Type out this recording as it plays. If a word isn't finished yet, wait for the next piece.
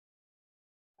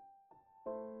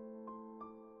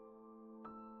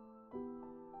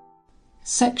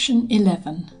Section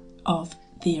 11 of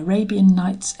The Arabian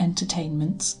Nights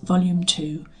Entertainments, Volume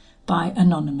 2, by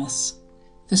Anonymous.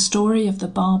 The Story of the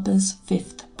Barber's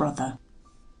Fifth Brother.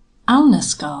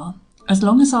 Al-Naskar, as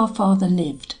long as our father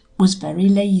lived, was very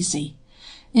lazy.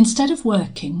 Instead of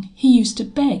working, he used to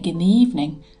beg in the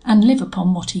evening and live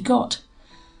upon what he got.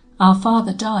 Our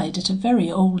father died at a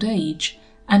very old age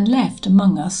and left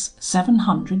among us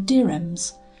 700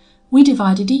 dirhams. We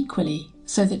divided equally,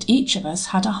 so that each of us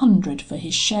had 100 for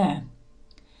his share.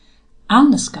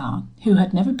 Al-Naskar, who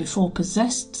had never before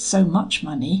possessed so much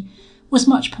money, was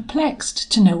much perplexed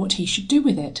to know what he should do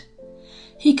with it.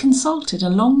 He consulted a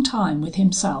long time with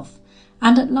himself,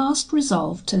 and at last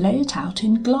resolved to lay it out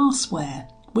in glassware,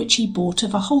 which he bought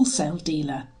of a wholesale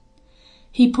dealer.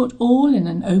 He put all in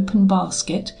an open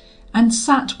basket, and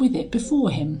sat with it before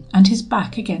him and his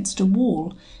back against a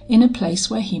wall, in a place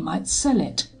where he might sell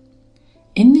it.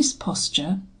 In this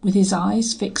posture, with his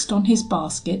eyes fixed on his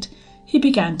basket, he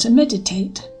began to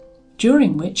meditate,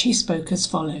 during which he spoke as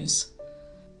follows: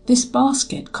 "This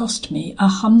basket cost me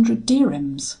 100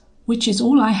 dirhams, which is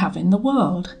all I have in the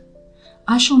world.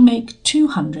 I shall make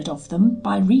 200 of them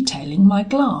by retailing my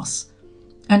glass,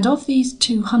 and of these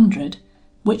 200,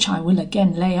 which I will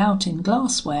again lay out in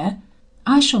glassware,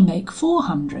 I shall make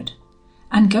 400,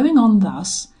 and going on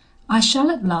thus, I shall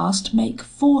at last make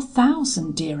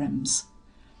 4,000 dirhams.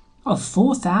 Of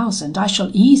 4,000 I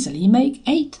shall easily make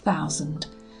 8,000,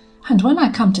 and when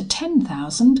I come to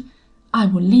 10,000, I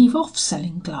will leave off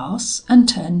selling glass and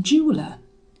turn jeweller.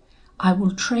 I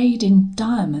will trade in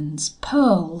diamonds,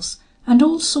 pearls, and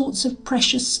all sorts of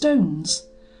precious stones.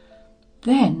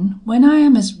 Then, when I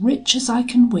am as rich as I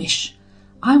can wish,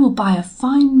 I will buy a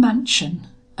fine mansion,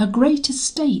 a great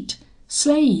estate,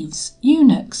 slaves,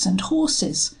 eunuchs, and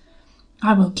horses.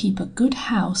 I will keep a good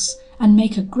house and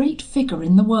make a great figure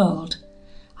in the world.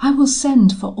 I will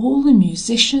send for all the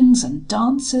musicians and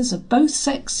dancers of both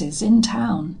sexes in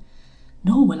town.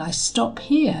 Nor will I stop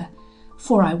here,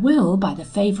 for I will, by the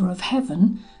favour of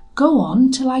heaven, go on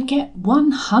till I get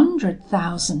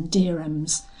 100,000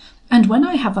 dirhams, and when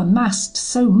I have amassed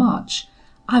so much,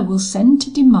 I will send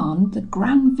to demand the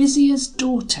Grand Vizier's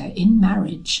daughter in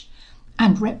marriage,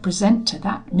 and represent to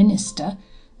that minister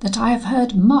that I have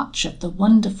heard much of the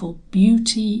wonderful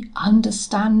beauty,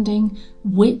 understanding,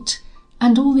 wit,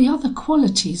 and all the other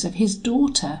qualities of his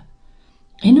daughter.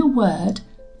 In a word,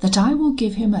 that I will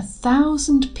give him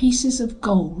 1,000 pieces of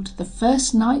gold the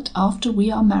first night after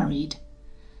we are married.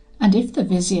 And if the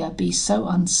vizier be so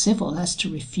uncivil as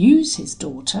to refuse his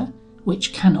daughter,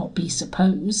 which cannot be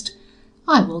supposed,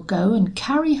 I will go and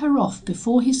carry her off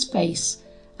before his face,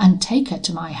 and take her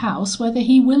to my house whether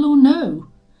he will or no.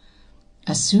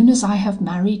 As soon as I have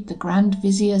married the Grand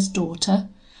Vizier's daughter,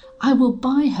 I will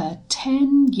buy her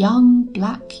 10 young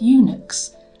black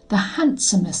eunuchs, the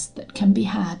handsomest that can be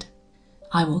had.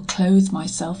 I will clothe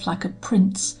myself like a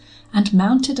prince, and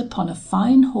mounted upon a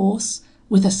fine horse,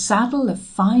 with a saddle of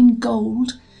fine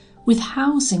gold, with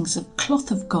housings of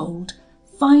cloth of gold,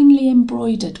 finely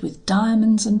embroidered with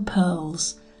diamonds and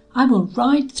pearls, I will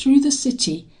ride through the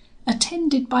city,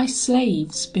 attended by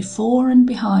slaves before and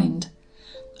behind.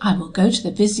 I will go to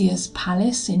the vizier's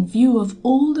palace in view of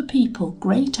all the people,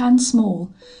 great and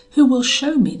small, who will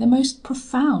show me the most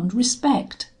profound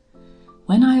respect.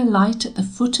 When I alight at the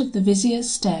foot of the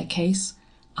vizier's staircase,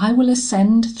 I will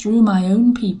ascend through my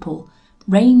own people,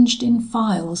 ranged in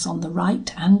files on the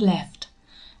right and left,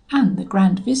 and the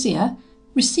Grand Vizier,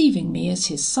 receiving me as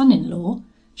his son-in-law,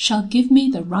 shall give me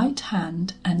the right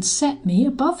hand and set me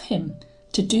above him,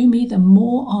 to do me the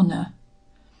more honour.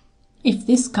 If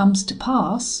this comes to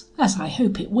pass, as I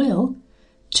hope it will,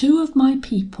 2 of my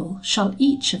people shall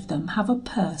each of them have a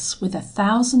purse with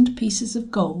 1,000 pieces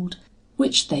of gold,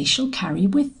 which they shall carry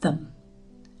with them.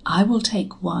 I will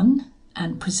take one,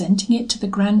 and presenting it to the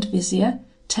Grand Vizier,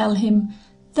 tell him,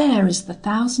 there is the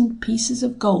 1,000 pieces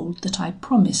of gold that I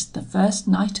promised the first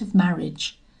night of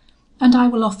marriage. And I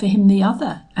will offer him the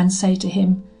other, and say to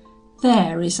him,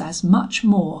 there is as much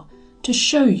more, to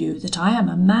show you that I am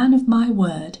a man of my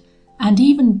word, and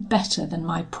even better than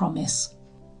my promise.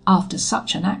 After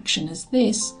such an action as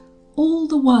this, all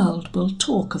the world will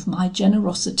talk of my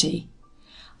generosity.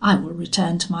 I will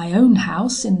return to my own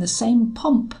house in the same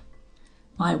pomp.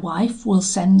 My wife will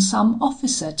send some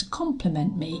officer to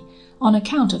compliment me on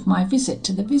account of my visit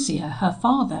to the vizier, her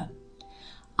father.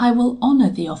 I will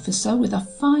honour the officer with a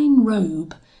fine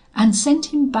robe, and send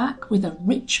him back with a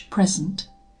rich present.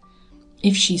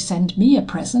 If she send me a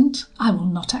present, I will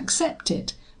not accept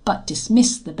it, but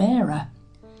dismiss the bearer.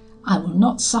 I will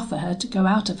not suffer her to go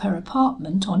out of her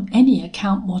apartment on any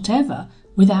account whatever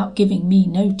without giving me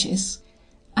notice,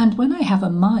 and when I have a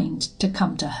mind to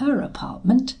come to her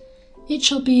apartment, it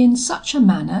shall be in such a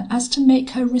manner as to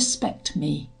make her respect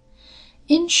me.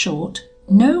 In short,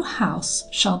 no house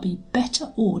shall be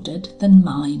better ordered than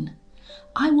mine.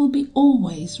 I will be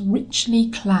always richly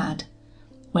clad.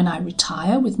 When I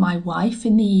retire with my wife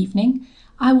in the evening,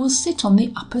 I will sit on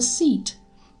the upper seat.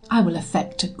 I will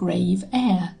affect a grave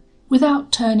air,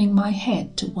 without turning my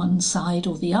head to one side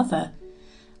or the other.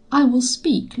 I will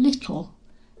speak little,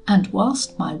 and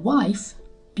whilst my wife,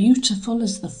 beautiful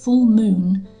as the full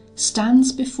moon,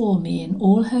 stands before me in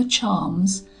all her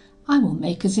charms, I will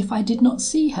make as if I did not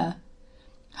see her.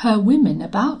 Her women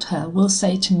about her will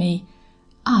say to me,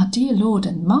 "Ah, dear lord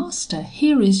and master,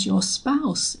 here is your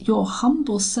spouse, your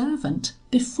humble servant,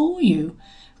 before you,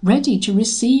 ready to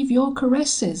receive your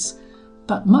caresses,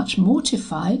 but much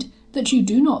mortified that you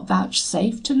do not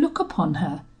vouchsafe to look upon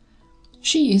her.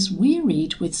 She is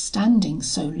wearied with standing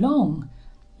so long.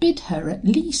 Bid her at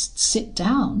least sit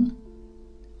down."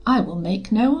 I will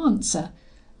make no answer,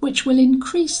 which will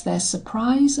increase their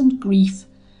surprise and grief.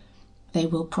 They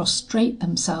will prostrate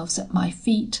themselves at my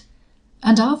feet,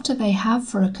 and after they have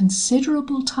for a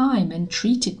considerable time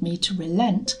entreated me to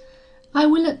relent, I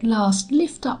will at last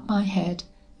lift up my head,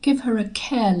 give her a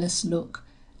careless look,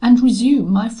 and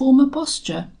resume my former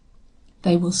posture.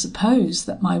 They will suppose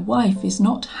that my wife is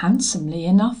not handsomely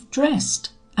enough dressed,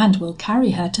 and will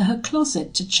carry her to her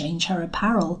closet to change her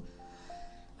apparel.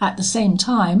 At the same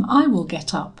time I will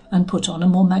get up and put on a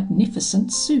more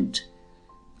magnificent suit.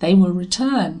 They will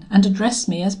return and address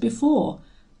me as before,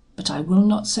 but I will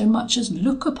not so much as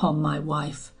look upon my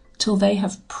wife till they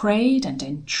have prayed and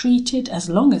entreated as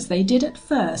long as they did at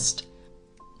first.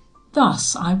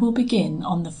 Thus I will begin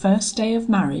on the first day of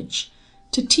marriage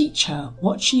to teach her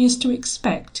what she is to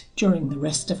expect during the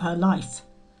rest of her life.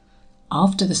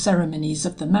 After the ceremonies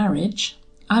of the marriage,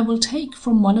 I will take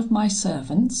from one of my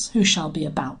servants, who shall be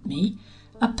about me,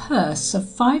 a purse of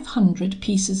 500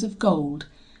 pieces of gold,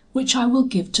 which I will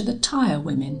give to the tire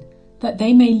women, that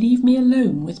they may leave me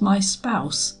alone with my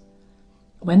spouse.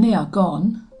 When they are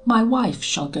gone, my wife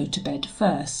shall go to bed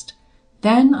first.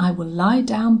 Then I will lie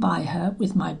down by her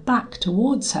with my back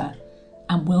towards her,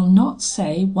 and will not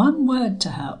say one word to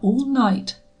her all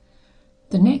night.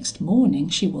 The next morning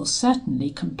she will certainly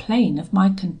complain of my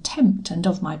contempt and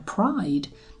of my pride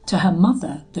to her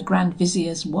mother, the Grand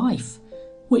Vizier's wife,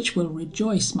 which will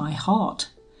rejoice my heart.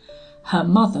 Her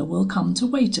mother will come to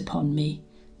wait upon me,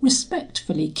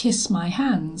 respectfully kiss my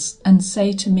hands, and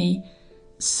say to me,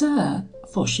 "Sir,"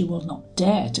 for she will not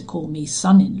dare to call me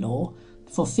son-in-law,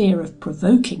 for fear of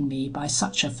provoking me by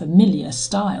such a familiar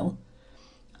style,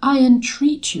 "I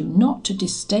entreat you not to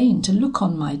disdain to look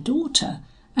on my daughter,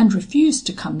 and refuse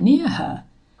to come near her.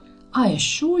 I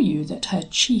assure you that her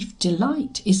chief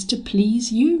delight is to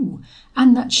please you,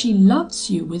 and that she loves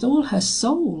you with all her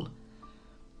soul."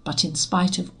 But in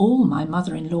spite of all my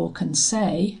mother-in-law can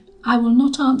say, I will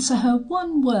not answer her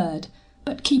one word,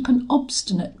 but keep an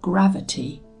obstinate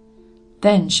gravity.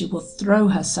 Then she will throw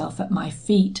herself at my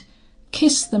feet,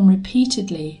 kiss them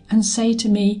repeatedly, and say to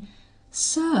me,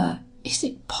 "Sir, is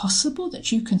it possible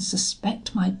that you can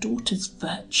suspect my daughter's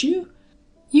virtue?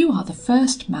 You are the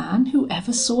first man who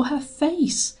ever saw her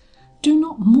face. Do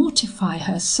not mortify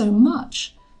her so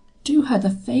much. Do her the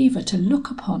favour to look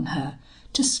upon her,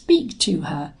 to speak to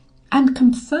her, and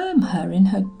confirm her in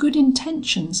her good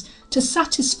intentions to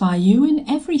satisfy you in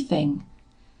everything."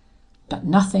 But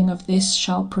nothing of this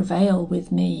shall prevail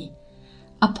with me.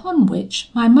 Upon which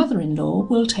my mother-in-law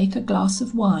will take a glass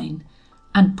of wine,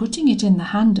 and putting it in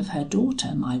the hand of her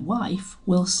daughter, my wife,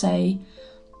 will say,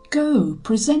 "Go,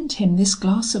 present him this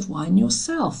glass of wine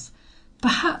yourself.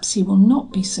 Perhaps he will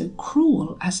not be so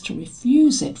cruel as to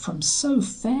refuse it from so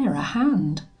fair a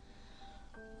hand."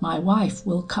 My wife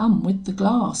will come with the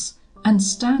glass, and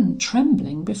stand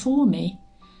trembling before me,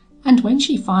 and when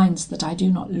she finds that I do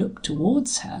not look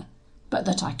towards her, but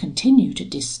that I continue to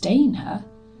disdain her,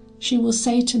 she will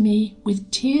say to me, with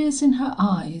tears in her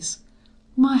eyes,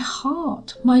 "My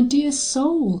heart, my dear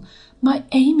soul, my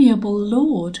amiable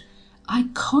lord, I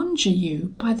conjure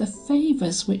you, by the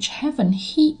favours which heaven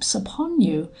heaps upon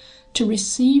you, to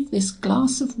receive this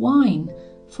glass of wine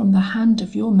from the hand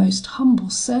of your most humble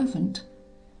servant."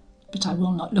 But I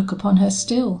will not look upon her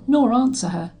still, nor answer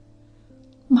her.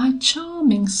 "My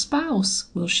charming spouse,"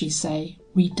 will she say,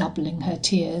 redoubling her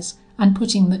tears, and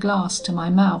putting the glass to my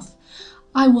mouth,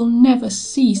 "I will never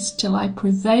cease till I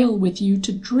prevail with you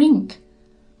to drink."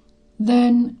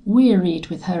 Then, wearied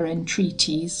with her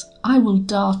entreaties, I will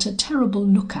dart a terrible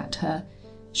look at her,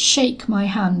 shake my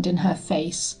hand in her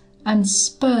face, and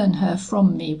spurn her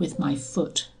from me with my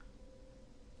foot."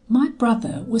 My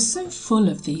brother was so full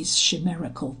of these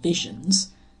chimerical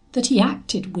visions, that he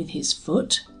acted with his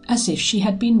foot as if she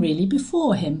had been really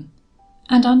before him,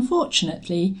 and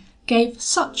unfortunately gave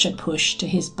such a push to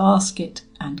his basket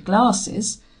and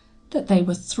glasses, that they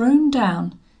were thrown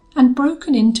down and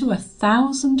broken into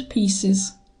 1,000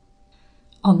 pieces.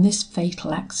 On this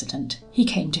fatal accident he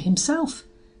came to himself,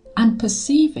 and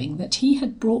perceiving that he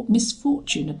had brought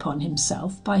misfortune upon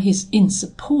himself by his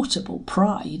insupportable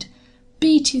pride,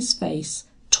 beat his face,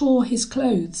 tore his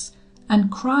clothes,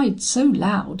 and cried so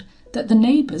loud that the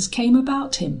neighbours came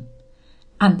about him,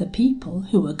 and the people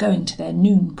who were going to their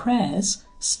noon prayers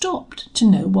stopped to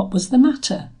know what was the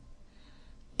matter.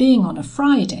 Being on a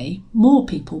Friday, more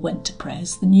people went to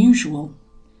prayers than usual.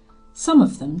 Some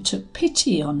of them took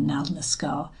pity on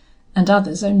Nalnaskar, and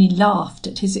others only laughed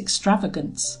at his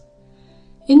extravagance.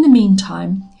 In the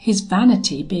meantime, his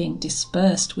vanity being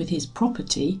dispersed with his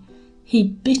property, he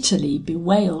bitterly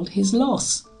bewailed his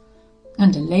loss,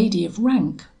 and a lady of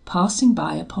rank passing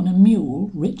by upon a mule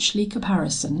richly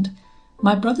caparisoned,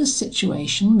 my brother's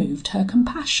situation moved her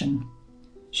compassion.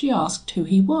 She asked who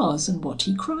he was and what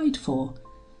he cried for.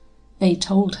 They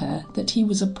told her that he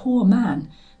was a poor man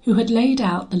who had laid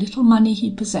out the little money he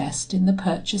possessed in the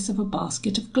purchase of a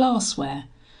basket of glassware,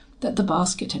 that the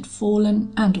basket had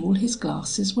fallen and all his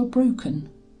glasses were broken.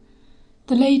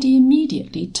 The lady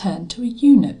immediately turned to a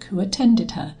eunuch who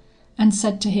attended her, and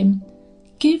said to him,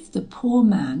 "Give the poor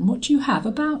man what you have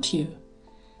about you."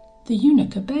 The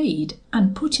eunuch obeyed,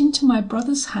 and put into my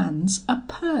brother's hands a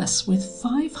purse with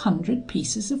 500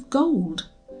 pieces of gold.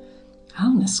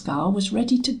 Alnaschar was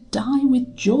ready to die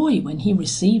with joy when he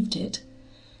received it.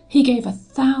 He gave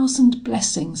 1,000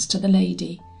 blessings to the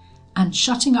lady, and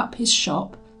shutting up his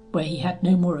shop, where he had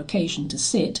no more occasion to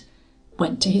sit,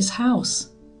 went to his house.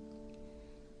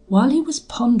 While he was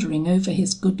pondering over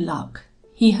his good luck,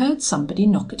 he heard somebody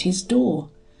knock at his door.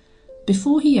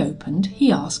 Before he opened,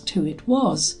 he asked who it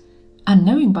was, and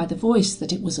knowing by the voice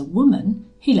that it was a woman,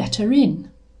 he let her in.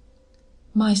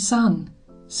 "My son,"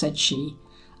 said she,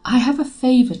 "I have a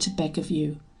favour to beg of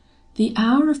you. The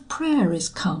hour of prayer is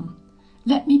come.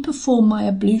 Let me perform my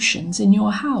ablutions in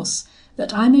your house,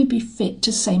 that I may be fit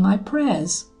to say my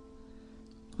prayers."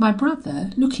 My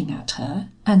brother, looking at her,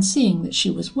 and seeing that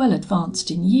she was well advanced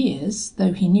in years,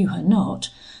 though he knew her not,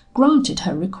 granted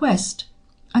her request,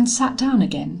 and sat down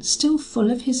again, still full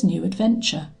of his new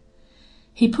adventure.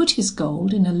 He put his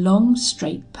gold in a long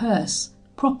straight purse,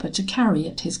 proper to carry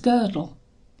at his girdle.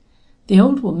 The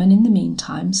old woman in the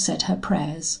meantime said her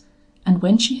prayers, and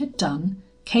when she had done,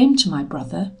 came to my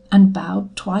brother and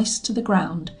bowed twice to the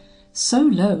ground, so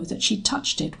low that she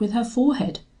touched it with her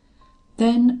forehead.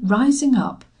 Then, rising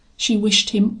up, she wished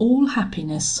him all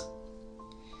happiness.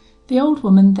 The old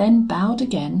woman then bowed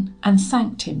again and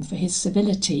thanked him for his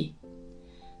civility.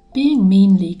 Being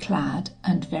meanly clad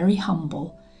and very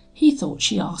humble, he thought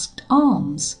she asked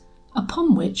alms,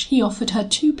 upon which he offered her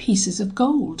 2 pieces of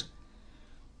gold.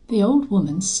 The old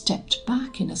woman stepped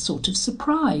back in a sort of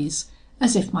surprise,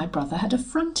 as if my brother had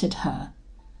affronted her.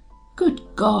 "Good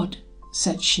God!"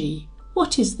 said she,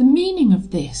 "what is the meaning of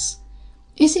this?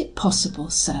 Is it possible,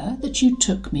 sir, that you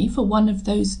took me for one of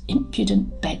those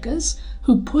impudent beggars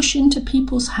who push into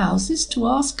people's houses to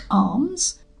ask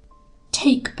alms?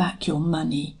 Take back your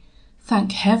money.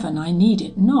 Thank heaven I need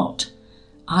it not.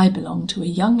 I belong to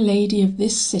a young lady of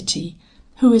this city,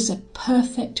 who is a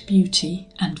perfect beauty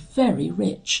and very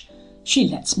rich. She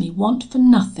lets me want for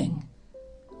nothing."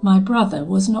 My brother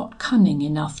was not cunning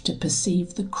enough to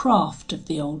perceive the craft of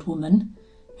the old woman,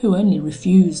 who only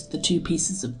refused the 2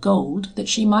 pieces of gold that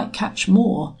she might catch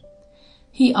more.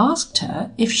 He asked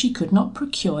her if she could not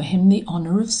procure him the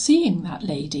honour of seeing that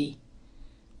lady.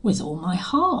 "With all my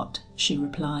heart," she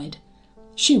replied.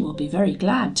 "She will be very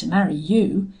glad to marry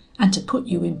you, and to put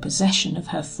you in possession of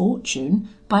her fortune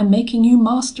by making you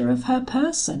master of her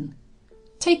person.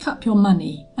 Take up your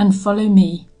money and follow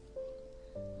me."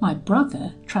 My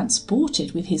brother,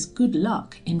 transported with his good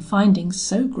luck in finding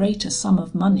so great a sum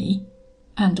of money,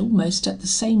 and almost at the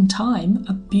same time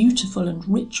a beautiful and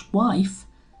rich wife,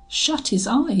 shut his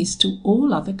eyes to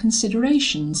all other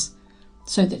considerations,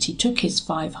 so that he took his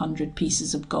 500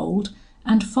 pieces of gold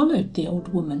and followed the old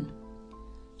woman.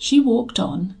 She walked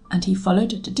on, and he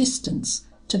followed at a distance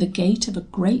to the gate of a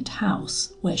great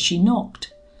house, where she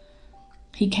knocked.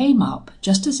 He came up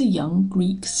just as a young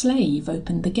Greek slave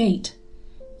opened the gate.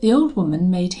 The old woman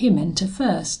made him enter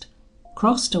first,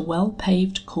 crossed a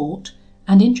well-paved court,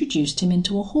 and introduced him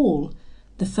into a hall,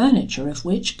 the furniture of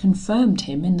which confirmed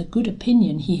him in the good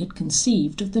opinion he had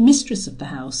conceived of the mistress of the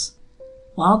house.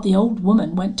 While the old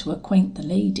woman went to acquaint the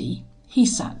lady, he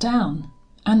sat down,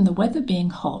 and the weather being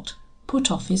hot,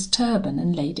 put off his turban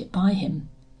and laid it by him.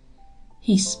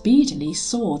 He speedily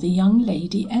saw the young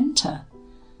lady enter.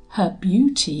 Her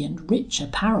beauty and rich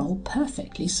apparel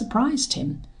perfectly surprised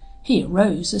him. He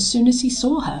arose as soon as he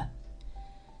saw her.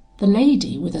 The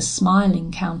lady, with a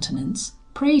smiling countenance,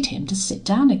 prayed him to sit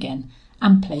down again,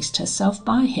 and placed herself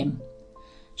by him.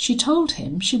 She told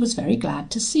him she was very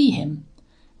glad to see him,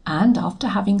 and after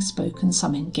having spoken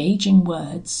some engaging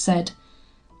words, said,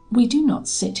 "We do not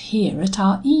sit here at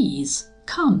our ease.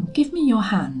 Come, give me your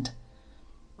hand."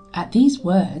 At these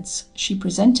words she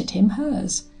presented him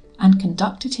hers, and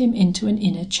conducted him into an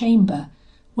inner chamber,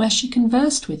 where she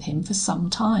conversed with him for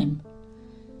some time.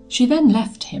 She then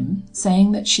left him,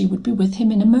 saying that she would be with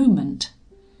him in a moment.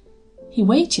 He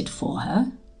waited for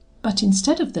her, but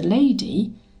instead of the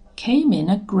lady, came in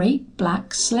a great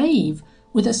black slave,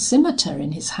 with a scimitar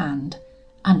in his hand,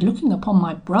 and looking upon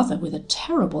my brother with a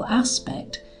terrible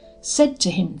aspect, said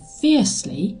to him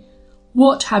fiercely,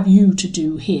 "What have you to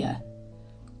do here?"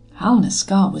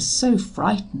 Alnaschar was so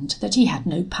frightened that he had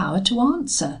no power to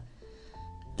answer.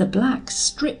 The black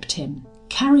stripped him,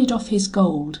 carried off his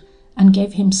gold, and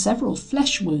gave him several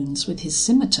flesh wounds with his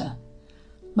scimitar.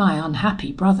 My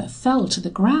unhappy brother fell to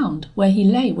the ground, where he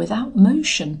lay without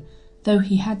motion, though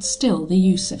he had still the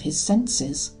use of his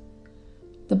senses.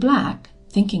 The black,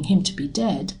 thinking him to be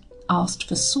dead, asked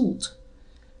for salt.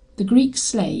 The Greek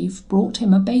slave brought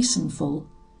him a basinful.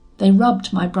 They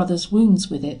rubbed my brother's wounds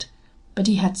with it, but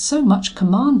he had so much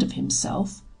command of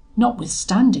himself,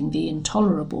 notwithstanding the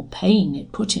intolerable pain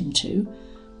it put him to,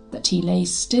 that he lay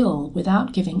still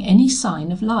without giving any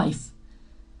sign of life.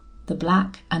 The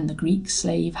black and the Greek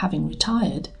slave having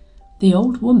retired, the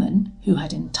old woman, who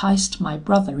had enticed my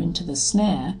brother into the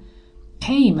snare,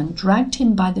 came and dragged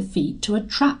him by the feet to a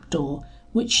trapdoor,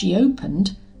 which she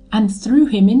opened, and threw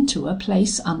him into a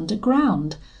place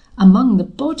underground, among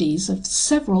the bodies of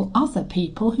several other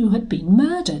people who had been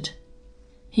murdered.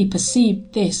 He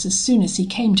perceived this as soon as he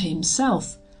came to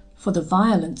himself, for the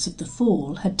violence of the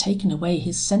fall had taken away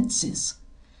his senses.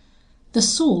 The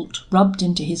salt rubbed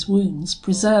into his wounds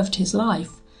preserved his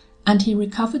life, and he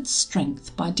recovered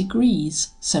strength by degrees,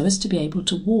 so as to be able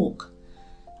to walk.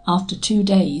 After 2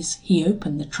 days he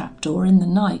opened the trapdoor in the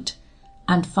night,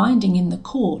 and finding in the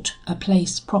court a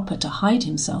place proper to hide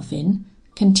himself in,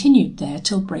 continued there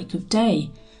till break of day,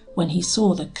 when he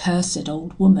saw the cursed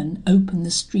old woman open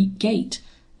the street gate,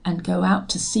 and go out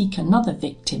to seek another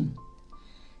victim.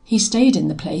 He stayed in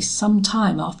the place some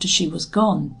time after she was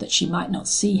gone, that she might not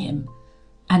see him,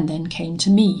 and then came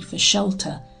to me for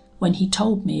shelter, when he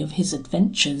told me of his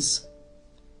adventures.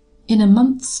 In a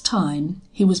month's time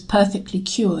he was perfectly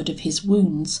cured of his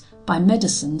wounds by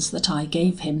medicines that I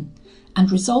gave him,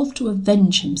 and resolved to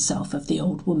avenge himself of the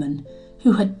old woman,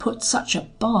 who had put such a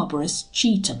barbarous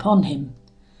cheat upon him.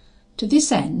 To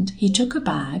this end he took a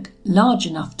bag large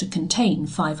enough to contain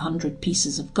 500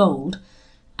 pieces of gold,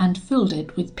 and filled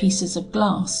it with pieces of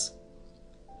glass.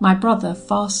 My brother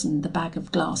fastened the bag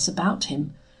of glass about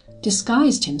him,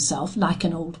 disguised himself like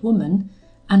an old woman,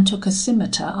 and took a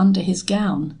scimitar under his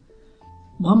gown.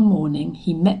 One morning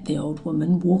he met the old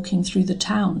woman walking through the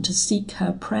town to seek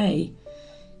her prey.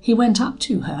 He went up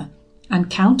to her, and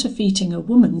counterfeiting a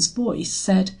woman's voice,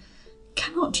 said,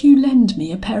 "Cannot you lend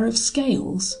me a pair of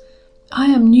scales? I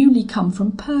am newly come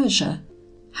from Persia,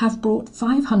 have brought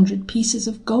 500 pieces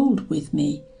of gold with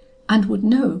me, and would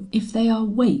know if they are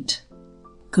weight."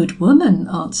 "Good woman,"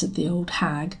 answered the old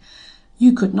hag,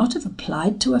 "you could not have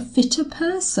applied to a fitter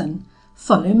person.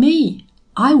 Follow me.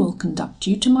 I will conduct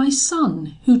you to my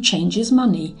son, who changes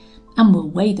money, and will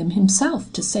weigh them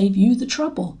himself to save you the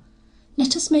trouble.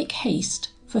 Let us make haste,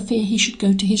 for fear he should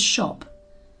go to his shop."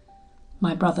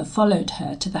 My brother followed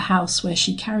her to the house where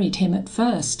she carried him at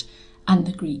first, and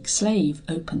the Greek slave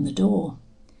opened the door.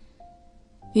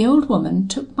 The old woman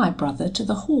took my brother to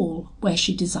the hall, where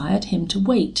she desired him to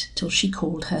wait till she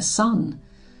called her son.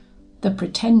 The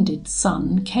pretended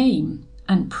son came,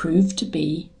 and proved to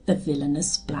be the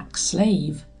villainous black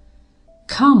slave.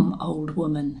 "Come, old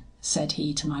woman," said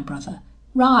he to my brother,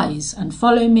 "rise and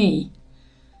follow me."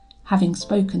 Having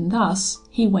spoken thus,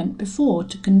 he went before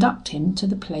to conduct him to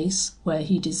the place where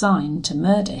he designed to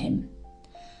murder him.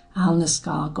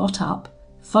 Alnaschar got up,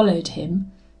 followed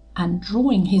him, and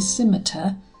drawing his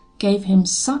scimitar, gave him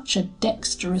such a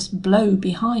dexterous blow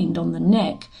behind on the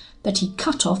neck that he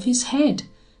cut off his head,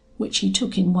 which he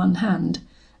took in one hand,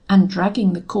 and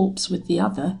dragging the corpse with the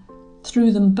other, threw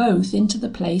them both into the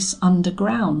place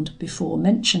underground before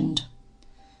mentioned.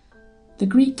 The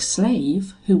Greek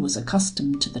slave, who was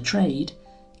accustomed to the trade,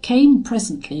 came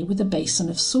presently with a basin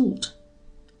of salt.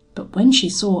 But when she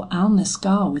saw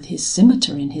Alnaschar with his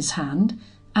scimitar in his hand,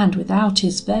 and without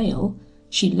his veil,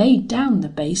 she laid down the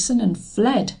basin and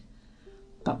fled.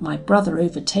 But my brother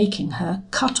overtaking her,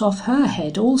 cut off her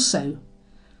head also.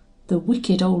 The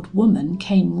wicked old woman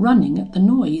came running at the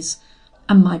noise,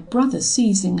 and my brother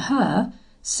seizing her,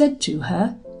 said to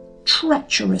her,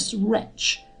 "Treacherous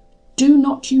wretch, do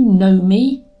not you know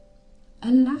me?"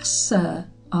 "Alas, sir,"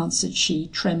 answered she,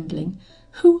 trembling,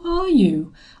 "who are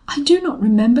you? I do not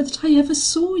remember that I ever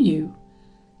saw you."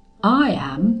 "I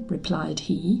am," replied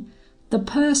he, "the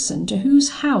person to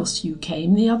whose house you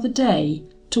came the other day,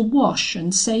 to wash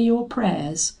and say your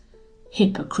prayers.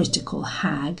 Hypocritical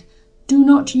hag, do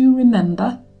not you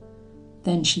remember?"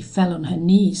 Then she fell on her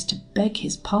knees to beg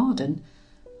his pardon,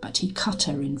 but he cut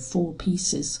her in 4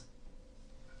 pieces.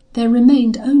 There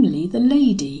remained only the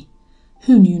lady,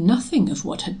 who knew nothing of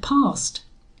what had passed.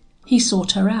 He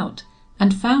sought her out,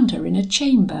 and found her in a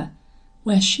chamber,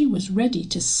 where she was ready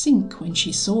to sink when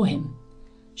she saw him.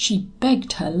 She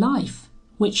begged her life,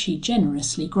 which he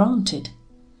generously granted.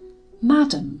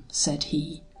 "Madam," said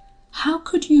he, "how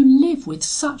could you live with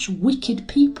such wicked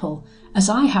people as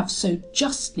I have so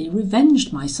justly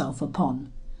revenged myself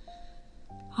upon?"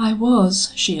 "I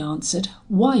was," she answered,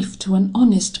 "wife to an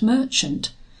honest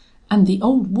merchant, and the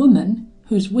old woman,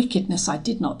 whose wickedness I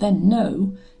did not then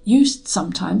know, used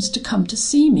sometimes to come to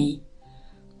see me.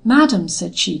 'Madam,'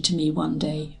 said she to me one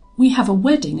day, 'we have a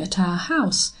wedding at our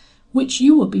house, which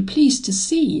you will be pleased to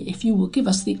see if you will give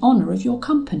us the honour of your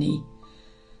company.'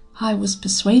 I was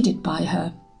persuaded by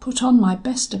her, put on my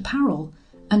best apparel,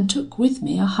 and took with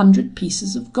me 100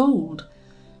 pieces of gold.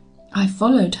 I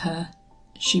followed her.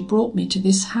 She brought me to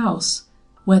this house,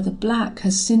 where the black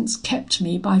has since kept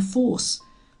me by force,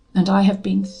 and I have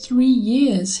been 3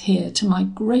 years here to my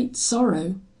great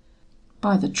sorrow."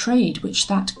 "By the trade which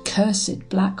that cursed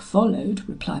black followed,"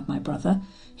 replied my brother,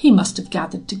 "he must have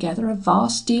gathered together a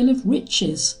vast deal of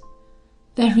riches."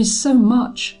 "There is so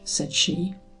much," said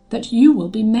she, "that you will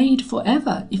be made for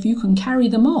ever if you can carry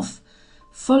them off.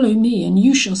 Follow me, and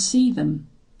you shall see them."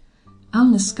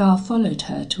 Alnaschar followed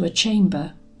her to a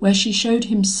chamber, where she showed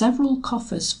him several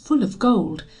coffers full of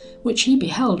gold, which he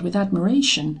beheld with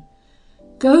admiration.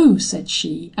 "Go," said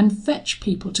she, "and fetch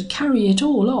people to carry it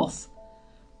all off."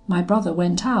 My brother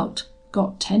went out,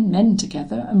 got 10 men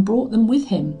together, and brought them with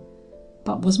him,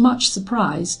 but was much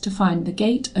surprised to find the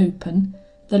gate open,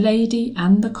 the lady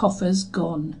and the coffers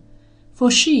gone,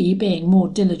 for she, being more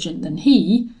diligent than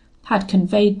he, had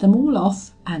conveyed them all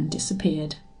off and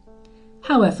disappeared.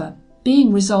 However,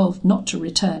 being resolved not to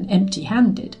return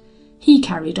empty-handed, he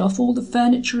carried off all the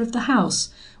furniture of the house,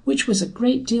 which was a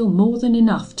great deal more than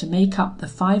enough to make up the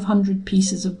 500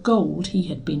 pieces of gold he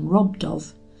had been robbed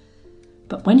of.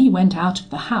 But when he went out of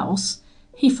the house,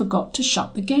 he forgot to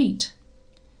shut the gate.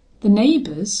 The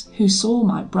neighbours, who saw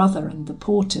my brother and the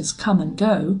porters come and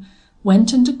go,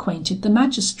 went and acquainted the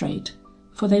magistrate,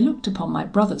 for they looked upon my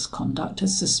brother's conduct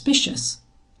as suspicious.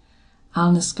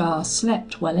 Alnaschar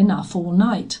slept well enough all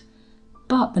night,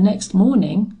 but the next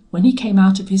morning, when he came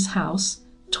out of his house,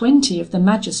 20 of the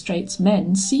magistrate's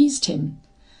men seized him.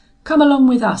 "Come along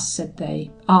with us," said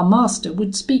they, "our master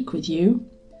would speak with you."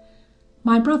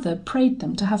 My brother prayed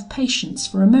them to have patience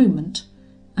for a moment,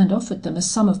 and offered them a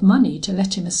sum of money to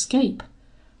let him escape.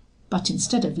 But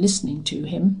instead of listening to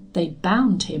him, they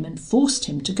bound him and forced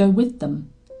him to go with them.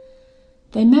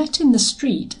 They met in the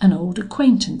street an old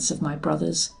acquaintance of my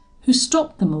brother's, who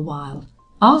stopped them a while,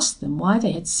 asked them why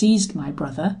they had seized my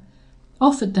brother,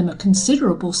 offered them a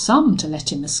considerable sum to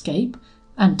let him escape,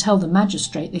 and tell the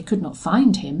magistrate they could not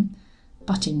find him,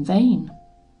 but in vain.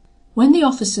 When the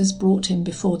officers brought him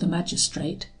before the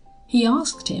magistrate, he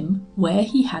asked him where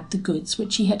he had the goods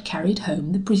which he had carried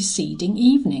home the preceding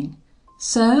evening.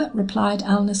 "Sir," replied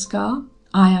Alnaschar,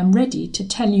 "I am ready to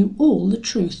tell you all the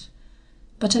truth,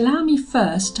 but allow me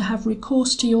first to have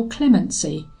recourse to your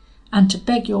clemency, and to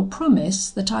beg your promise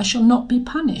that I shall not be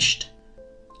punished."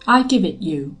 "I give it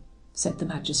you," said the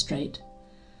magistrate.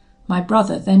 My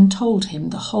brother then told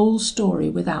him the whole story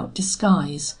without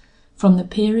disguise, from the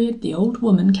period the old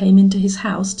woman came into his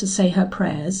house to say her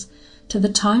prayers, to the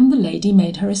time the lady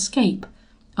made her escape,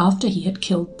 after he had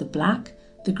killed the black,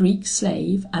 the Greek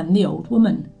slave, and the old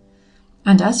woman.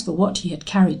 And as for what he had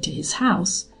carried to his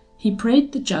house, he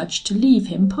prayed the judge to leave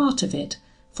him part of it,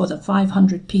 for the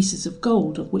 500 pieces of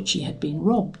gold of which he had been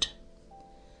robbed.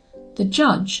 The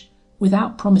judge,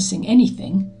 without promising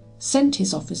anything, sent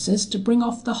his officers to bring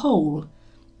off the whole,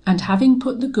 and having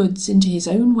put the goods into his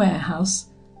own warehouse,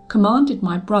 commanded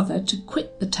my brother to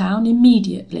quit the town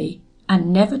immediately,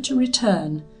 and never to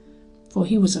return, for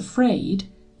he was afraid,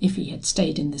 if he had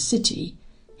stayed in the city,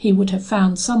 he would have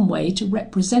found some way to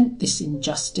represent this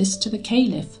injustice to the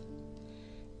Caliph.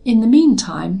 In the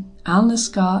meantime,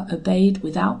 Alnaschar obeyed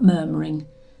without murmuring,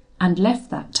 and left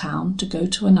that town to go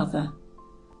to another.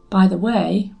 By the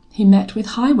way, he met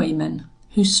with highwaymen,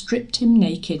 who stripped him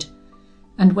naked,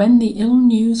 and when the ill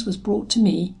news was brought to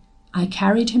me, I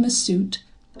carried him a suit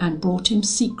and brought him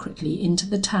secretly into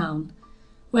the town,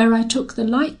 where I took the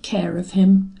like care of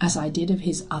him as I did of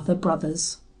his other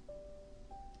brothers.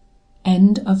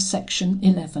 End of section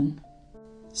 11.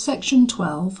 Section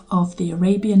 12 of The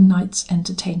Arabian Nights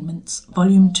Entertainments,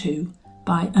 Volume 2,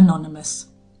 by Anonymous.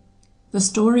 The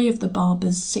story of the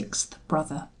barber's sixth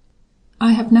brother.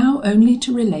 I have now only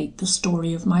to relate the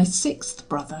story of my sixth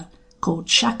brother, called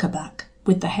Schacabac,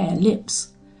 with the hare lips.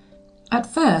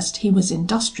 At first he was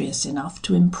industrious enough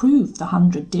to improve the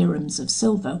 100 dirhams of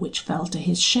silver which fell to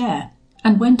his share,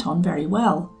 and went on very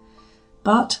well.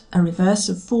 But a reverse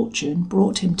of fortune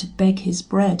brought him to beg his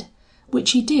bread,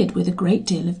 which he did with a great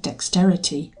deal of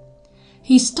dexterity.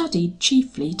 He studied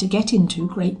chiefly to get into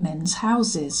great men's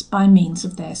houses by means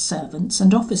of their servants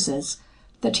and officers,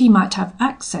 that he might have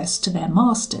access to their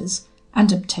masters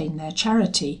and obtain their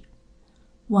charity.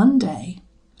 One day,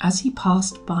 as he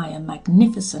passed by a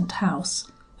magnificent house,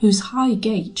 whose high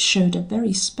gate showed a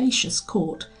very spacious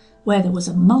court, where there was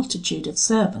a multitude of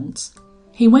servants,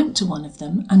 he went to one of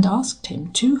them and asked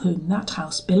him to whom that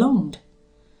house belonged.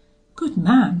 "Good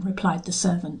man," replied the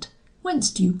servant, "whence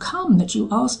do you come that you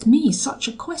ask me such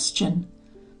a question?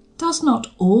 Does not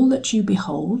all that you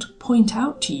behold point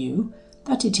out to you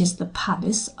that it is the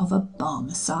palace of a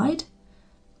Barmecide?"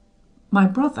 My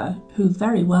brother, who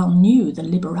very well knew the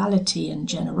liberality and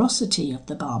generosity of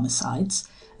the Barmecides,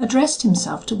 addressed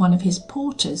himself to one of his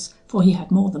porters, for he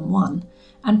had more than one,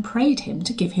 and prayed him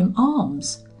to give him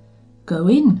alms. "Go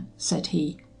in," said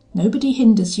he, "nobody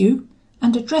hinders you,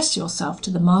 and address yourself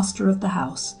to the master of the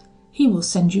house. He will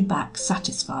send you back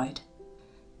satisfied."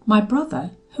 My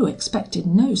brother, who expected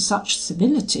no such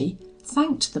civility,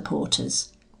 thanked the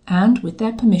porters, and with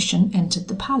their permission entered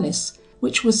the palace,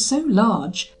 which was so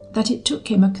large that it took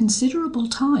him a considerable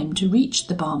time to reach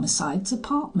the Barmecide's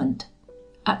apartment.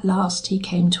 At last he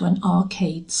came to an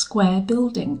arcade square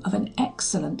building of an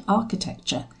excellent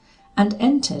architecture, and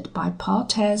entered by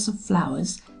parterres of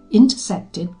flowers,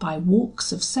 intersected by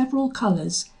walks of several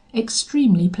colours,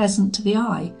 extremely pleasant to the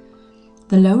eye.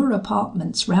 The lower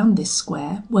apartments round this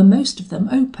square were most of them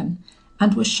open,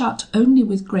 and were shut only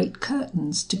with great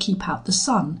curtains to keep out the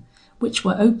sun, which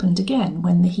were opened again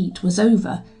when the heat was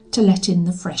over, to let in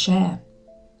the fresh air.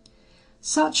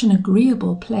 Such an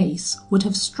agreeable place would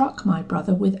have struck my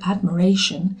brother with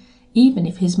admiration, even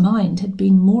if his mind had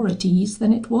been more at ease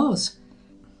than it was.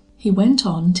 He went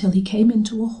on till he came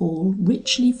into a hall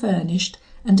richly furnished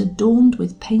and adorned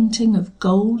with painting of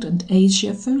gold and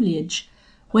azure foliage,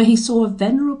 where he saw a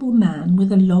venerable man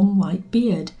with a long white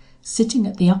beard, sitting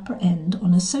at the upper end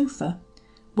on a sofa,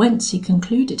 whence he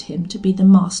concluded him to be the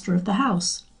master of the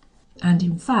house. And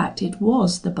in fact it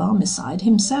was the Barmecide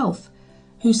himself,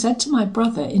 who said to my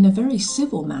brother in a very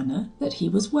civil manner that he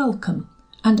was welcome,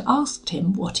 and asked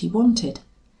him what he wanted.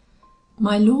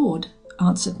 "My lord,"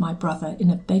 answered my brother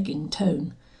in a begging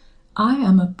tone, "I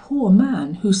am a poor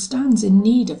man who stands in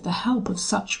need of the help of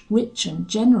such rich and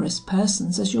generous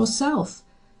persons as yourself."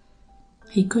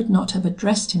 He could not have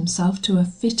addressed himself to a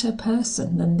fitter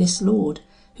person than this lord,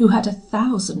 who had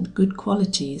 1,000 good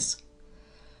qualities.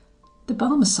 The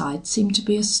Barmecide seemed to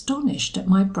be astonished at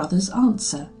my brother's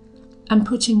answer, and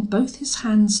putting both his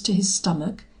hands to his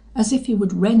stomach, as if he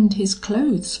would rend his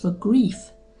clothes for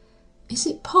grief. "Is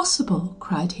it possible,"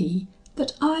 cried he,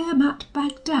 "that I am at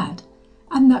Baghdad,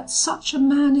 and that such a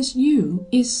man as you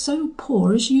is so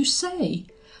poor as you say?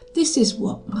 This is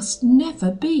what must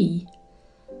never be."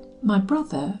 My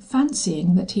brother,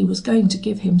 fancying that he was going to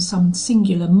give him some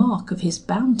singular mark of his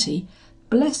bounty,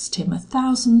 blessed him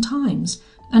 1,000 times,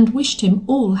 and wished him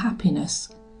all happiness.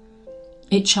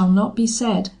 "It shall not be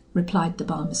said," replied the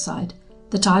Barmecide,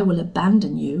 "that I will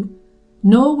abandon you,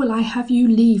 nor will I have you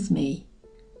leave me."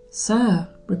 "Sir,"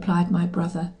 replied my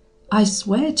brother, "I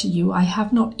swear to you I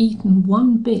have not eaten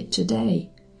one bit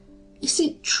to-day." "Is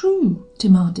it true,"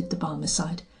 demanded the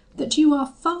Barmecide, "that you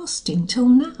are fasting till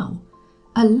now?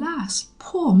 Alas,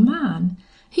 poor man,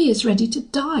 he is ready to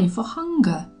die for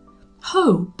hunger.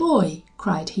 Ho, boy,"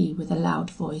 cried he with a loud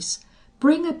voice,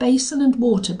 "bring a basin and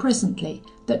water presently,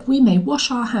 that we may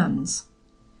wash our hands."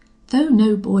 Though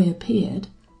no boy appeared,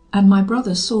 and my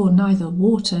brother saw neither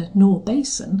water nor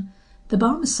basin, the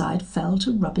Barmecide fell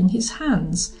to rubbing his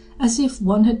hands, as if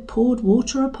one had poured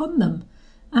water upon them,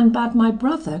 and bade my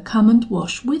brother come and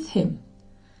wash with him.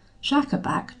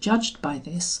 Schacabac, judged by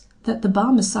this, that the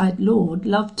Barmecide lord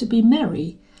loved to be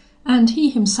merry, and he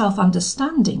himself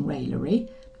understanding raillery,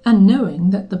 and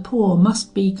knowing that the poor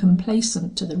must be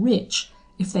complacent to the rich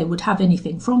if they would have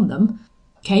anything from them,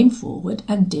 came forward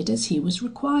and did as he was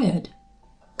required.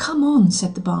 "Come on,"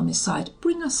 said the Barmecide,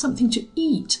 "bring us something to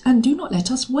eat, and do not let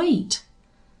us wait."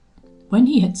 When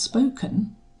he had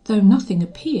spoken, though nothing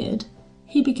appeared,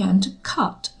 he began to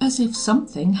cut as if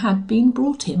something had been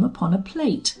brought him upon a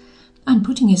plate, and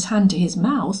putting his hand to his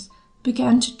mouth,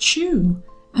 began to chew,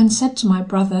 and said to my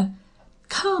brother,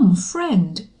 "Come,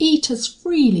 friend, eat as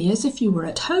freely as if you were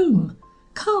at home.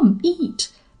 Come,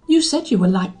 eat. You said you were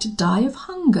like to die of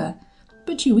hunger,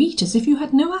 but you eat as if you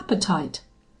had no appetite."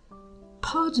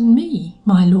 "Pardon me,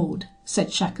 my lord,"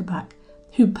 said Schacabac,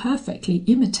 who perfectly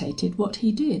imitated what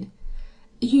he did.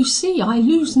 "You see I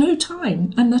lose no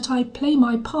time, and that I play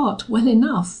my part well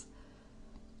enough."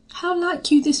 "How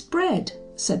like you this bread?"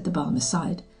 said the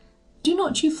Barmecide. "Do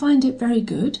not you find it very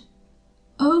good?"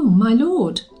 "Oh, my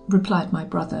lord," replied my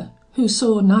brother, who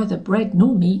saw neither bread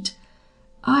nor meat,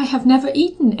 "I have never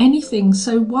eaten anything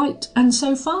so white and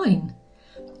so fine."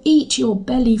 "Eat your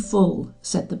belly full,"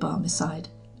 said the Barmecide.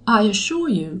 "I assure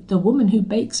you the woman who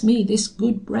bakes me this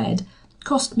good bread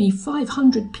cost me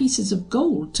 500 pieces of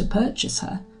gold to purchase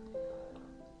her."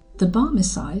 The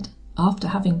Barmecide, after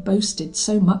having boasted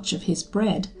so much of his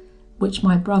bread, which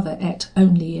my brother ate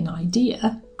only in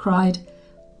idea, cried,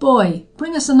 "Boy,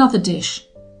 bring us another dish."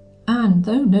 And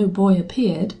though no boy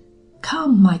appeared,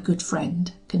 "Come, my good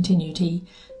friend," continued he,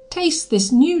 "taste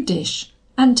this new dish,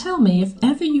 and tell me if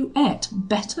ever you ate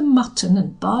better mutton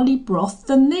and barley broth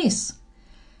than this."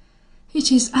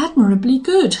 "It is admirably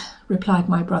good," replied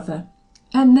my brother,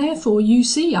 "and therefore you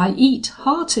see I eat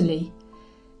heartily."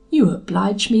 "You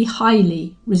oblige me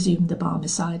highly," resumed the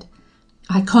Barmecide.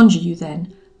 "I conjure you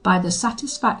then, by the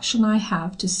satisfaction I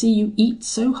have to see you eat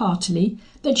so heartily,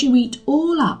 that you eat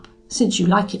all up, since you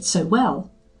like it so well."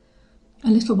 A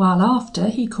little while after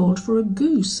he called for a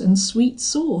goose and sweet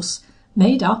sauce,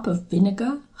 made up of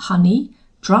vinegar, honey,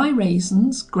 dry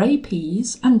raisins, grey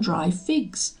peas, and dry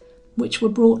figs, which were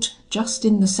brought just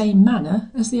in the same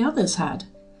manner as the others had.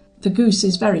 "The goose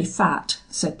is very fat,"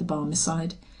 said the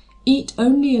Barmecide. "Eat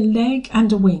only a leg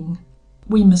and a wing.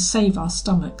 We must save our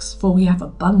stomachs, for we have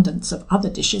abundance of other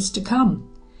dishes to come."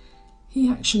 He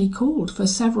actually called for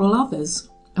several others,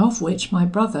 of which my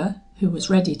brother, who was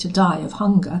ready to die of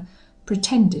hunger,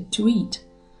 pretended to eat.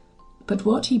 But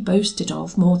what he boasted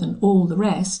of more than all the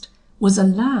rest was a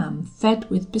lamb fed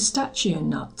with pistachio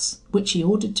nuts, which he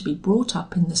ordered to be brought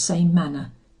up in the same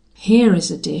manner. "Here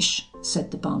is a dish,"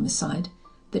 said the Barmecide,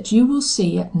 "that you will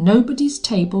see at nobody's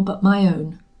table but my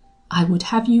own. I would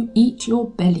have you eat your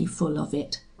belly full of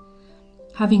it."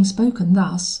 Having spoken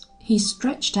thus, he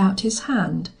stretched out his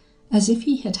hand as if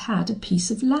he had had a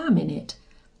piece of lamb in it,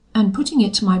 and putting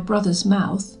it to my brother's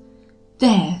mouth,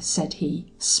 "There," said he,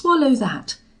 "swallow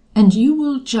that, and you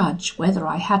will judge whether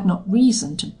I had not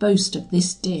reason to boast of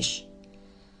this dish."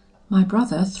 My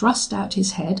brother thrust out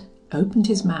his head, opened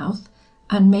his mouth,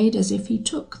 and made as if he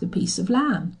took the piece of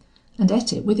lamb, and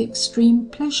ate it with extreme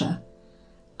pleasure.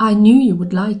 "I knew you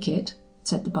would like it,"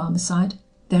 said the Barmecide.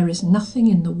 "There is nothing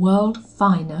in the world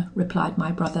finer," replied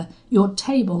my brother. "Your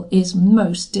table is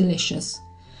most delicious."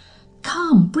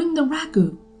 "Come, bring the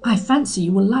ragout. I fancy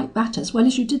you will like that as well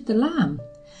as you did the lamb.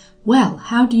 Well,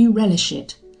 how do you relish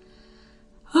it?"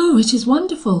 "Oh, it is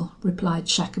wonderful," replied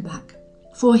Schacabac,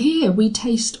 "for here we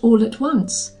taste all at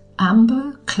once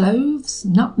amber, cloves,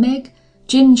 nutmeg,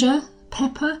 ginger,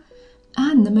 pepper,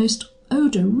 and the most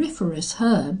odoriferous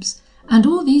herbs, and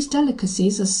all these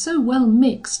delicacies are so well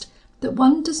mixed that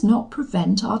one does not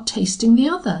prevent our tasting the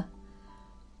other."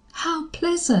 "How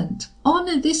pleasant!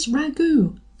 Honour this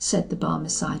ragout," said the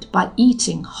Barmecide, "by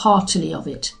eating heartily of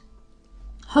it."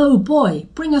 "Ho, boy,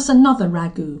 bring us another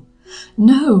ragout."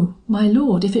 "No, my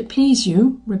lord, if it please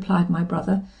you," replied my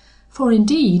brother, "for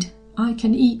indeed I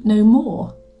can eat no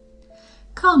more."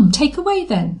 "Come, take away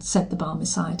then," said the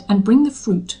Barmecide, "and bring the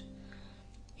fruit."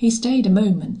 He stayed a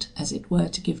moment, as it were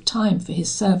to give time for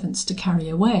his servants to carry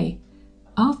away,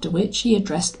 after which he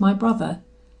addressed my brother.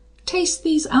 "Taste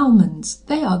these almonds,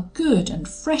 they are good and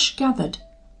fresh gathered."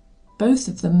 Both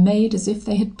of them made as if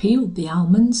they had peeled the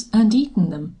almonds and eaten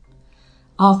them.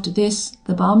 After this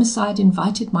the Barmecide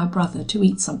invited my brother to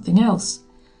eat something else.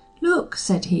 "Look,"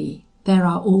 said he, "there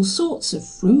are all sorts of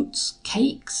fruits,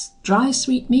 cakes, dry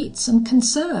sweetmeats, and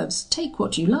conserves. Take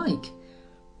what you like."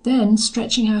 Then,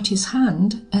 stretching out his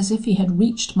hand, as if he had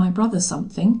reached my brother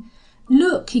something,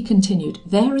 "Look," he continued,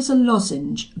 "there is a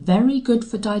lozenge, very good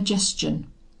for digestion."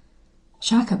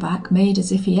 Schacabac made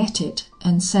as if he ate it,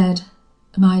 and said,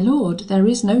 "My lord, there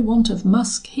is no want of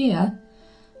musk here."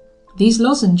 "These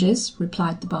lozenges,"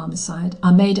 replied the Barmecide,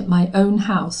 "are made at my own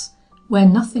house, where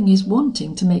nothing is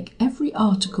wanting to make every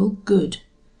article good."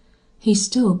 He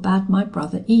still bade my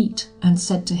brother eat, and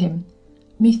said to him,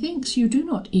 "Methinks you do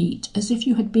not eat as if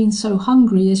you had been so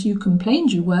hungry as you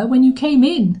complained you were when you came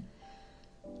in."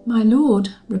 "My lord,"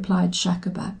 replied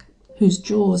Schacabac, whose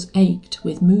jaws ached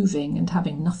with moving and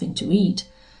having nothing to eat,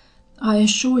 "I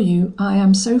assure you I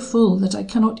am so full that I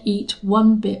cannot eat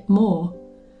one bit more."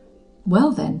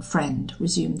 "Well then, friend,"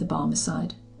 resumed the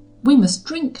Barmecide, "we must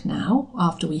drink now,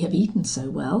 after we have eaten so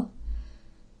well."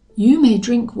 "You may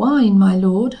drink wine, my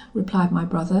lord," replied my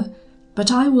brother,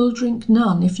 "but I will drink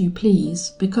none, if you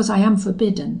please, because I am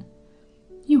forbidden."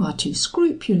 "You are too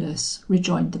scrupulous,"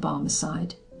 rejoined the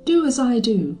Barmecide. "Do as I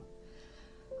do."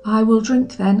 "I will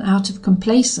drink then out of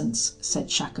complaisance,"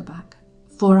 said Schacabac,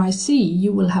 "for I see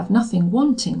you will have nothing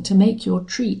wanting to make your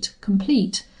treat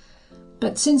complete.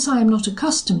 But since I am not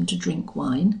accustomed to drink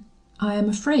wine, I am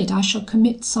afraid I shall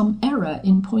commit some error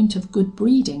in point of good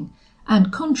breeding,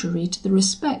 and contrary to the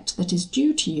respect that is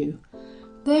due to you.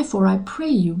 Therefore I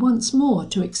pray you once more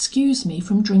to excuse me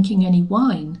from drinking any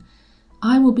wine.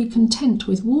 I will be content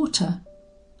with water."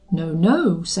 "No,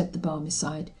 no," said the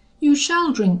Barmecide, "you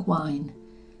shall drink wine."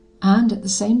 And at the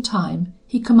same time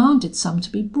he commanded some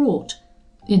to be brought,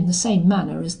 in the same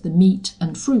manner as the meat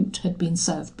and fruit had been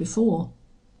served before.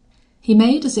 He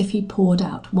made as if he poured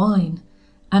out wine,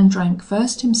 and drank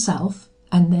first himself,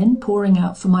 and then pouring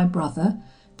out for my brother,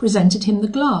 presented him the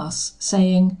glass,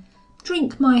 saying,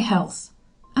 "Drink my health,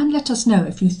 and let us know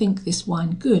if you think this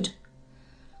wine good."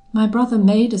 My brother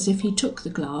made as if he took the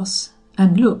glass,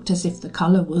 and looked as if the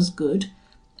colour was good,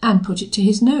 and put it to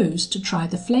his nose to try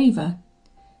the flavour.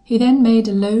 He then made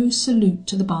a low salute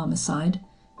to the Barmecide,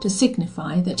 to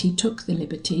signify that he took the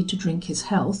liberty to drink his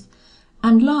health,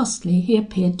 and lastly he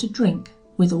appeared to drink,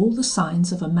 with all the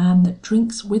signs of a man that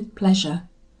drinks with pleasure.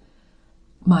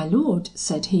 "My lord,"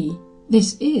 said he,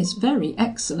 "this is very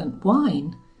excellent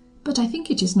wine, but I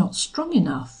think it is not strong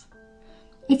enough."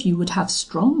 "If you would have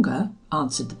stronger,"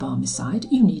 answered the Barmecide,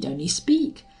 "you need only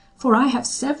speak, for I have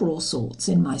several sorts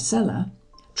in my cellar.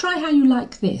 Try how you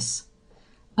like this."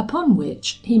 Upon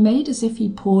which he made as if he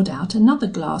poured out another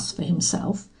glass for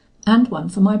himself, and one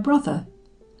for my brother,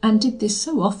 and did this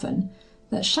so often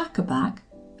that Schacabac,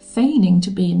 feigning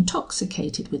to be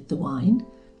intoxicated with the wine,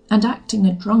 and acting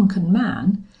a drunken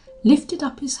man, lifted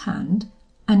up his hand,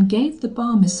 and gave the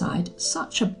Barmecide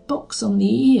such a box on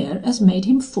the ear as made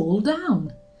him fall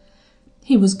down.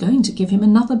 He was going to give him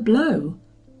another blow,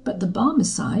 but the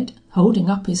Barmecide, holding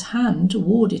up his hand to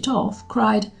ward it off,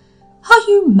 cried, "Are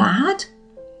you mad?"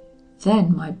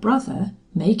 Then my brother,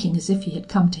 making as if he had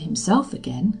come to himself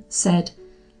again, said,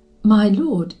 "My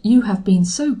lord, you have been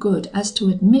so good as to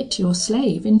admit your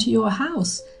slave into your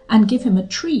house, and give him a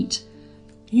treat.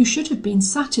 You should have been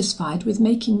satisfied with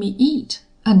making me eat,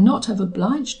 and not have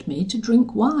obliged me to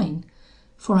drink wine,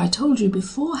 for I told you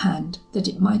beforehand that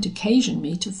it might occasion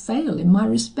me to fail in my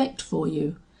respect for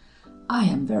you. I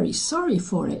am very sorry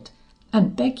for it,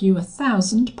 and beg you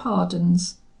 1,000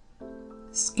 pardons."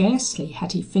 Scarcely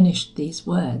had he finished these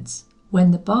words,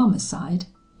 when the Barmecide,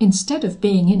 instead of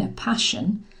being in a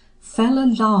passion, fell a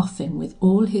laughing with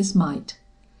all his might.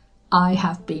 "I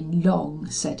have been long,"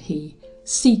 said he,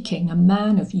 "seeking a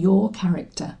man of your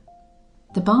character."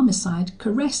 The Barmecide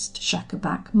caressed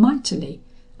Schacabac mightily,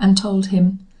 and told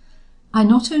him, "I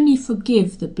not only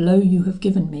forgive the blow you have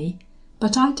given me,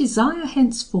 but I desire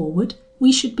henceforward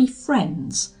we should be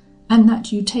friends, and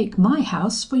that you take my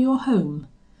house for your home.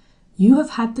 You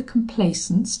have had the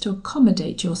complaisance to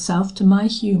accommodate yourself to my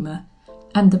humour,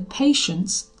 and the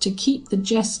patience to keep the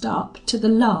jest up to the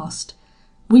last.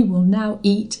 We will now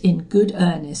eat in good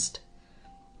earnest."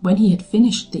 When he had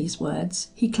finished these words,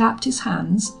 he clapped his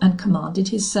hands and commanded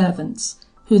his servants,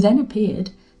 who then appeared,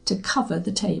 to cover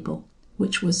the table,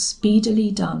 which was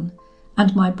speedily done,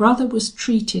 and my brother was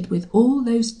treated with all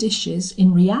those dishes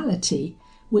in reality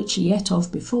which he ate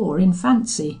of before in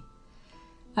fancy.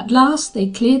 At last they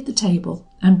cleared the table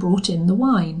and brought in the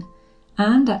wine,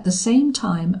 and at the same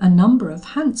time a number of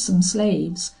handsome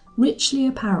slaves, richly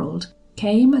apparelled,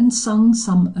 came and sung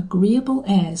some agreeable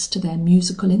airs to their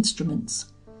musical instruments.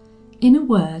 In a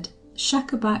word,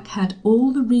 Schacabac had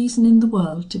all the reason in the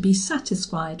world to be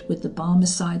satisfied with the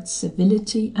Barmecide's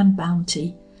civility and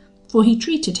bounty, for he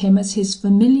treated him as his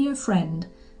familiar friend,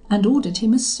 and ordered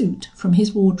him a suit from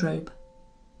his wardrobe.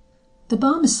 The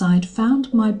Barmecide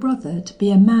found my brother to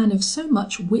be a man of so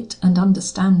much wit and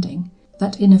understanding,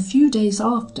 that in a few days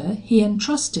after he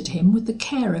entrusted him with the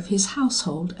care of his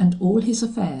household and all his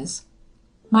affairs.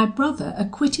 My brother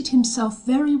acquitted himself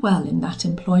very well in that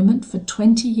employment for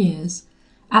 20 years,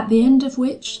 at the end of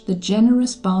which the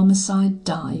generous Barmecide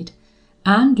died,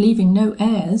 and leaving no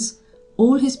heirs,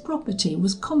 all his property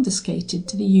was confiscated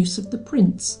to the use of the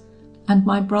prince, and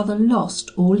my brother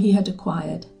lost all he had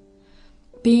acquired.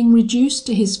 Being reduced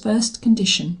to his first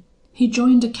condition, he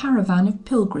joined a caravan of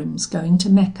pilgrims going to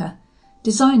Mecca,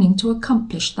 designing to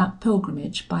accomplish that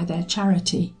pilgrimage by their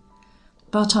charity.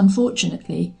 But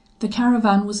unfortunately, the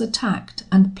caravan was attacked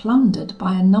and plundered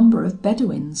by a number of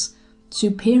Bedouins,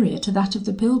 superior to that of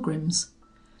the pilgrims.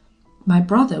 My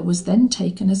brother was then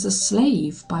taken as a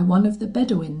slave by one of the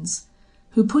Bedouins,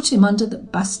 who put him under the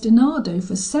bastinado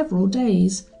for several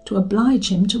days to oblige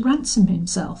him to ransom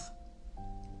himself.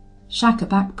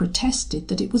 Schacabac protested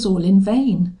that it was all in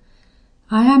vain.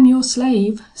 "I am your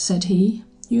slave," said he.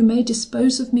 "You may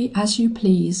dispose of me as you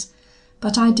please,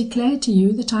 but I declare to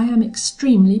you that I am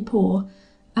extremely poor,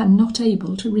 and not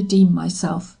able to redeem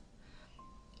myself."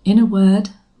 In a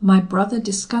word, my brother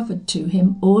discovered to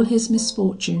him all his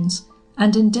misfortunes,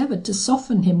 and endeavoured to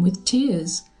soften him with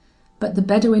tears, but the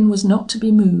Bedouin was not to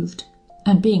be moved,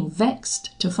 and being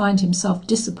vexed to find himself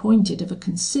disappointed of a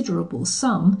considerable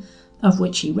sum, of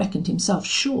which he reckoned himself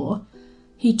sure,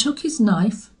 he took his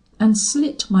knife and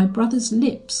slit my brother's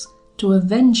lips to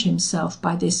avenge himself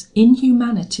by this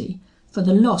inhumanity for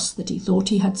the loss that he thought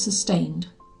he had sustained.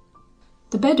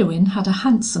 The Bedouin had a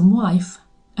handsome wife,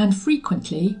 and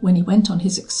frequently, when he went on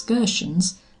his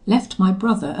excursions, left my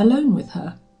brother alone with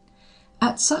her.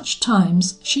 At such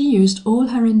times she used all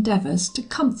her endeavours to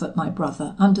comfort my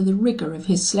brother under the rigour of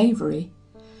his slavery.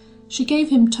 She gave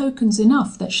him tokens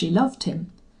enough that she loved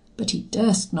him, but he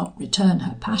durst not return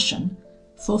her passion,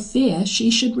 for fear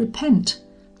she should repent,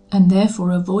 and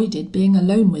therefore avoided being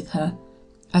alone with her,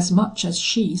 as much as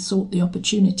she sought the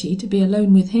opportunity to be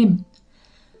alone with him.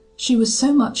 She was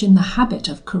so much in the habit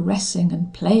of caressing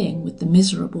and playing with the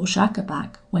miserable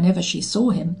Schacabac whenever she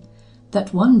saw him,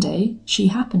 that one day she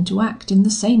happened to act in the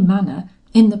same manner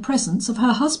in the presence of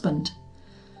her husband.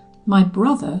 My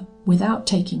brother, without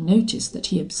taking notice that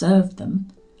he observed them,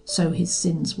 so his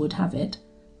sins would have it,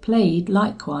 played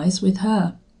likewise with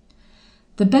her.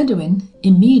 The Bedouin,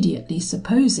 immediately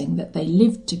supposing that they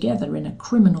lived together in a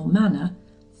criminal manner,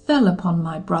 fell upon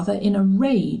my brother in a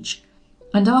rage,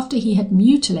 and after he had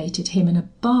mutilated him in a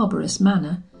barbarous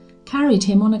manner, carried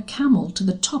him on a camel to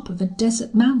the top of a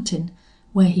desert mountain,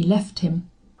 where he left him.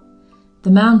 The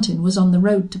mountain was on the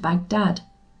road to Baghdad,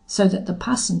 so that the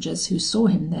passengers who saw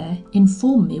him there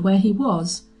informed me where he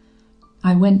was.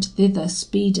 I went thither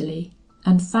speedily,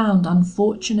 and found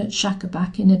unfortunate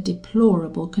Schacabac in a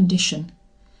deplorable condition.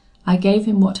 I gave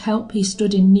him what help he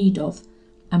stood in need of,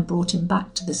 and brought him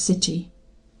back to the city.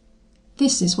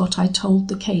 This is what I told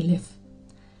the Caliph.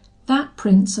 That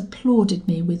prince applauded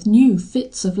me with new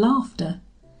fits of laughter.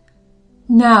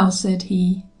 "Now," said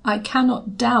he, "I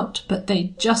cannot doubt but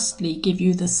they justly give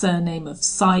you the surname of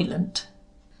Silent.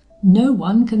 No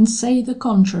one can say the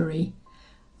contrary.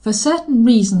 For certain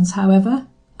reasons, however,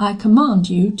 I command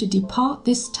you to depart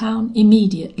this town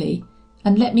immediately,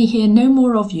 and let me hear no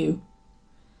more of you."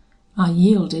 I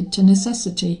yielded to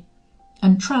necessity,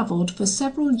 and travelled for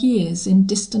several years in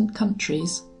distant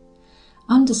countries.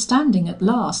 Understanding at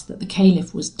last that the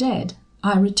Caliph was dead,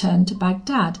 I returned to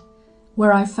Baghdad,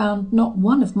 where I found not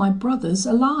one of my brothers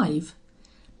alive.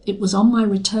 It was on my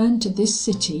return to this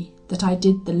city that I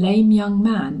did the lame young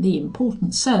man the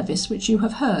important service which you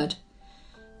have heard.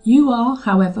 You are,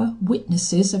 however,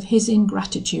 witnesses of his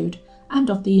ingratitude, and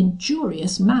of the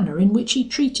injurious manner in which he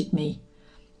treated me.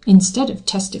 Instead of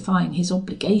testifying his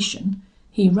obligation,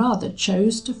 he rather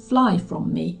chose to fly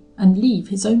from me and leave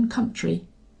his own country.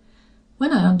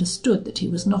 When I understood that he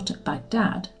was not at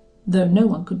Baghdad, though no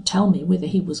one could tell me whither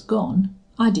he was gone,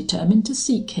 I determined to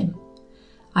seek him.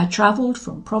 I travelled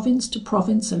from province to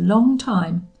province a long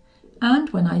time, and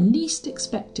when I least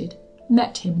expected,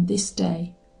 met him this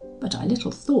day, but I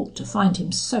little thought to find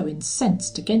him so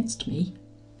incensed against me.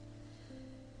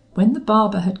 When the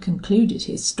barber had concluded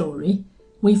his story,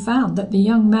 we found that the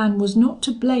young man was not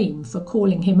to blame for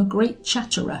calling him a great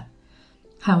chatterer.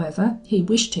 However, he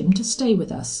wished him to stay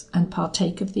with us and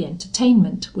partake of the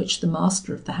entertainment which the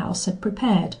master of the house had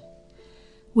prepared.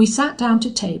 We sat down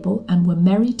to table and were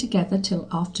merry together till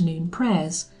afternoon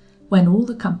prayers, when all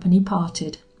the company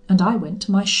parted, and I went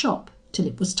to my shop till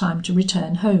it was time to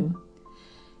return home.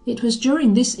 It was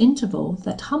during this interval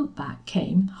that Humpback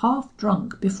came half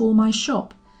drunk before my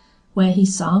shop, where he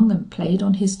sung and played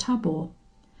on his tabor.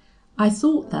 I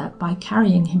thought that by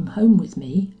carrying him home with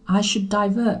me I should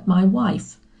divert my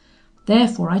wife.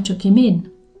 Therefore I took him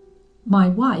in. My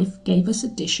wife gave us a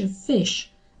dish of fish,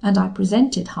 and I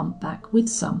presented Humpback with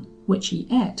some, which he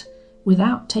ate,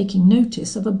 without taking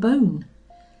notice of a bone.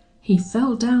 he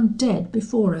fell down dead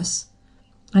before us,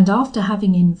 and after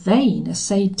having in vain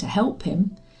essayed to help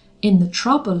him, in the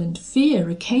trouble and fear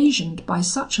occasioned by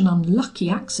such an unlucky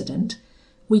accident,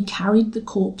 we carried the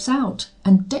corpse out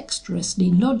and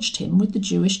dexterously lodged him with the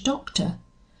Jewish doctor.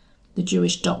 The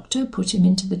Jewish doctor put him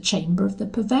into the chamber of the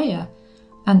purveyor,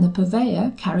 and the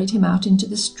purveyor carried him out into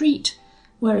the street,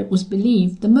 where it was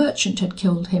believed the merchant had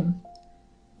killed him.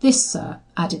 This, sir,"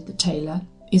 added the tailor,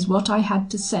 "is what I had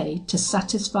to say to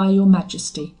satisfy your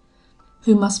majesty,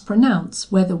 who must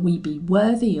pronounce whether we be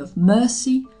worthy of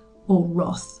mercy or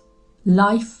wrath,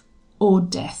 life or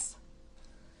death."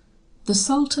 The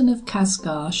Sultan of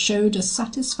Kasgar showed a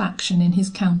satisfaction in his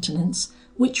countenance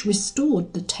which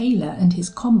restored the tailor and his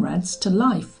comrades to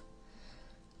life.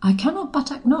 "I cannot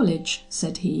but acknowledge,"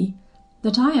 said he,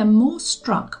 "that I am more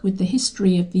struck with the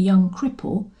history of the young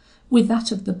cripple, with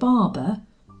that of the barber,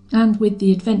 and with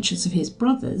the adventures of his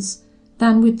brothers,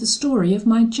 than with the story of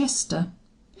my jester.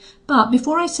 But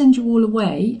before I send you all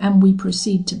away, and we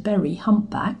proceed to bury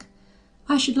humpback,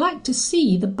 I should like to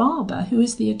see the barber who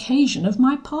is the occasion of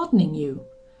my pardoning you.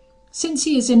 Since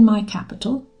he is in my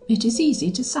capital, it is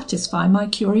easy to satisfy my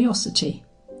curiosity."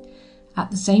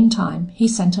 At the same time he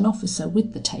sent an officer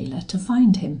with the tailor to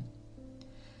find him.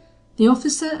 The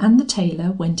officer and the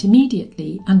tailor went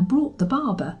immediately and brought the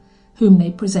barber, whom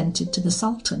they presented to the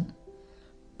Sultan.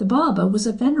 The barber was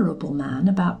a venerable man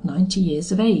about 90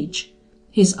 years of age.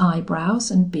 His eyebrows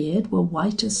and beard were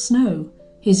white as snow,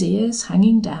 his ears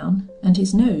hanging down, and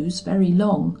his nose very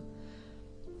long.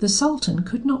 The Sultan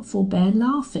could not forbear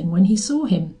laughing when he saw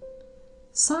him.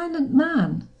 "Silent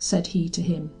man," said he to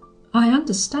him, "I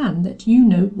understand that you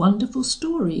know wonderful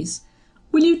stories.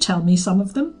 Will you tell me some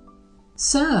of them?"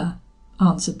 "Sir,"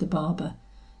 answered the barber,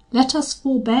 "let us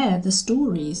forbear the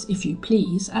stories, if you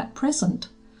please, at present.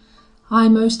 I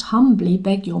most humbly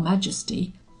beg your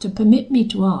majesty to permit me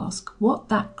to ask what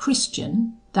that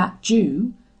Christian, that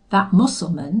Jew, that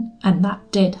Mussulman, and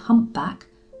that dead humpback,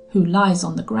 who lies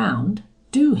on the ground,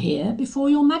 do here before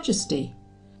your majesty?"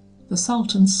 The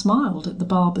Sultan smiled at the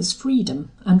barber's freedom,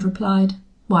 and replied,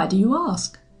 "Why do you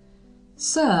ask?"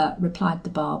 "Sir," replied the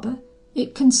barber,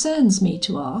 "it concerns me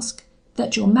to ask,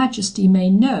 that your majesty may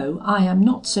know I am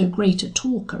not so great a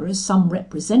talker as some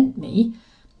represent me,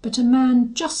 but a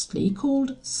man justly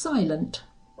called Silent."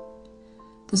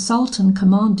 The Sultan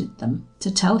commanded them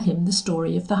to tell him the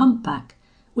story of the humpback,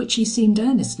 which he seemed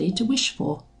earnestly to wish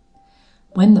for.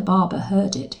 When the barber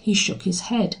heard it, he shook his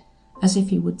head, as if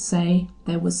he would say,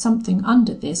 there was something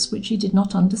under this which he did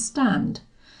not understand.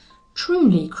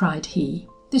 "Truly," cried he,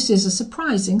 "this is a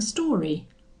surprising story,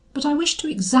 but I wish to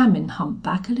examine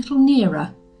humpback a little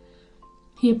nearer."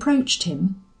 He approached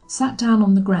him, sat down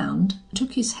on the ground,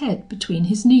 took his head between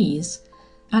his knees,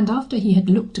 and after he had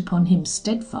looked upon him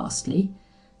steadfastly,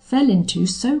 fell into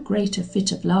so great a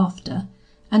fit of laughter,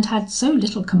 and had so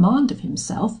little command of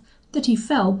himself, that he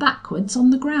fell backwards on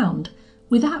the ground,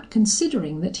 without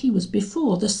considering that he was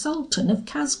before the Sultan of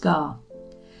Kasgar.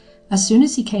 As soon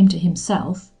as he came to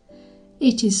himself,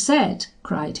 "It is said,"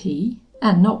 cried he,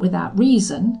 "and not without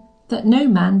reason, that no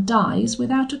man dies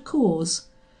without a cause.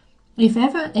 If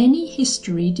ever any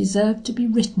history deserved to be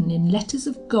written in letters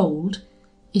of gold,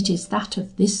 it is that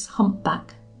of this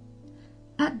humpback."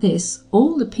 At this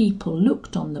all the people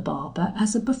looked on the barber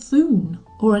as a buffoon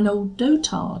or an old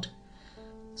dotard.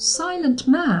 "Silent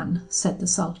man," said the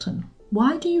Sultan,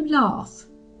 "why do you laugh?"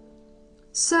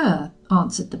 "Sir,"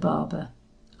 answered the barber,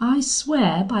 "I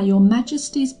swear by your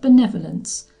majesty's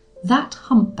benevolence, that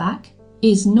humpback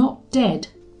is not dead.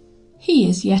 He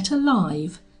is yet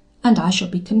alive, and I shall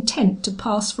be content to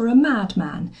pass for a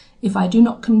madman if I do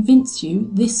not convince you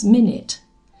this minute."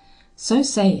 So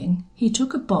saying, he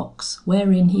took a box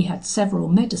wherein he had several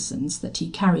medicines that he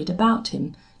carried about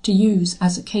him to use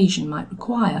as occasion might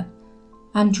require,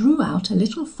 and drew out a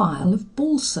little phial of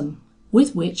balsam,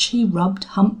 with which he rubbed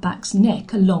humpback's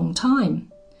neck a long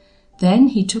time. Then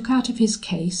he took out of his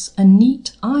case a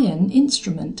neat iron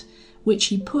instrument, which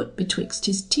he put betwixt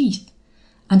his teeth,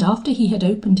 and after he had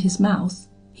opened his mouth,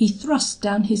 he thrust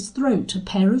down his throat a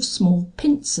pair of small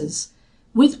pincers,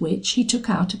 with which he took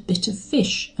out a bit of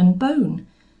fish and bone,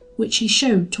 which he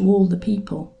showed to all the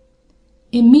people.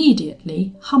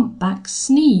 Immediately humpback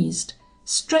sneezed,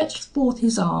 stretched forth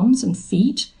his arms and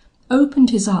feet, opened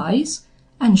his eyes,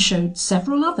 and showed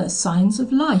several other signs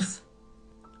of life.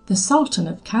 The Sultan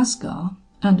of Kasgar,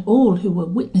 and all who were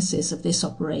witnesses of this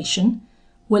operation,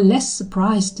 were less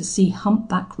surprised to see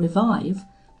humpback revive,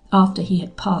 after he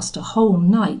had passed a whole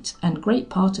night and great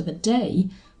part of a day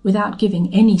without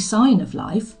giving any sign of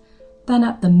life, than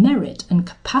at the merit and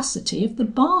capacity of the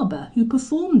barber who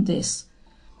performed this.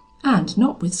 and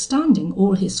notwithstanding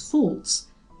all his faults,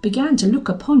 began to look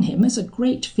upon him as a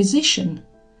great physician.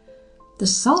 The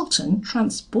Sultan,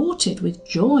 transported with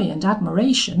joy and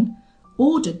admiration,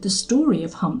 ordered the story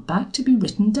of Humpback to be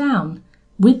written down,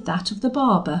 with that of the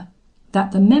barber,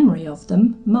 that the memory of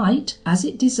them might, as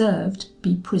it deserved,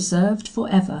 be preserved for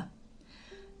ever.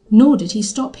 Nor did he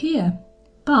stop here,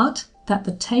 but that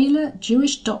the tailor,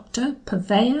 Jewish doctor,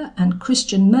 purveyor, and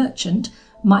Christian merchant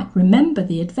might remember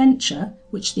the adventure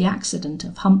which the accident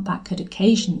of Humpback had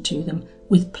occasioned to them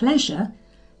with pleasure,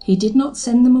 he did not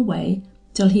send them away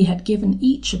till he had given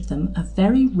each of them a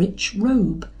very rich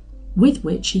robe, with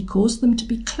which he caused them to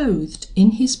be clothed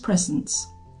in his presence.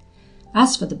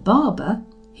 As for the barber,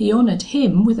 he honoured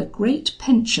him with a great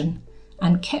pension,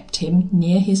 and kept him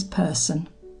near his person.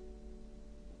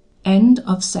 End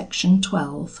of section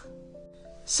 12.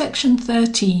 Section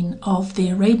 13 of The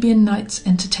Arabian Nights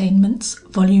Entertainments,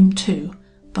 Volume 2,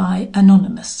 by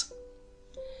Anonymous.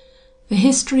 The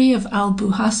history of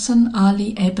Abu Hassan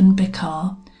Ali ibn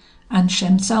Bekar and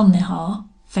Shams al-Nihar,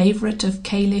 favourite of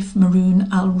Caliph Maroon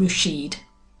al-Rashid.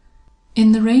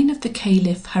 In the reign of the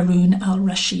Caliph Haroun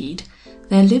al-Rashid,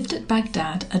 there lived at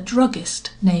Baghdad a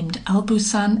druggist named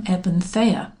Albusan ibn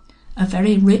Thea, a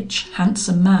very rich,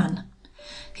 handsome man.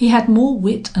 He had more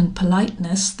wit and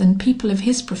politeness than people of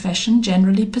his profession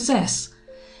generally possess.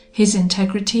 His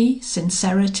integrity,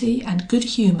 sincerity, and good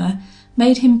humour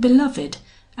made him beloved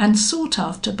and sought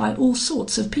after by all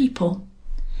sorts of people.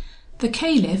 The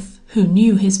Caliph, who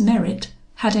knew his merit,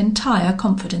 had entire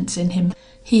confidence in him.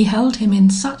 He held him in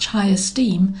such high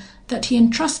esteem that he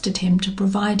entrusted him to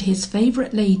provide his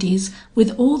favourite ladies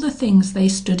with all the things they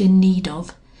stood in need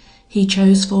of. He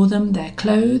chose for them their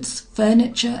clothes,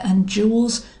 furniture, and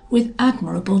jewels with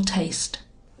admirable taste.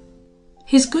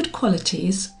 His good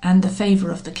qualities, and the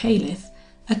favour of the Caliph,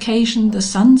 occasioned the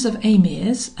sons of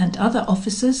emirs and other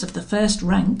officers of the first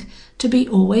rank to be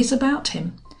always about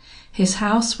him. His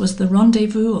house was the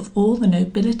rendezvous of all the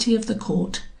nobility of the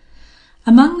court.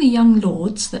 Among the young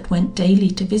lords that went daily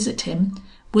to visit him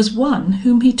was one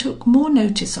whom he took more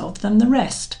notice of than the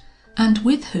rest, and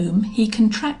with whom he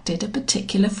contracted a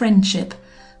particular friendship,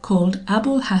 called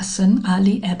Abul Hassan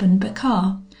Ali ibn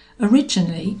Bekar,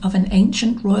 originally of an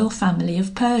ancient royal family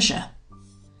of Persia.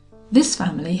 This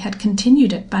family had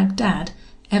continued at Baghdad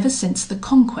ever since the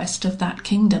conquest of that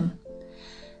kingdom.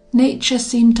 Nature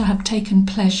seemed to have taken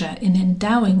pleasure in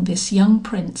endowing this young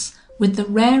prince with the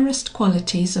rarest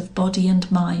qualities of body and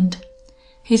mind.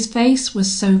 His face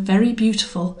was so very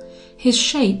beautiful, his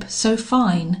shape so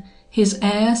fine, his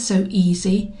air so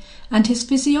easy, and his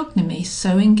physiognomy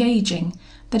so engaging,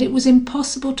 that it was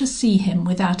impossible to see him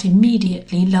without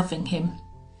immediately loving him.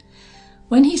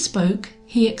 When he spoke,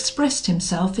 he expressed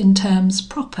himself in terms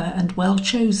proper and well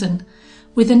chosen,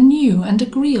 with a new and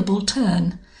agreeable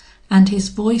turn, and his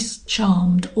voice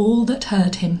charmed all that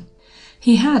heard him.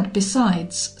 He had,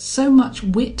 besides, so much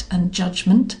wit and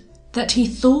judgment, that he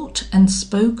thought and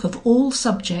spoke of all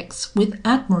subjects with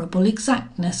admirable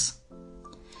exactness.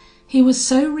 He was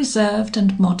so reserved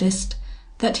and modest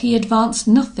that he advanced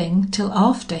nothing till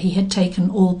after he had taken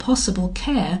all possible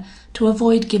care to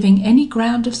avoid giving any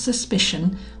ground of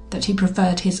suspicion that he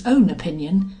preferred his own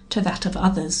opinion to that of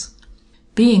others.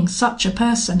 Being such a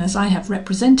person as I have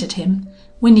represented him,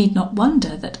 we need not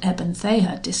wonder that Ebn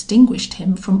Thaher distinguished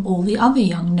him from all the other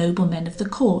young noblemen of the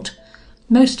court,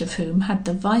 most of whom had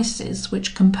the vices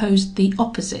which composed the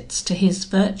opposites to his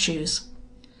virtues.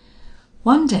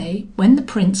 One day, when the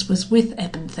prince was with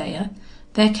Ebn Thaher,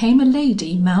 there came a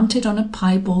lady mounted on a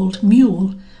piebald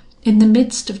mule, in the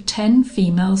midst of 10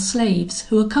 female slaves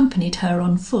who accompanied her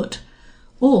on foot,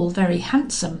 all very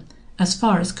handsome, as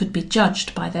far as could be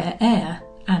judged by their air,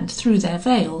 and through their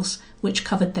veils, which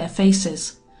covered their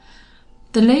faces.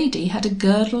 The lady had a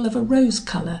girdle of a rose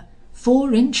colour,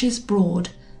 4 inches broad,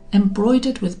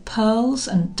 embroidered with pearls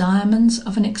and diamonds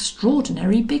of an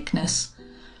extraordinary bigness,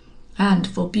 and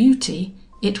for beauty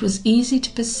it was easy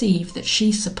to perceive that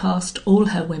she surpassed all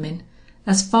her women,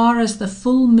 as far as the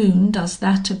full moon does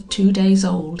that of 2 days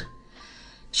old.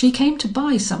 She came to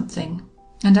buy something,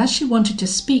 and as she wanted to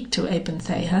speak to Ebn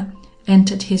Thaher,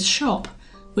 entered his shop,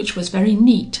 which was very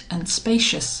neat and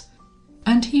spacious,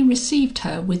 and he received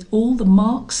her with all the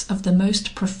marks of the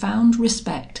most profound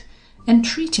respect,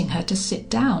 entreating her to sit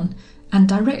down, and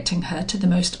directing her to the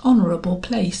most honourable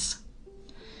place.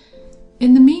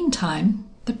 In the meantime,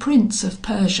 the Prince of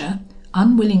Persia,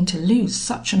 unwilling to lose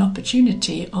such an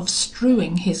opportunity of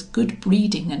strewing his good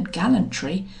breeding and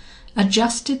gallantry,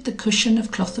 adjusted the cushion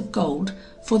of cloth of gold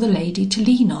for the lady to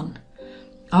lean on,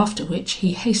 after which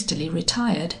he hastily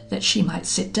retired that she might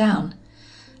sit down,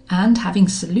 and having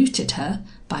saluted her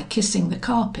by kissing the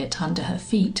carpet under her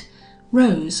feet,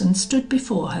 rose and stood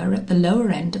before her at the lower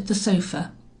end of the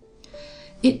sofa.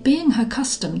 It being her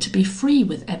custom to be free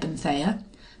with Ebn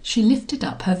she lifted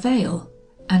up her veil,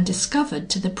 and discovered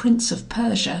to the Prince of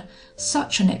Persia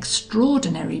such an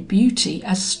extraordinary beauty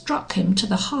as struck him to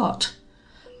the heart.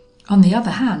 On the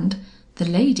other hand, the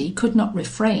lady could not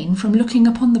refrain from looking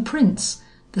upon the Prince,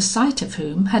 the sight of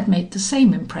whom had made the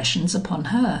same impressions upon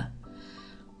her.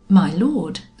 "My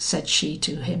lord," said she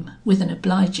to him, with an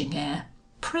obliging air,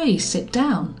 "pray sit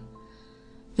down."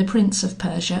 The Prince of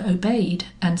Persia obeyed,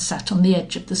 and sat on the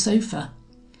edge of the sofa.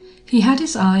 He had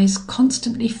his eyes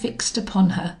constantly fixed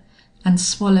upon her, and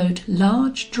swallowed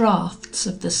large draughts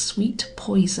of the sweet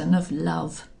poison of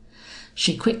love.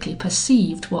 She quickly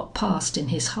perceived what passed in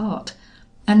his heart,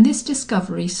 and this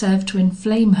discovery served to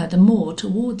inflame her the more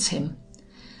towards him.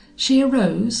 She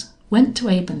arose, went to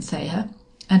Ebn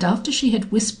and after she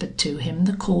had whispered to him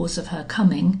the cause of her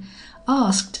coming,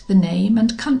 asked the name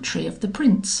and country of the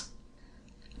Prince.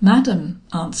 "Madam,"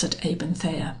 answered Ebn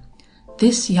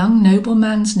 "this young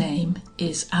nobleman's name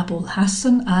is Abul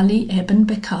Hassan Ali Ebn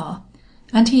Bekkar,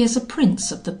 and he is a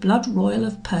prince of the blood royal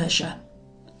of Persia."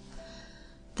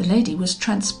 The lady was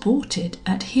transported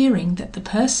at hearing that the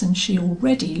person she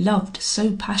already loved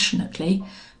so passionately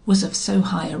was of so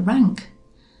high a rank.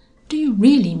 "Do you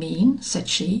really mean," said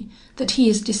she, "that he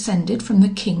is descended from the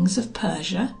kings of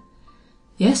Persia?"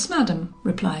 "Yes, madam,"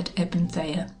 replied Ebn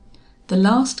 "the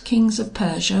last kings of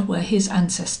Persia were his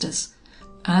ancestors,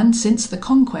 and since the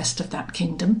conquest of that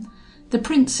kingdom, the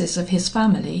princes of his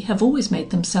family have always made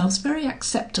themselves very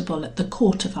acceptable at the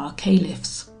court of our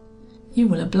caliphs. You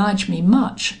will oblige me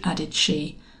much," added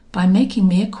she, "by making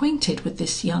me acquainted with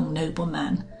this young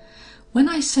nobleman. When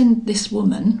I send this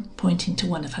woman," pointing to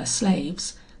one of her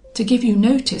slaves, "to give you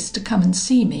notice to come and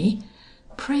see me,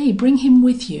 pray bring him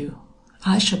with you.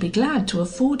 I shall be glad to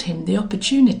afford him the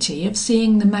opportunity of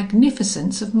seeing the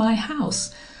magnificence of my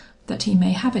house, that he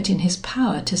may have it in his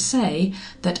power to say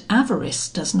that avarice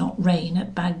does not reign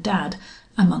at Baghdad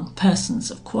among persons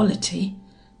of quality.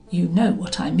 You know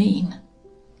what I mean."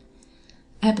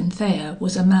 Ebn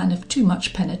was a man of too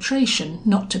much penetration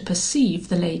not to perceive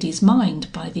the lady's mind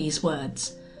by these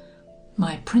words.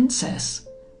 "My princess,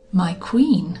 my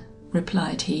queen,"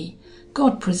 replied he,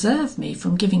 "God preserve me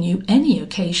from giving you any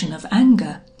occasion of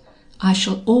anger. I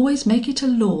shall always make it a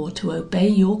law to obey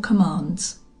your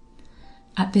commands."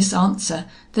 At this answer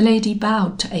the lady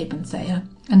bowed to Ebn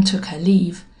and took her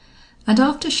leave, and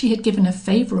after she had given a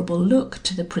favourable look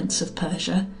to the Prince of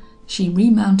Persia, she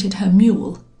remounted her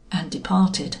mule and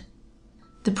departed.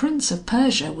 The Prince of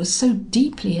Persia was so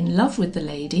deeply in love with the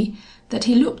lady that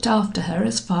he looked after her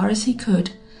as far as he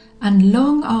could, and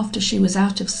long after she was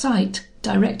out of sight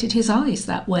directed his eyes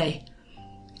that way.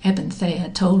 Ebn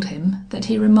told him that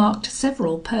he remarked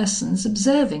several persons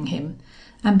observing him,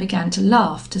 and began to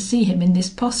laugh to see him in this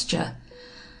posture.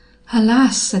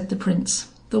 "Alas," said the Prince,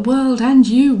 "the world and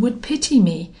you would pity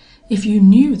me, if you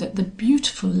knew that the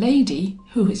beautiful lady,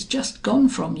 who is just gone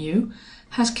from you,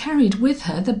 has carried with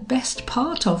her the best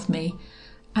part of me,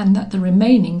 and that the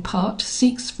remaining part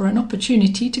seeks for an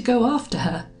opportunity to go after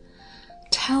her.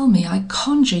 Tell me, I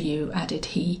conjure you," added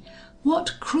he,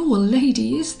 "what cruel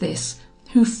lady is this,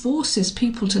 who forces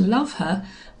people to love her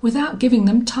without giving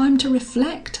them time to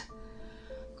reflect?"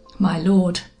 "My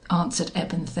lord," answered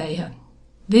Ebn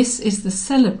 "this is the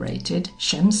celebrated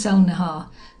Shemselnihar,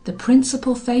 the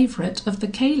principal favourite of the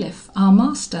Caliph, our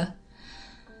master."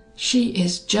 "She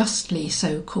is justly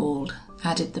so called,"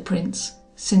 added the Prince,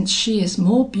 "since she is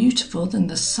more beautiful than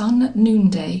the sun at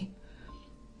noonday."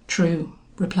 "True,"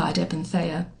 replied Ebn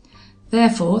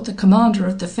 "therefore the Commander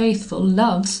of the Faithful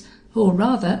loves, or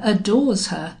rather adores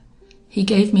her. He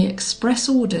gave me express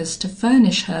orders to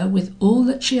furnish her with all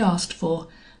that she asked for,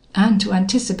 and to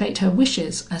anticipate her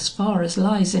wishes as far as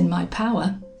lies in my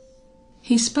power."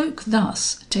 He spoke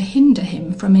thus to hinder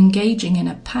him from engaging in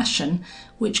a passion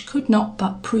which could not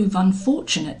but prove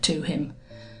unfortunate to him,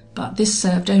 but this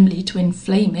served only to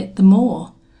inflame it the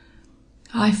more.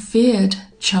 "I feared,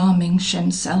 charming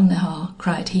Shemselnihar,"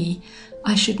 cried he,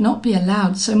 "I should not be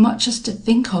allowed so much as to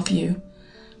think of you.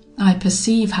 I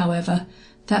perceive, however,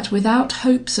 that without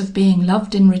hopes of being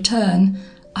loved in return,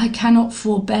 I cannot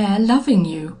forbear loving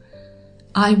you.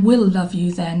 I will love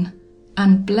you then,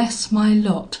 and bless my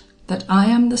lot that I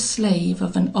am the slave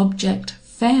of an object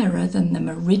fairer than the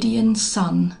meridian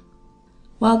sun."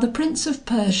 While the Prince of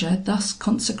Persia thus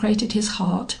consecrated his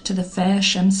heart to the fair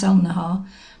Shemselnihar,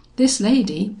 this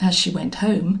lady, as she went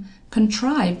home,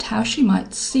 contrived how she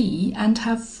might see and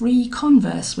have free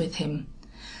converse with him.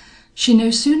 She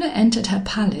no sooner entered her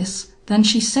palace than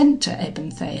she sent to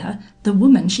Ebn Thaher the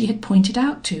woman she had pointed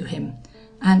out to him,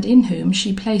 and in whom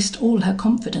she placed all her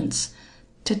confidence,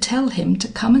 to tell him to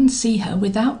come and see her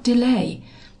without delay,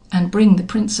 and bring the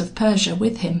Prince of Persia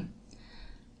with him.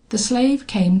 The slave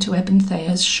came to Ebn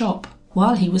Thaher's shop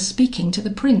while he was speaking to the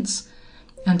prince,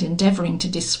 and endeavouring to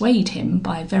dissuade him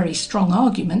by very strong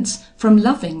arguments from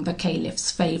loving the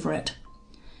Caliph's favourite.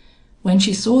 When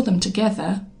she saw them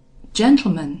together,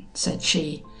 "Gentlemen," said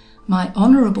she, "my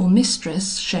honourable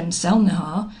mistress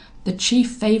Shemselnihar, the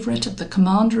chief favourite of the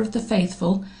Commander of the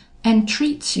Faithful,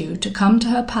 entreats you to come to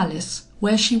her palace,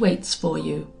 where she waits for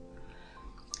you."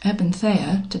 Ebn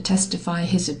Thaher, to testify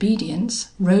his obedience,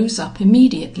 rose up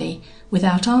immediately,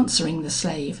 without answering the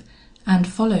slave, and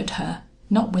followed her,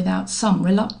 not without some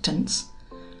reluctance.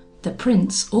 The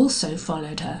prince also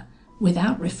followed her,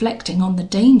 without reflecting on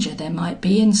the danger there might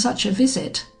be in such a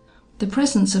visit. The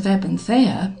presence of Ebn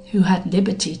Thaher, who had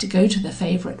liberty to go to the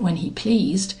favourite when he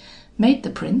pleased, made the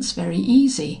prince very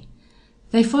easy.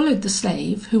 They followed the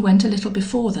slave, who went a little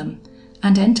before them,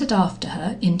 and entered after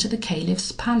her into the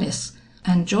Caliph's palace,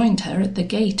 and joined her at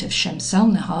the gate of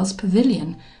Shemselnihar's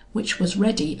pavilion, which was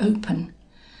ready open.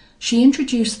 She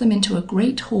introduced them into a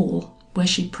great hall, where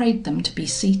she prayed them to be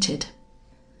seated.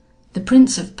 The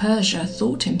Prince of Persia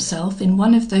thought himself in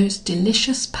one of those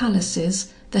delicious palaces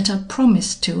that are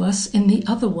promised to us in the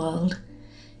other world.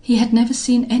 He had never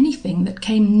seen anything that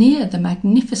came near the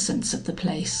magnificence of the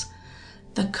place.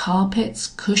 The carpets,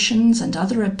 cushions, and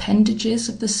other appendages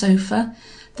of the sofa,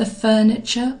 the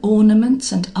furniture,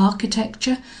 ornaments, and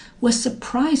architecture were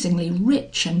surprisingly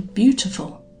rich and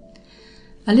beautiful.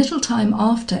 A little time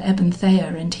after Ebn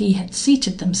Thaher and he had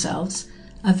seated themselves,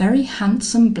 a very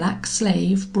handsome black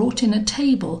slave brought in a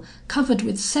table covered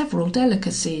with several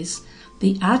delicacies,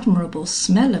 the admirable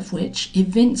smell of which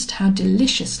evinced how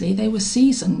deliciously they were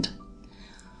seasoned.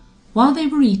 While they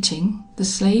were eating, the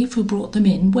slave who brought them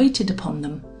in waited upon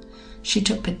them. She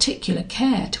took particular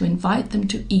care to invite them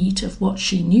to eat of what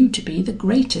she knew to be the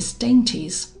greatest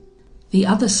dainties. The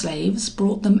other slaves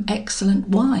brought them excellent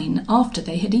wine after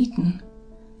they had eaten.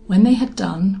 When they had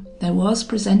done, there was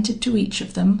presented to each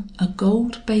of them a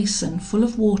gold basin full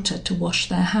of water to wash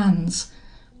their hands,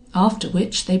 after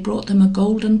which they brought them a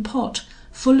golden pot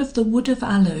full of the wood of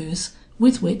aloes,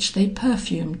 with which they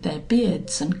perfumed their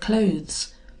beards and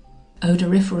clothes.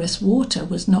 Odoriferous water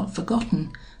was not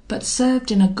forgotten, but served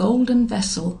in a golden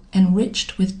vessel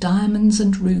enriched with diamonds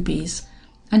and rubies,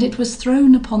 and it was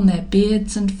thrown upon their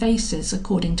beards and faces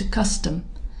according to custom.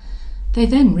 They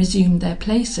then resumed their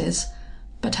places,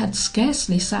 but had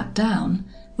scarcely sat down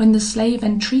when the slave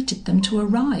entreated them to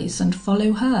arise and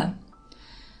follow her.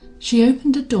 She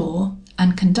opened a door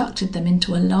and conducted them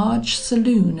into a large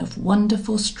saloon of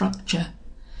wonderful structure.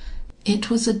 It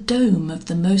was a dome of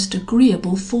the most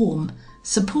agreeable form,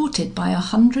 supported by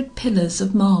 100 pillars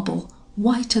of marble,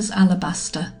 white as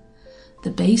alabaster.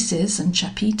 The bases and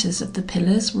chapiters of the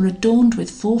pillars were adorned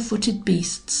with 4-footed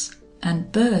beasts,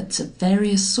 and birds of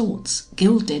various sorts,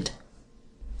 gilded.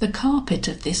 The carpet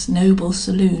of this noble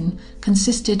saloon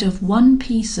consisted of one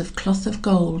piece of cloth of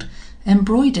gold,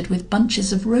 embroidered with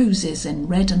bunches of roses in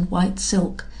red and white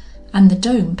silk, and the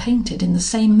dome painted in the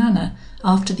same manner,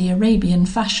 after the Arabian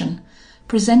fashion,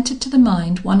 presented to the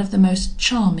mind one of the most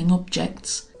charming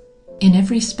objects. In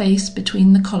every space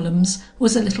between the columns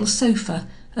was a little sofa,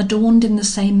 adorned in the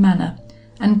same manner,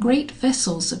 and great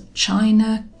vessels of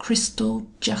china, crystal,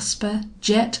 jasper,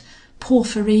 jet,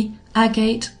 porphyry,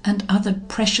 agate, and other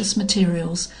precious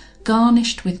materials,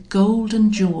 garnished with gold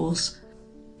and jewels.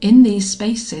 In these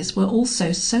spaces were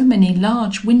also so many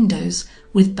large windows,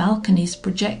 with balconies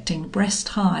projecting breast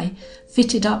high,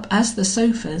 fitted up as the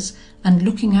sofas, and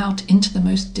looking out into the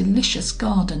most delicious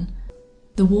garden.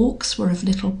 The walks were of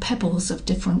little pebbles of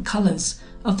different colours,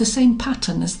 of the same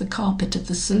pattern as the carpet of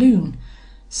the saloon,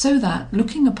 so that,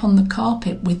 looking upon the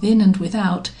carpet within and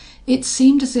without, it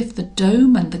seemed as if the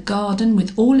dome and the garden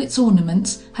with all its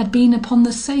ornaments had been upon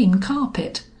the same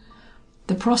carpet.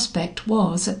 The prospect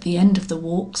was, at the end of the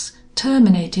walks,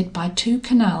 terminated by 2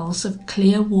 canals of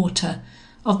clear water,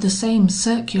 of the same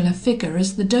circular figure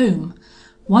as the dome,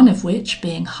 one of which,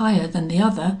 being higher than the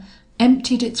other,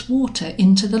 emptied its water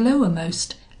into the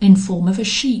lowermost, in form of a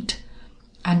sheet,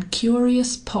 and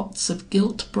curious pots of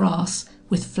gilt brass,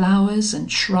 with flowers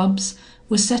and shrubs,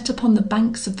 were set upon the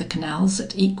banks of the canals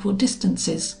at equal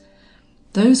distances.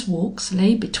 Those walks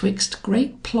lay betwixt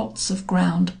great plots of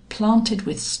ground planted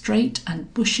with straight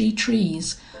and bushy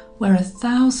trees, where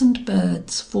 1,000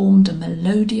 birds formed a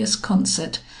melodious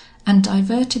concert, and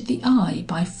diverted the eye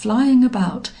by flying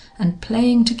about and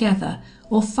playing together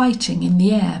or fighting in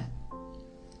the air.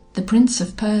 The Prince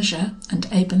of Persia and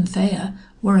Ebn Thaher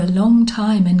were a long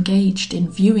time engaged in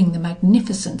viewing the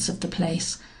magnificence of the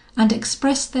place, and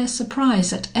expressed their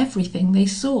surprise at everything they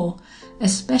saw,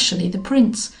 especially the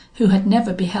Prince, who had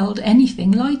never beheld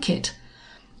anything like it.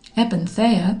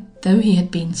 Ebenthea, though he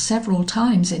had been several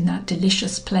times in that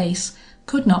delicious place,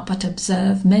 could not but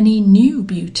observe many new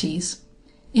beauties.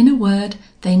 In a word,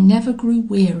 they never grew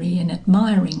weary in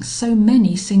admiring so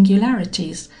many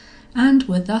singularities, and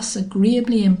were thus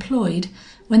agreeably employed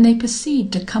when they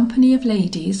perceived a company of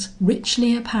ladies,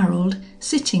 richly apparelled,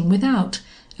 sitting without,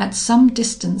 at some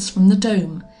distance from the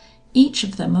dome, each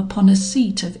of them upon a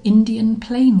seat of Indian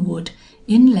plane wood,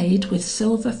 inlaid with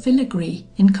silver filigree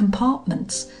in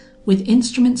compartments, with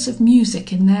instruments of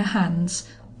music in their hands,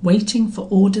 waiting for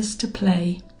orders to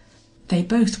play. They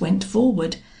both went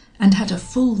forward, and had a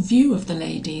full view of the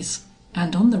ladies,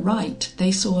 and on the right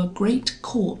they saw a great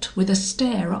court with a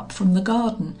stair up from the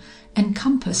garden,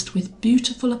 encompassed with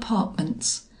beautiful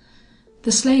apartments.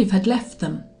 The slave had left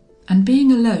them, and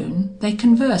being alone, they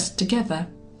conversed together.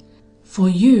 "For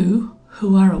you,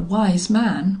 who are a wise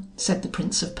man," said the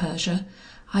Prince of Persia,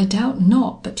 "I doubt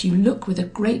not but you look with a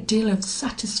great deal of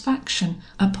satisfaction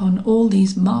upon all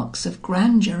these marks of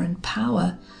grandeur and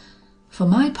power. For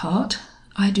my part,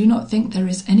 I do not think there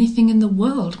is anything in the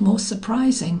world more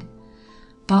surprising.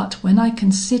 But when I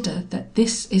consider that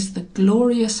this is the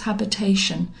glorious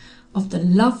habitation of the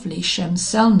lovely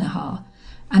Shemselnihar,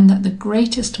 and that the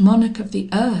greatest monarch of the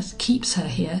earth keeps her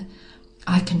here,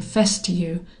 I confess to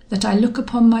you that I look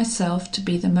upon myself to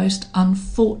be the most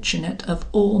unfortunate of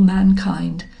all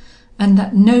mankind, and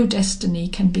that no destiny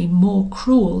can be more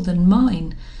cruel than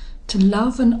mine, to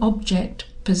love an object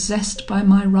possessed by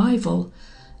my rival,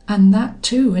 and that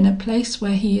too in a place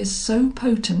where he is so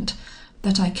potent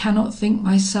that I cannot think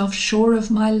myself sure of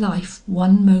my life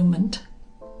one moment."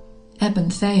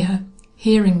 Ebenthea,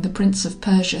 hearing the Prince of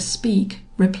Persia speak,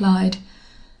 replied,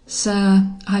 "Sir,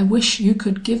 I wish you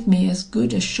could give me as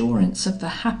good assurance of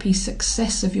the happy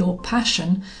success of your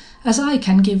passion as I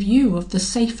can give you of the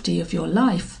safety of your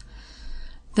life.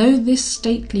 Though this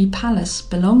stately palace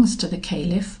belongs to the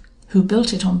Caliph, who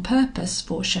built it on purpose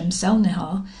for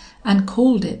Shemselnihar, and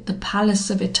called it the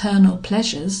Palace of Eternal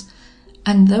Pleasures,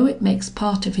 and though it makes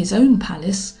part of his own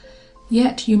palace,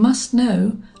 yet you must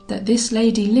know that this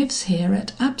lady lives here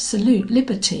at absolute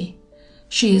liberty.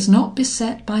 She is not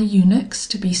beset by eunuchs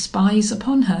to be spies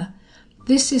upon her.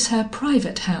 This is her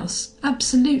private house,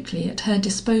 absolutely at her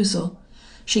disposal.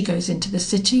 She goes into the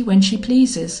city when she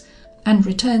pleases, and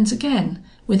returns again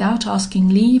without asking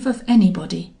leave of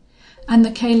anybody. And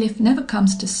the Caliph never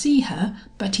comes to see her,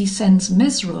 but he sends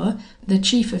Mesrour, the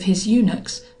chief of his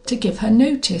eunuchs, to give her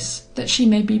notice, that she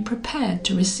may be prepared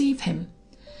to receive him.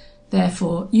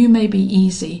 Therefore you may be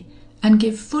easy, and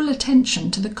give full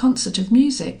attention to the concert of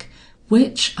music,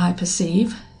 which, I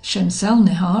perceive,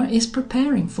 Shemselnihar is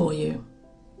preparing for you."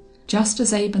 Just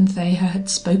as Ebenthea had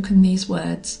spoken these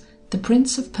words, the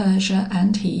Prince of Persia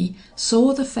and he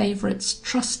saw the favourite's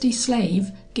trusty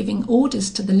slave giving orders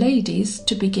to the ladies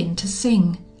to begin to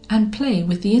sing, and play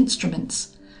with the instruments.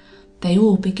 They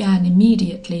all began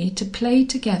immediately to play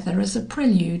together as a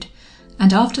prelude,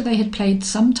 and after they had played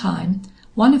some time,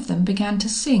 one of them began to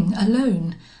sing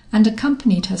alone, and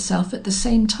accompanied herself at the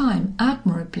same time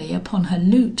admirably upon her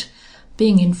lute,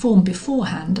 being informed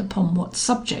beforehand upon what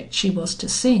subject she was to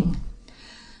sing.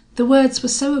 The words were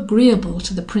so agreeable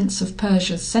to the Prince of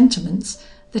Persia's sentiments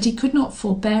that he could not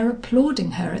forbear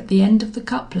applauding her at the end of the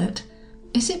couplet.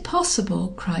 "Is it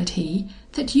possible," cried he,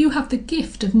 "that you have the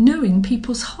gift of knowing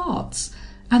people's hearts,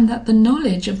 and that the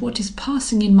knowledge of what is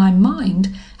passing in my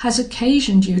mind has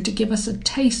occasioned you to give us a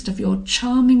taste of your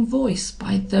charming voice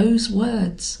by those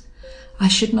words? I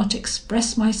should not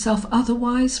express myself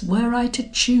otherwise were I to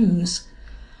choose."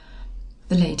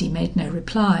 The lady made no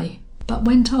reply, but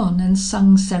went on and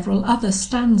sung several other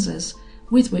stanzas,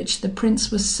 with which the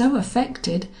Prince was so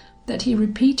affected that he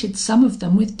repeated some of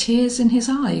them with tears in his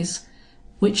eyes,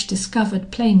 which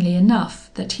discovered plainly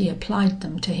enough that he applied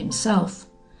them to himself.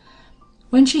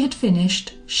 When she had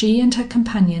finished, she and her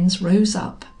companions rose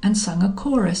up and sung a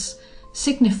chorus,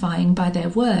 signifying by their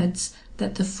words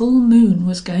that the full moon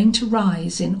was going to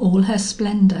rise in all her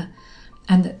splendour,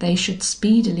 and that they should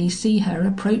speedily see her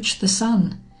approach the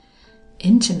sun,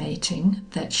 intimating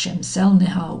that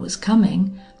Shemselnihar was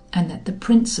coming, and that the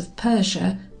Prince of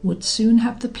Persia would soon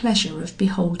have the pleasure of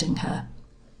beholding her.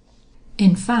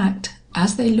 In fact,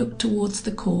 as they looked towards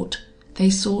the court, they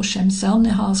saw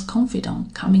Shemselnihar's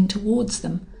confidant coming towards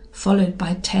them, followed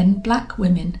by 10 black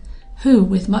women, who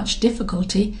with much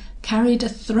difficulty carried a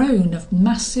throne of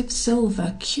massive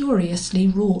silver curiously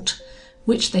wrought,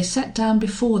 which they set down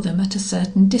before them at a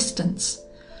certain distance.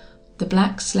 The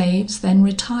black slaves then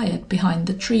retired behind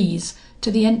the trees to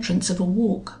the entrance of a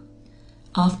walk.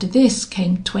 After this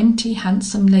came 20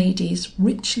 handsome ladies,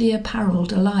 richly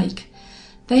apparelled alike.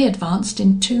 They advanced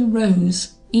in 2 rows,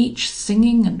 each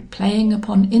singing and playing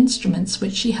upon instruments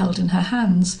which she held in her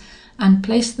hands, and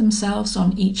placed themselves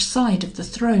on each side of the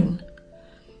throne.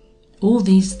 All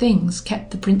these things kept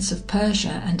the Prince of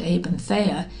Persia and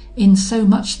Abenthaer in so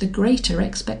much the greater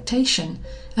expectation,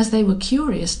 as they were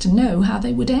curious to know how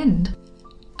they would end.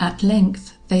 At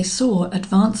length they saw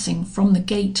advancing from the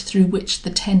gate through which the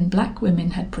 10 black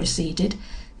women had proceeded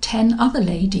 10 other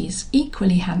ladies,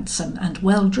 equally handsome and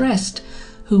well dressed,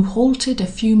 who halted a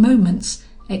few moments,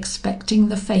 expecting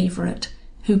the favourite,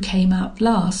 who came out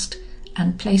last,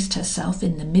 and placed herself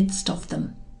in the midst of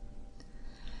them.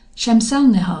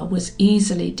 Shemselnihar was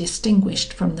easily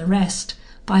distinguished from the rest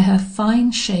by her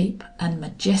fine shape and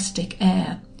majestic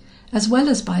air, as well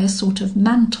as by a sort of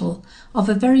mantle of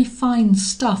a very fine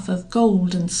stuff of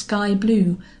gold and sky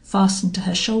blue fastened to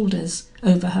her shoulders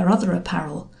over her other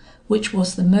apparel, which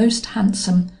was the most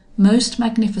handsome, most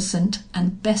magnificent,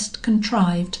 and best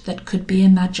contrived that could be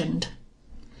imagined.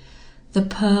 The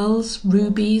pearls,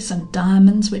 rubies, and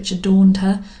diamonds which adorned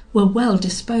her were well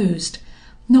disposed,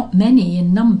 not many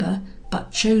in number,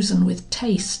 but chosen with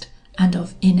taste, and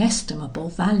of inestimable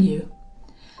value.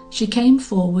 She came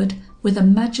forward with a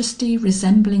majesty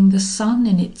resembling the sun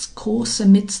in its course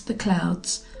amidst the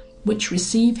clouds, which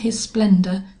receive his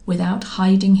splendour without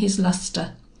hiding his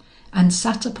lustre, and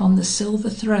sat upon the silver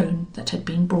throne that had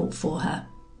been brought for her.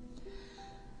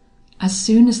 As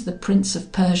soon as the Prince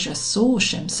of Persia saw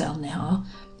Shemselnihar,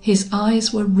 his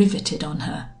eyes were riveted on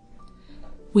her.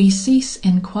 "We cease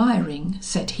enquiring,"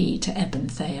 said he to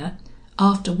Abenthaer,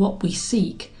 "after what we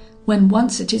seek, when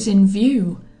once it is in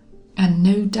view, and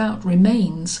no doubt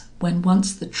remains when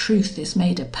once the truth is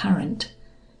made apparent.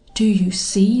 Do you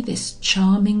see this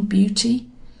charming beauty?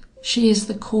 She is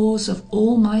the cause of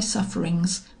all my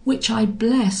sufferings, which I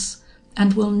bless,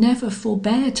 and will never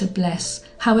forbear to bless,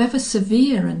 however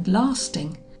severe and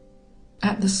lasting.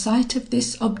 At the sight of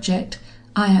this object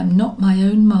I am not my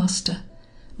own master.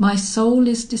 My soul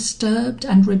is disturbed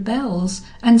and rebels,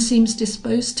 and seems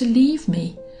disposed to leave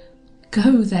me.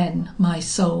 Go then, my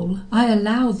soul, I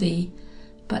allow thee,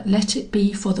 but let it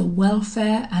be for the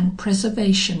welfare and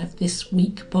preservation of this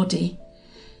weak body.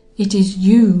 It is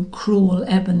you, cruel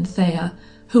Abenthaer,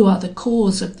 who are the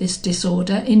cause of this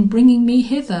disorder in bringing me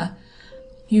hither.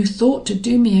 You thought to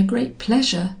do me a great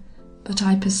pleasure, but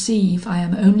I perceive I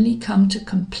am only come to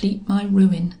complete my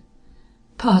ruin.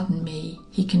 Pardon me,"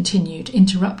 he continued,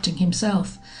 interrupting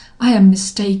himself. "I am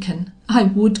mistaken. I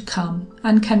would come,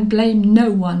 and can blame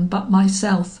no one but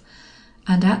myself."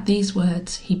 And at these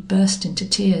words he burst into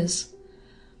tears.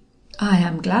 "I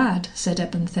am glad," said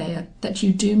Abenthaer, "that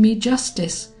you do me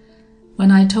justice. When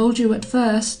I told you at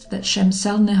first that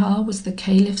Shemselnihar was the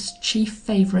Caliph's chief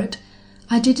favourite,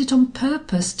 I did it on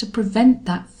purpose to prevent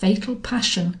that fatal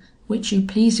passion which you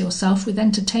please yourself with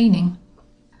entertaining.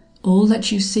 All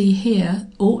that you see here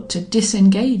ought to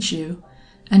disengage you,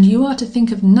 and you are to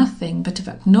think of nothing but of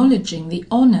acknowledging the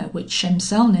honour which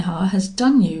Shemselnihar has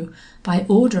done you by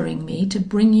ordering me to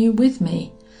bring you with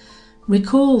me.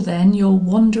 Recall then your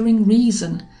wandering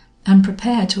reason, and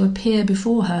prepare to appear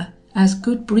before her, as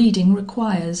good breeding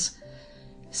requires.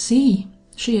 See,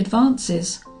 she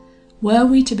advances. Were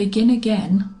we to begin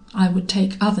again, I would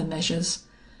take other measures,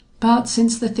 but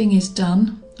since the thing is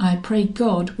done, I pray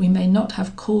God we may not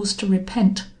have cause to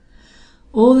repent.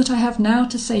 All that I have now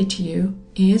to say to you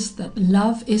is that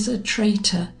love is a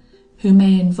traitor, who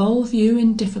may involve you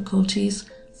in difficulties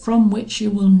from which you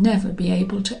will never be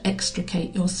able to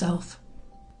extricate yourself."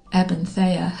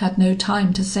 Abenthaer had no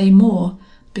time to say more,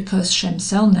 because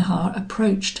Shemselnihar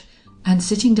approached, and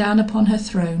sitting down upon her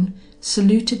throne,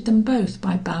 saluted them both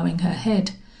by bowing her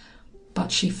head.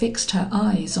 But she fixed her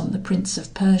eyes on the Prince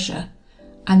of Persia,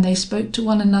 and they spoke to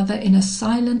one another in a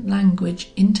silent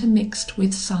language intermixed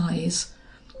with sighs,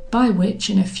 by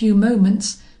which in a few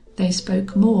moments they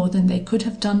spoke more than they could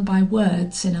have done by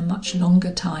words in a much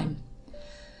longer time.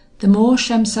 The more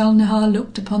Shemselnihar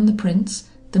looked upon the Prince,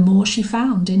 the more she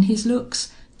found in his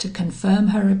looks to confirm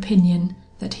her opinion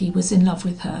that he was in love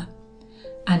with her,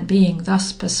 and being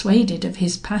thus persuaded of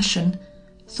his passion,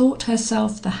 thought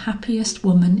herself the happiest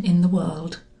woman in the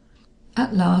world.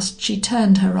 At last she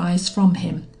turned her eyes from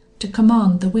him to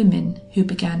command the women, who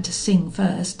began to sing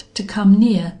first, to come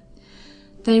near.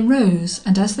 They rose,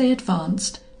 and as they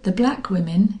advanced, the black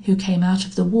women, who came out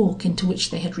of the walk into which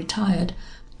they had retired,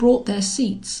 brought their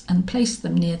seats and placed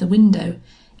them near the window,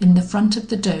 in the front of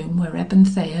the dome where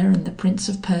Abenthaer and the Prince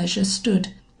of Persia stood,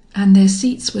 and their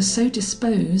seats were so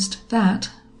disposed that,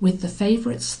 with the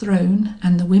favourite's throne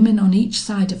and the women on each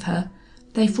side of her,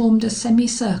 they formed a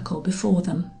semicircle before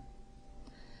them.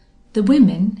 The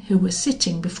women, who were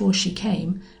sitting before she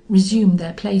came, resumed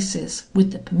their places,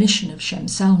 with the permission of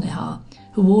Shemselnihar,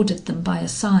 who ordered them by a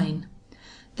sign.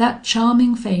 That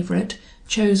charming favourite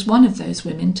chose one of those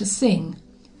women to sing,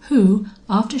 who,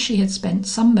 after she had spent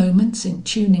some moments in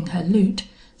tuning her lute,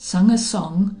 sung a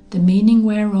song, the meaning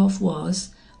whereof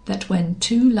was, that when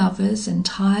two lovers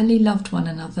entirely loved one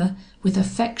another with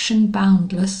affection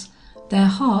boundless, their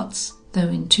hearts, though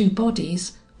in two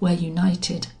bodies, were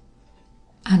united.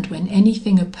 And when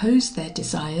anything opposed their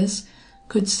desires,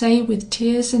 could say with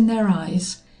tears in their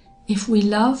eyes, if we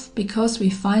love because we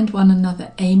find one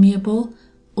another amiable,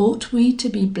 ought we to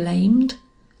be blamed?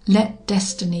 Let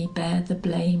destiny bear the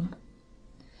blame.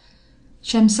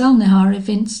 Shemselnihar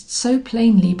evinced so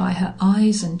plainly by her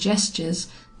eyes and gestures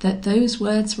that those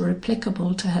words were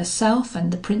applicable to herself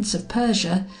and the Prince of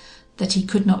Persia, that he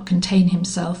could not contain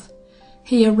himself.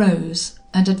 He arose,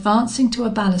 and advancing to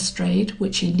a balustrade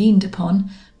which he leaned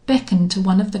upon, beckoned to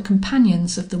one of the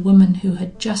companions of the woman who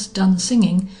had just done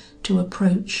singing to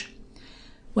approach.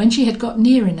 When she had got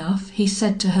near enough, he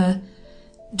said to her,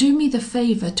 "Do me the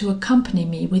favour to accompany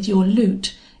me with your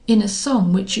lute in a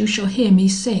song which you shall hear me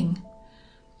sing."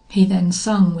 He then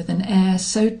sung with an air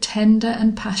so tender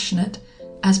and passionate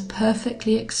as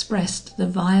perfectly expressed the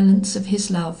violence of his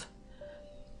love.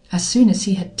 As soon as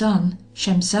he had done,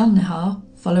 Shemselnihar,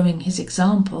 following his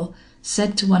example,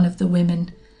 said to one of the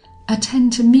women,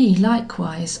 "Attend to me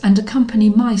likewise, and accompany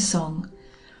my song."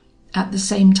 At the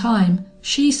same time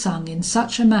she sung in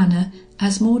such a manner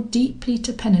as more deeply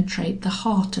to penetrate the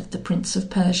heart of the Prince of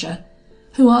Persia,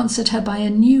 who answered her by a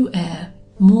new air,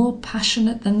 more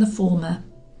passionate than the former.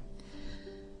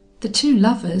 The two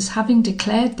lovers having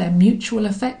declared their mutual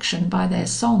affection by their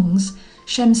songs,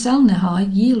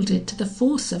 Shemselnihar yielded to the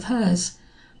force of hers.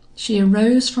 She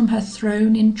arose from her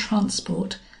throne in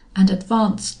transport, and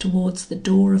advanced towards the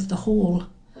door of the hall.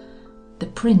 The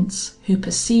Prince, who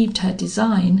perceived her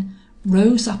design,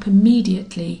 rose up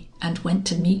immediately and went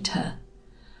to meet her.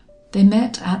 They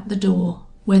met at the door,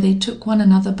 where they took one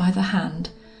another by the hand,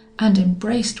 and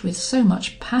embraced with so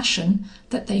much passion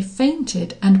that they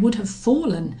fainted and would have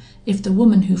fallen if the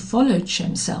woman who followed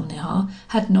Shemselnihar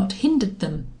had not hindered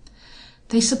them.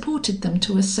 They supported them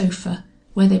to a sofa,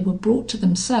 where they were brought to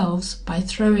themselves by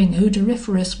throwing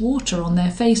odoriferous water on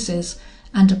their faces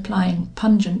and applying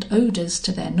pungent odours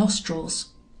to their nostrils.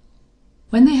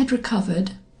 When they had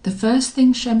recovered, the first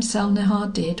thing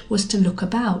Shemselnihar did was to look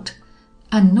about,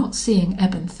 and not seeing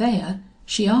Ebn Thayer,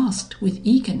 she asked with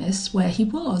eagerness where he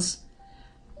was.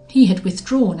 He had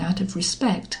withdrawn out of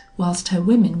respect whilst her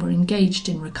women were engaged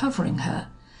in recovering her,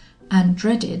 and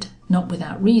dreaded, not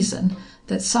without reason,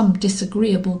 that some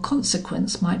disagreeable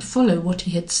consequence might follow what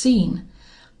he had seen.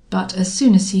 But as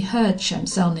soon as he heard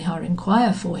Shemselnihar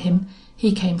inquire for him,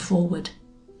 he came forward.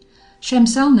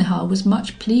 Shemselnihar was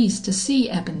much pleased to see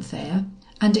Ebn Thayer,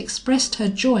 and expressed her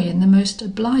joy in the most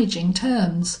obliging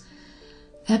terms.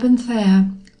 "Ebn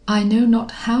Thayer, I know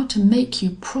not how to make you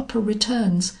proper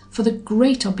returns for the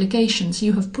great obligations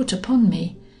you have put upon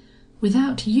me.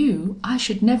 Without you I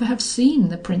should never have seen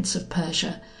the Prince of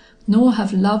Persia, nor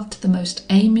have loved the most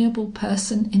amiable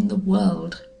person in the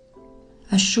world.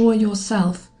 Assure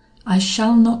yourself I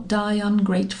shall not die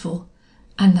ungrateful,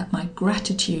 and that my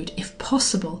gratitude, if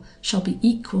possible, shall be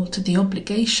equal to the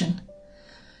obligation."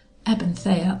 Ebn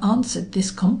Thayer answered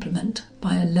this compliment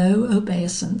by a low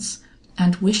obeisance,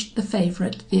 and wished the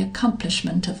favourite the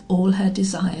accomplishment of all her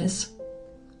desires.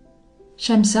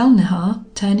 Shemselnihar,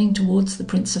 turning towards the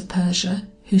Prince of Persia,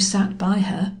 who sat by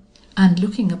her, and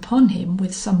looking upon him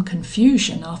with some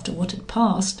confusion after what had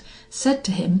passed, said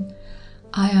to him,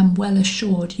 "I am well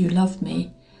assured you love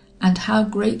me, and how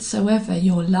great soever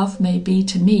your love may be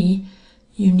to me,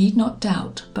 you need not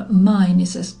doubt but mine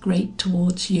is as great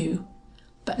towards you.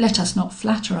 But let us not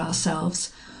flatter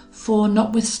ourselves, for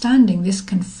notwithstanding this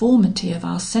conformity of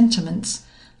our sentiments,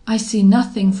 I see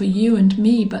nothing for you and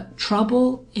me but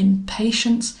trouble,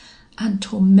 impatience, and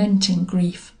tormenting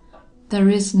grief. There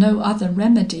is no other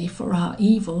remedy for our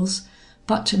evils,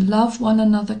 but to love one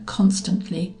another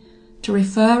constantly, to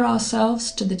refer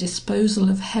ourselves to the disposal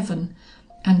of heaven,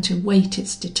 and to wait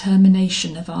its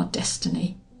determination of our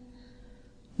destiny."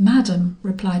 "Madam,"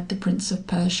 replied the Prince of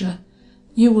Persia,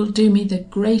 "you will do me the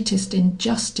greatest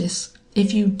injustice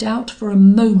if you doubt for a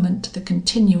moment the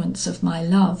continuance of my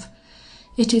love.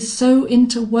 It is so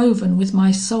interwoven with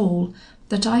my soul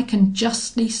that I can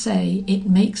justly say it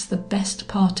makes the best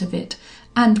part of it,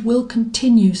 and will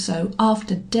continue so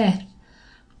after death.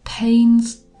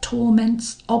 Pains,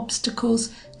 torments, obstacles,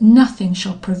 nothing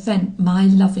shall prevent my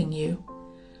loving you."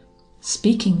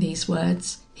 Speaking these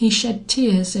words, he shed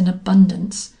tears in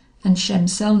abundance, and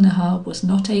Shemselnihar was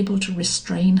not able to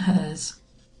restrain hers.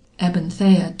 Ebn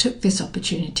Thayer took this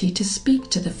opportunity to speak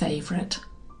to the favourite.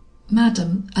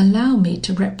 "Madam, allow me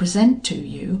to represent to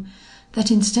you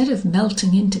that instead of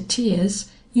melting into tears,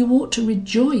 you ought to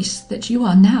rejoice that you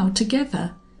are now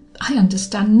together. I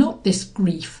understand not this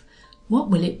grief. What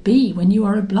will it be when you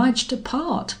are obliged to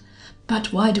part?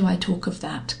 But why do I talk of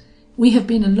that? We have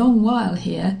been a long while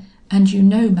here, and you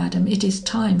know, madam, it is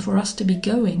time for us to be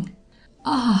going."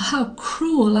 "Ah, how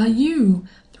cruel are you!"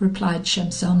 replied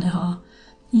Shemselnihar.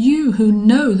 "You who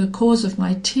know the cause of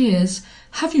my tears,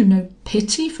 have you no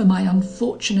pity for my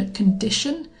unfortunate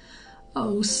condition?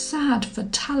 Oh, sad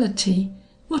fatality!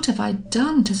 What have I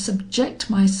done to subject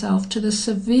myself to the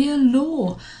severe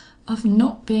law of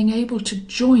not being able to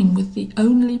join with the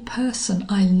only person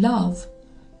I love?"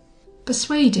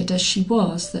 Persuaded as she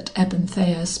was that Ebn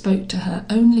Thayer spoke to her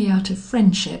only out of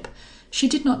friendship, she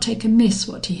did not take amiss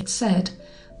what he had said,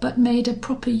 but made a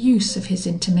proper use of his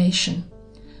intimation.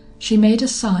 She made a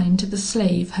sign to the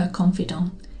slave, her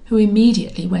confidant, who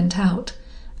immediately went out,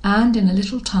 and in a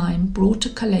little time brought a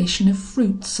collation of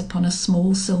fruits upon a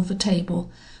small silver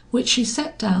table, which she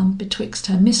set down betwixt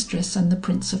her mistress and the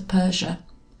Prince of Persia.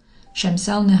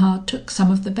 Shemselnihar took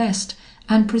some of the best,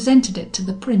 and presented it to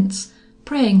the Prince,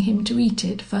 praying him to eat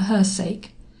it for her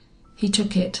sake. He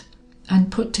took it,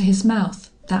 and put to his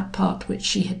mouth that part which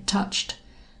she had touched,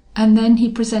 and then he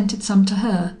presented some to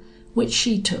her, which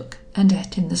she took and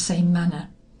ate in the same manner.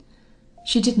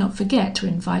 She did not forget to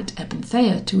invite Ebn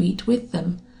Thayer to eat with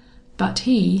them, but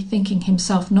he, thinking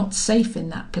himself not safe in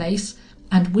that place,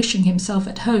 and wishing himself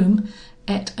at home,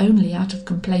 ate only out of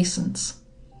complaisance.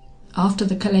 After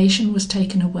the collation was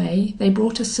taken away, they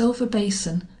brought a silver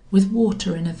basin with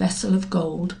water in a vessel of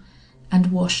gold,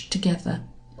 and washed together.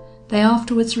 They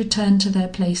afterwards returned to their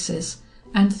places,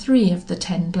 and 3 of the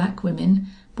 10 black women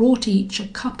brought each a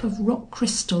cup of rock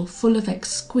crystal full of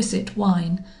exquisite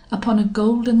wine upon a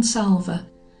golden salver,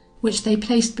 which they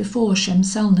placed before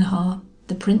Shemselnihar,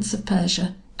 the Prince of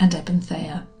Persia, and Ebn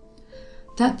Thayer.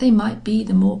 That they might be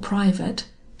the more private,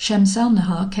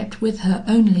 Shemselnihar kept with her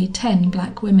only 10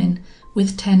 black women,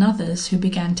 with 10 others who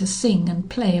began to sing and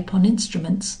play upon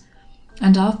instruments,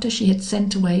 and after she had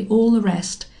sent away all the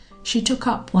rest, she took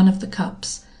up one of the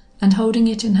cups, and holding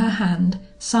it in her hand,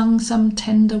 sung some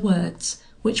tender words,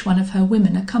 which one of her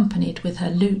women accompanied with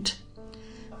her lute.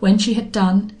 When she had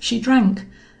done, she drank,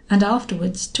 and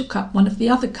afterwards took up one of the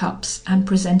other cups and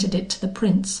presented it to the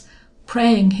Prince,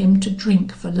 praying him to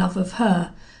drink for love of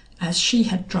her, as she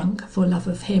had drunk for love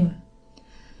of him.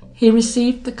 He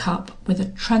received the cup with a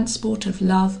transport of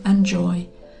love and joy,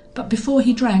 but before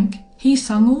he drank, he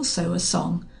sung also a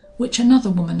song, which another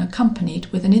woman accompanied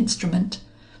with an instrument,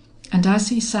 and as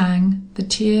he sang, the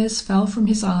tears fell from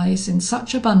his eyes in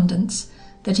such abundance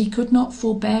that he could not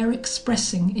forbear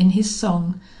expressing in his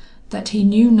song that he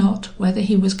knew not whether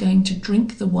he was going to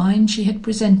drink the wine she had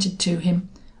presented to him,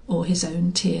 or his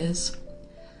own tears.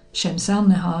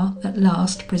 Shemselnihar at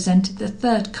last presented the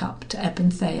 3rd cup to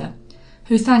Ebn Thayer,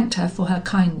 who thanked her for her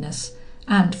kindness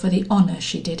and for the honour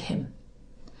she did him.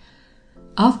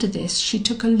 After this she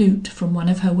took a lute from one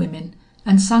of her women,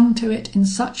 and sung to it in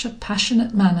such a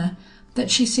passionate manner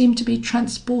that she seemed to be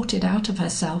transported out of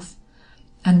herself,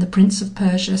 and the Prince of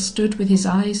Persia stood with his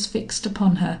eyes fixed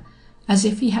upon her, as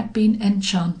if he had been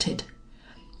enchanted.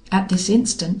 At this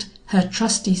instant her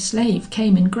trusty slave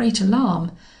came in great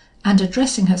alarm, and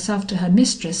addressing herself to her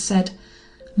mistress, said,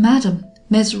 "Madam,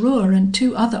 Mesrour and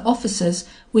 2 other officers,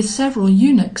 with several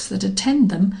eunuchs that attend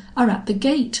them, are at the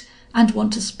gate, and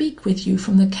want to speak with you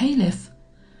from the Caliph."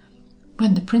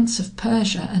 When the Prince of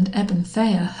Persia and Ebn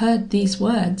Thayer heard these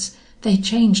words, they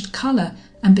changed colour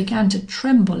and began to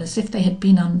tremble as if they had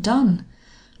been undone,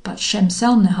 but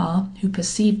Shemselnihar, who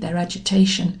perceived their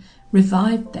agitation,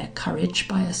 revived their courage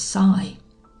by a sigh.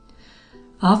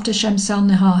 After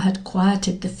Shemselnihar had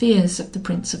quieted the fears of the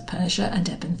Prince of Persia and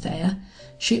Ebn Thayer,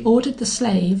 she ordered the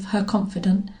slave, her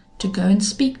confidant, to go and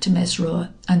speak to Mesrour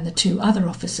and the 2 other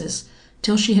officers,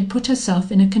 till she had put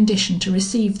herself in a condition to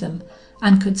receive them,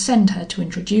 and could send her to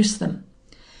introduce them.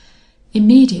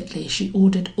 Immediately she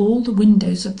ordered all the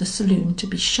windows of the saloon to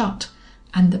be shut,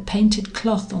 and the painted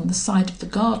cloth on the side of the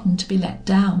garden to be let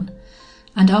down,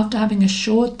 and after having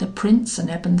assured the Prince and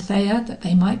Ebn Thayer that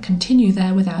they might continue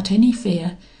there without any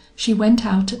fear, she went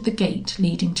out at the gate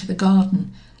leading to the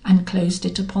garden, and closed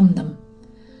it upon them.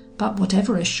 But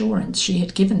whatever assurance she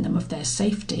had given them of their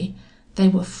safety, they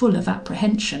were full of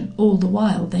apprehension all the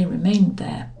while they remained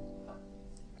there.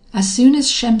 As soon as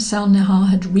Shemselnihar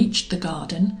had reached the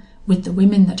garden, with the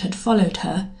women that had followed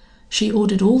her, she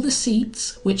ordered all the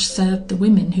seats, which served the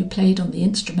women who played on the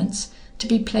instruments, to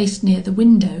be placed near the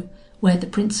window, where the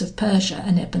Prince of Persia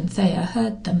and Ebn Thaher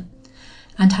heard them,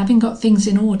 and having got things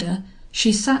in order,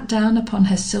 she sat down upon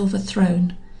her silver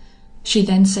throne. She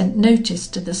then sent notice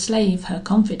to the slave, her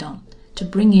confidant, to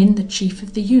bring in the chief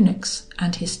of the eunuchs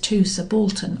and his 2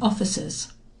 subaltern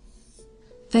officers.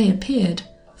 They appeared,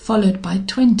 followed by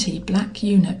 20 black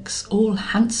eunuchs, all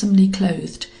handsomely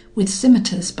clothed, with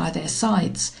scimitars by their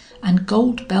sides, and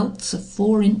gold belts of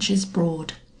 4 inches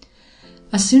broad.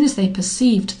 As soon as they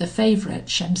perceived the favourite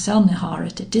Shemselnihar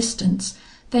at a distance,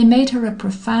 they made her a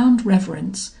profound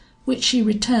reverence, which she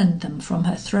returned them from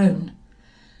her throne.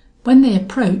 When they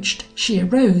approached, she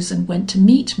arose and went to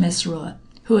meet Mesrour,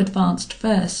 who advanced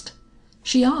first.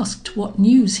 She asked what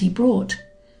news he brought.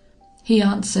 He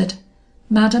answered,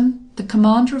 "Madam, the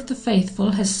commander of the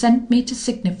faithful has sent me to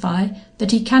signify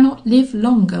that he cannot live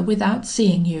longer without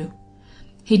seeing you.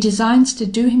 He designs to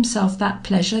do himself that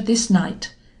pleasure this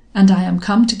night, and I am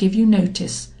come to give you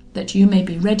notice, that you may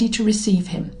be ready to receive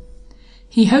him.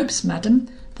 He hopes, madam,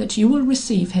 that you will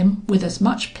receive him with as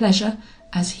much pleasure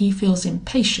as he feels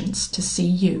impatience to see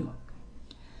you."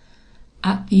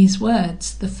 At these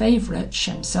words the favourite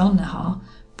Shemselnihar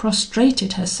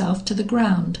prostrated herself to the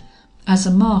ground, as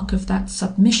a mark of that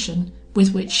submission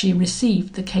with which she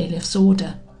received the Caliph's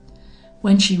order.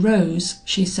 When she rose,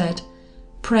 she said,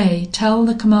 "Pray tell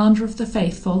the commander of the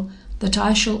faithful that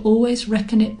I shall always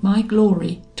reckon it my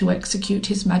glory to execute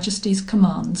his Majesty's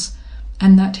commands,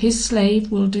 and that his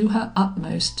slave will do her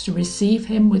utmost to receive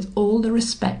him with all the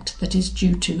respect that is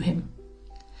due to him."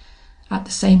 At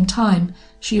the same time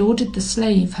she ordered the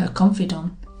slave, her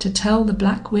confidant, to tell the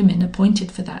black women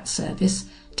appointed for that service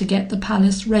to get the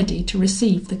palace ready to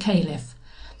receive the Caliph,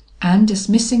 and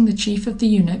dismissing the chief of the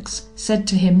eunuchs, said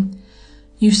to him,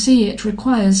 "You see it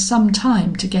requires some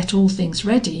time to get all things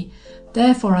ready,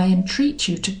 therefore I entreat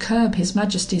you to curb his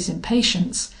Majesty's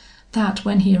impatience, that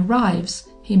when he arrives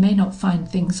he may not find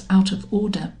things out of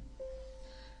order."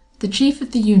 The chief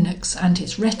of the eunuchs and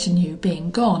his retinue being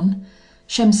gone,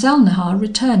 Shemselnihar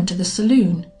returned to the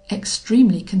saloon,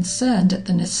 extremely concerned at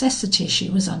the necessity she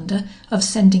was under of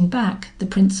sending back the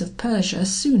Prince of Persia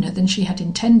sooner than she had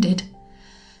intended.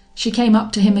 She came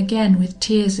up to him again with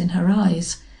tears in her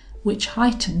eyes, which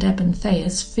heightened Ebn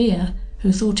Thaher's fear,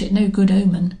 who thought it no good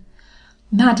omen.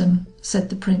 "Madam," said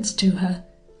the Prince to her,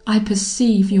 "I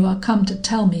perceive you are come to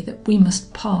tell me that we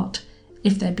must part.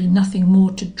 If there be nothing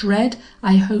more to dread,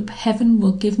 I hope Heaven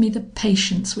will give me the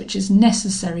patience which is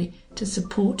necessary to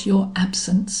support your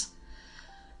absence."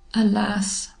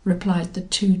 "Alas," replied the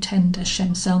too tender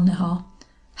Shemselnihar,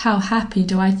 "how happy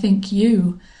do I think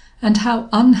you, and how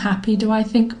unhappy do I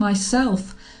think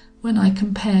myself, when I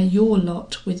compare your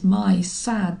lot with my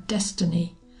sad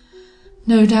destiny.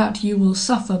 No doubt you will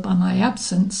suffer by my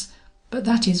absence, but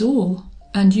that is all,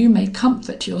 and you may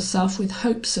comfort yourself with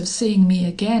hopes of seeing me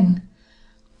again.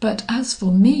 But as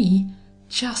for me,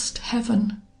 just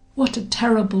Heaven, what a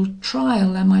terrible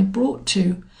trial am I brought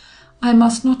to! I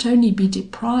must not only be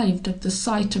deprived of the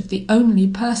sight of the only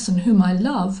person whom I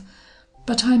love,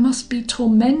 but I must be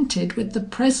tormented with the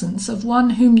presence of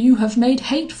one whom you have made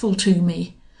hateful to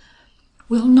me.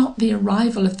 Will not the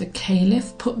arrival of the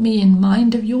Caliph put me in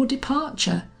mind of your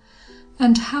departure?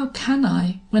 And how can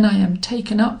I, when I am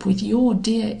taken up with your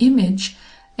dear image,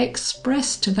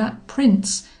 express to that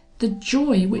prince the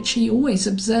joy which he always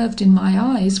observed in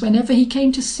my eyes whenever he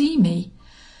came to see me?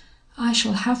 I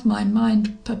shall have my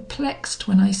mind perplexed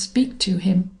when I speak to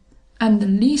him, and the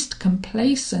least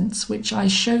complaisance which I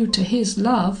show to his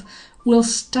love will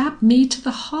stab me to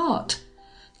the heart.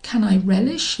 Can I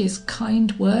relish his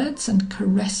kind words and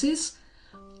caresses?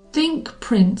 Think,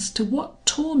 Prince, to what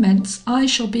torments I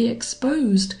shall be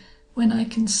exposed when I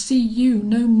can see you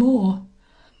no more."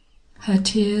 Her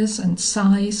tears and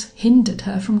sighs hindered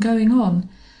her from going on,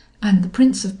 and the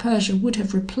Prince of Persia would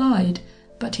have replied,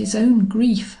 but his own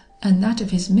grief and that of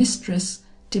his mistress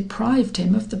deprived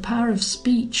him of the power of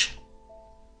speech.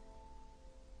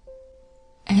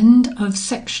 End of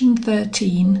section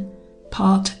 13,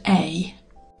 part A.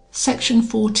 Section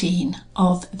 14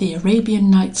 of The Arabian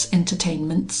Nights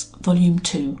Entertainments, Volume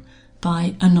 2,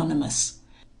 by Anonymous.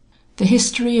 The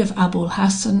history of Abul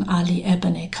Hassan Ali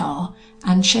Ebn Ekar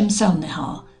and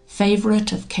Shemselnihar,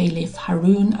 favourite of Caliph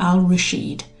Harun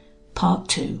al-Rashid, Part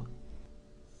 2.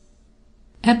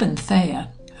 Ebn Thaher,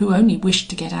 who only wished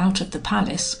to get out of the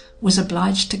palace, was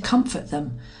obliged to comfort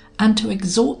them, and to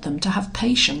exhort them to have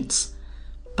patience.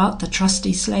 But the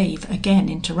trusty slave again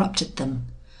interrupted them.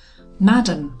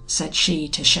 "Madam," said she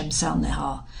to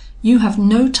Shemselnihar, You have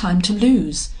no time to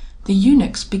lose. The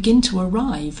eunuchs begin to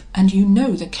arrive, and you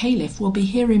know the Caliph will be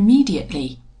here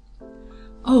immediately."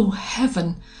 "Oh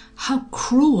heaven! How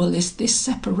cruel is this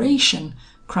separation!"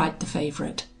 cried the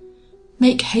favourite.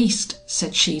 "Make haste,"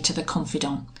 said she to the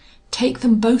confidant. "Take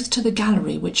them both to the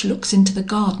gallery which looks into the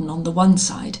garden on the one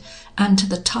side, and to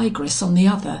the Tigris on the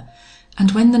other,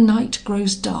 and when the night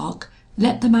grows dark,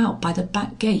 let them out by the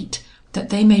back gate, that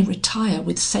they may retire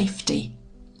with safety."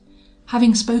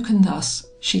 Having spoken thus,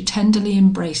 she tenderly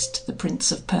embraced the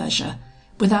Prince of Persia,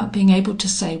 without being able to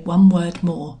say one word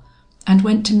more, and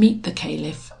went to meet the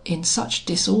Caliph in such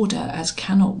disorder as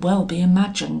cannot well be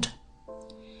imagined.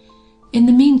 In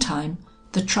the meantime,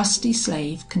 the trusty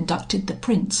slave conducted the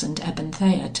Prince and Ebn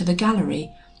Thaher to the gallery,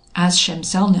 as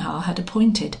Shemselnihar had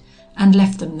appointed, and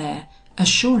left them there,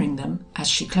 assuring them, as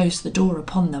she closed the door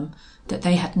upon them, that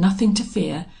they had nothing to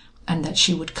fear, and that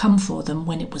she would come for them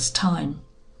when it was time.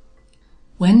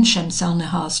 When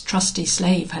Shemselnihar's trusty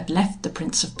slave had left the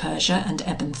Prince of Persia and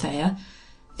Ebn Thaher,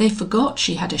 they forgot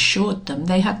she had assured them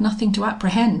they had nothing to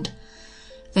apprehend.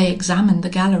 They examined the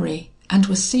gallery, and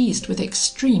were seized with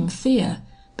extreme fear,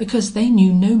 because they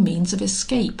knew no means of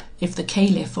escape if the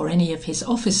Caliph or any of his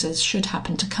officers should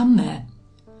happen to come there.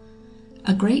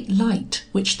 A great light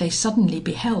which they suddenly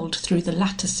beheld through the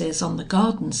lattices on the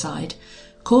garden side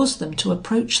caused them to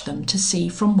approach them to see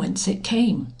from whence it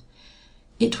came.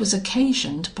 It was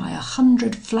occasioned by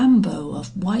 100 flambeaux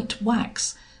of white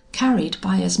wax, carried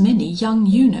by as many young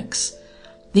eunuchs.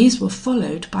 These were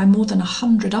followed by more than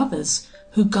 100 others,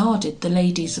 who guarded the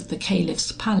ladies of the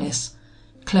Caliph's palace,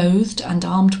 clothed and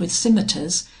armed with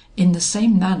scimitars in the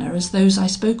same manner as those I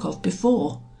spoke of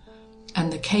before.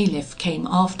 And the Caliph came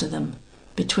after them,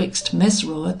 betwixt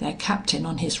Mesrour their captain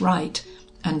on his right,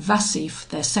 and Vassif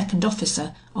their second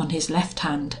officer on his left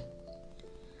hand.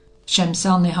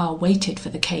 Shemselnihar waited for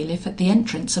the Caliph at the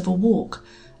entrance of a walk,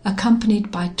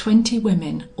 accompanied by 20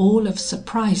 women, all of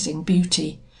surprising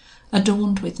beauty,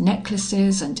 adorned with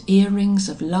necklaces and earrings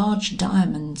of large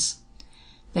diamonds.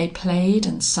 They played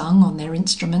and sung on their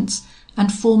instruments,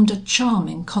 and formed a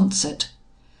charming concert.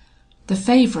 The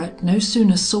favourite no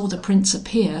sooner saw the Prince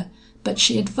appear, but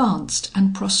she advanced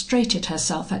and prostrated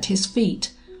herself at his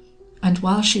feet, and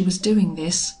while she was doing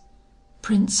this,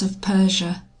 "Prince of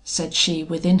Persia," said she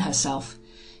within herself,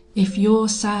 "if your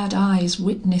sad eyes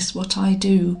witness what I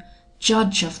do,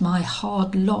 judge of my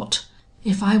hard lot.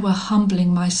 If I were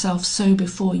humbling myself so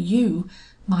before you,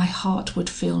 my heart would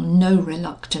feel no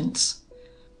reluctance."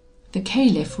 The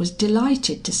Caliph was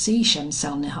delighted to see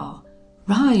Shemselnihar.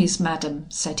 "Rise, madam,"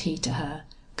 said he to her,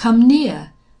 "come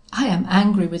near. I am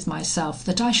angry with myself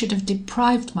that I should have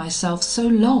deprived myself so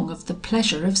long of the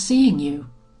pleasure of seeing you."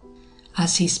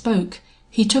 As he spoke,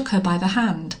 he took her by the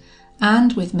hand,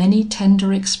 and with many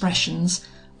tender expressions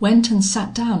went and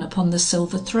sat down upon the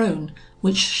silver throne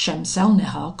which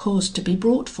Shemselnihar caused to be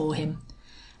brought for him,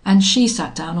 and she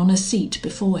sat down on a seat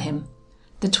before him.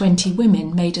 The 20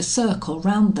 women made a circle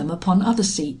round them upon other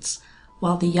seats,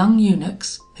 while the young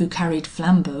eunuchs, who carried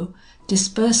flambeaux,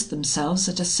 dispersed themselves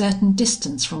at a certain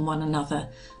distance from one another,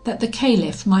 that the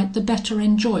Caliph might the better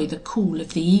enjoy the cool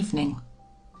of the evening.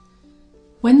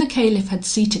 When the Caliph had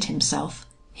seated himself,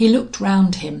 he looked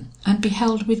round him, and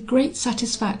beheld with great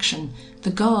satisfaction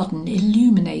the garden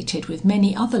illuminated with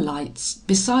many other lights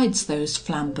besides those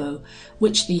flambeaux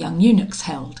which the young eunuchs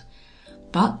held,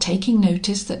 but taking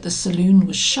notice that the saloon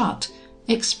was shut,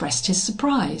 expressed his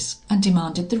surprise, and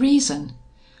demanded the reason.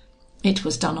 It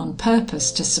was done on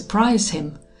purpose to surprise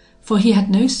him, for he had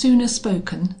no sooner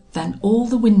spoken than all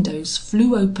the windows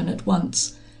flew open at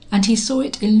once, and he saw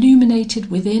it illuminated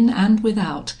within and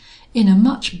without in a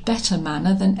much better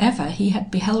manner than ever he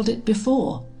had beheld it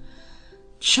before.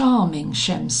 "Charming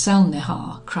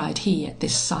Shemselnihar," cried he at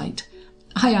this sight,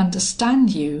 "I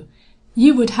understand you.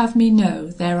 You would have me know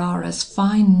there are as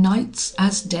fine nights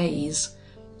as days.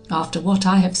 After what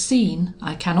I have seen,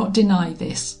 I cannot deny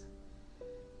this."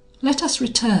 Let us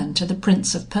return to the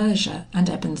Prince of Persia and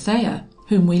Ebn Thaher,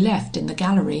 whom we left in the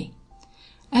gallery.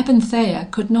 Ebn Thaher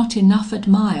could not enough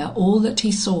admire all that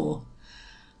he saw.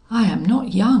 "I am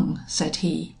not young," said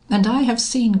he, "and I have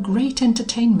seen great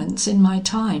entertainments in my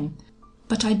time,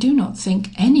 but I do not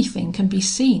think anything can be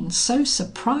seen so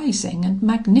surprising and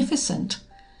magnificent.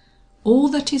 All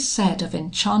that is said of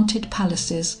enchanted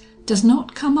palaces does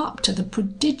not come up to the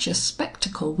prodigious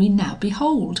spectacle we now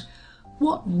behold.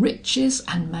 What riches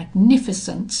and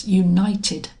magnificence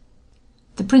united!"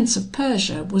 The Prince of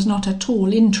Persia was not at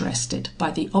all interested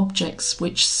by the objects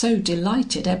which so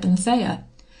delighted Ebn Thaher.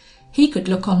 He could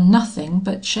look on nothing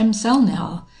but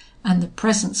Shemselnihar, and the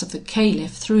presence of the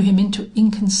Caliph threw him into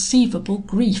inconceivable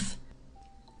grief.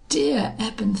 dear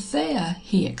Ebn Thayer,"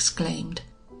 he exclaimed,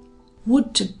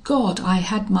 "would to God I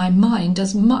had my mind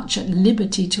as much at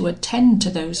liberty to attend to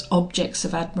those objects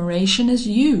of admiration as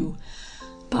you.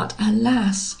 But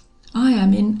alas! I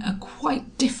am in a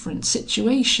quite different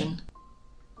situation.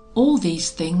 All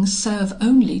these things serve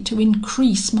only to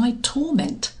increase my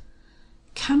torment.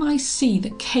 Can I see the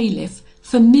Caliph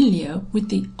familiar with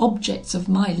the objects of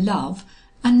my love,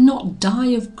 and not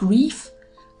die of grief?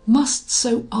 Must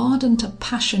so ardent a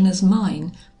passion as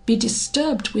mine be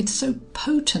disturbed with so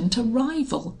potent a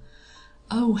rival?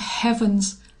 O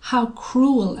heavens! how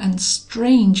cruel and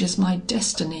strange is my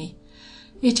destiny!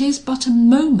 It is but a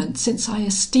moment since I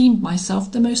esteemed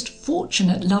myself the most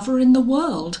fortunate lover in the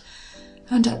world,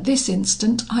 and at this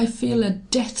instant I feel a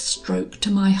death stroke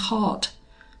to my heart.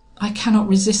 I cannot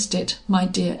resist it, my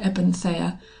dear Ebn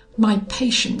Thayer. My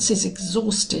patience is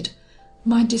exhausted,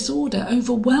 my disorder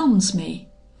overwhelms me,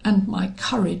 and my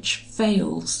courage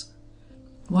fails."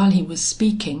 While he was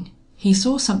speaking, he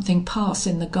saw something pass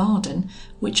in the garden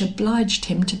which obliged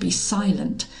him to be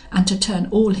silent and to turn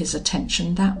all his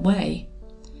attention that way.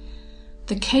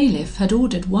 The Caliph had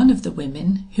ordered one of the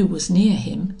women, who was near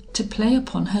him, to play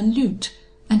upon her lute,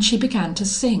 and she began to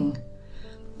sing.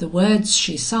 The words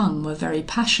she sung were very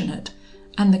passionate,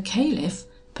 and the Caliph,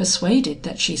 persuaded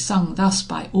that she sung thus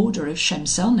by order of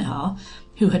Shemselnihar,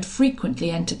 who had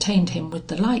frequently entertained him with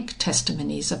the like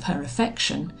testimonies of her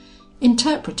affection,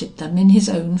 interpreted them in his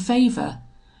own favour.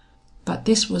 But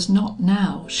this was not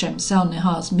now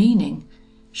Shemselnihar's meaning.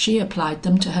 She applied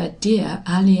them to her dear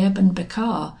Ali Ebn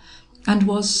Becar, and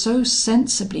was so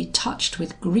sensibly touched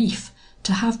with grief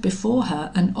to have before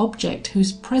her an object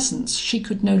whose presence she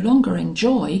could no longer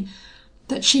enjoy,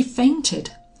 that she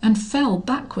fainted and fell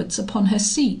backwards upon her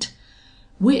seat,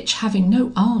 which, having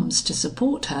no arms to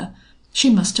support her, she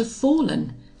must have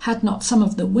fallen, had not some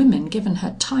of the women given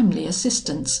her timely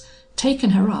assistance,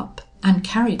 taken her up, and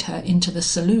carried her into the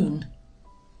saloon.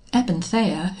 Ebn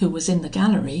Thayer, who was in the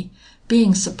gallery,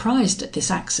 being surprised at this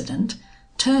accident,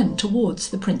 turned towards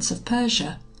the Prince of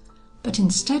Persia, but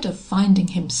instead of finding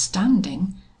him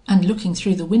standing and looking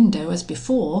through the window as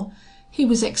before, he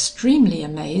was extremely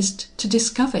amazed to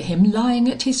discover him lying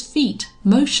at his feet,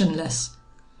 motionless.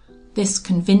 This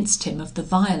convinced him of the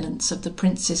violence of the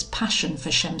Prince's passion for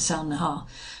Shemselnihar,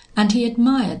 and he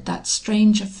admired that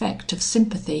strange effect of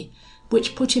sympathy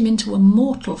which put him into a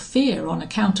mortal fear on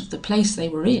account of the place they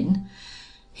were in.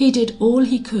 He did all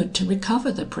he could to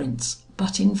recover the Prince,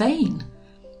 but in vain.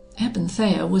 Ebn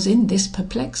Thayer was in this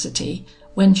perplexity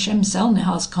when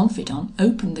Shemselnihar's confidant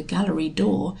opened the gallery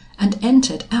door and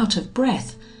entered out of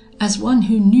breath, as one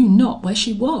who knew not where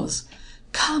she was.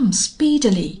 "Come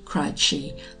speedily," cried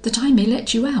she, "that I may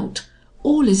let you out.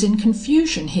 All is in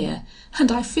confusion here,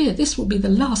 and I fear this will be the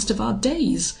last of our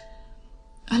days."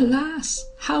 "Alas!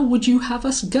 how would you have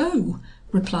us go?"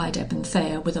 replied Ebn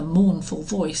Thayer with a mournful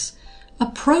voice.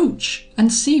 "Approach,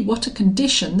 and see what a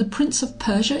condition the Prince of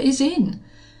Persia is in."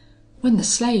 When the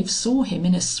slave saw him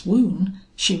in a swoon,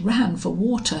 she ran for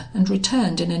water and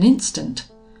returned in an instant.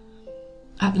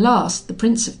 At last the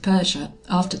Prince of Persia,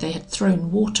 after they had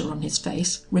thrown water on his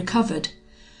face, recovered.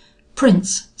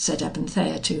 "Prince," said Ebn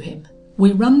Thayer to him,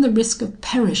 "we run the risk of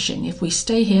perishing if we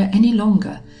stay here any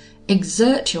longer.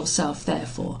 Exert yourself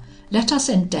therefore, let us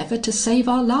endeavour to save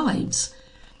our lives."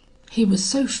 He was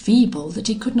so feeble that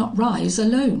he could not rise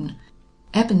alone.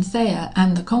 Ebn Thayer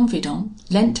and the confidant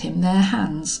lent him their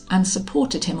hands, and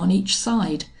supported him on each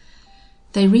side.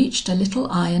 They reached a little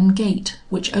iron gate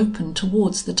which opened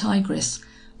towards the Tigris,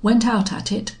 went out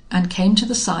at it, and came to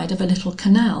the side of a little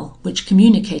canal which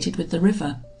communicated with the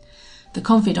river. The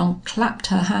confidant clapped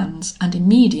her hands, and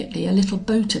immediately a little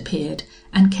boat appeared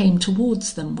and came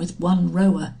towards them with one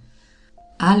rower.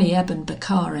 Ali Ebn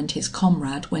Becar and his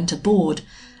comrade went aboard,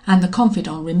 and the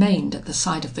confidant remained at the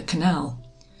side of the canal.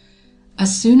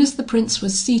 As soon as the Prince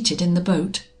was seated in the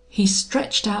boat, he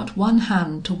stretched out one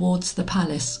hand towards the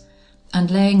palace, and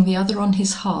laying the other on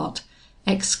his heart,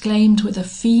 exclaimed with a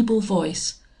feeble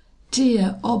voice,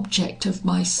 "Dear object of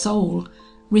my soul,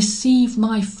 receive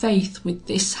my faith with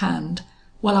this hand,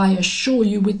 while I assure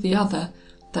you with the other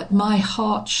that my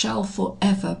heart shall for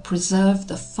ever preserve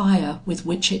the fire with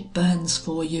which it burns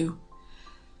for you."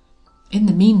 In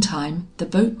the meantime the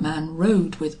boatman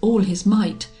rowed with all his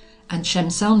might, and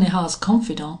Shemselnihar's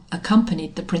confidant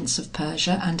accompanied the Prince of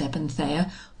Persia and Ebn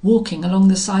Thayer, walking along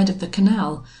the side of the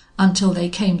canal until they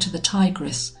came to the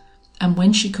Tigris, and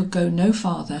when she could go no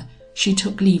farther, she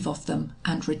took leave of them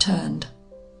and returned.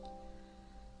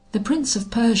 The Prince of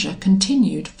Persia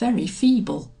continued very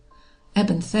feeble.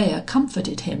 Ebn Thayer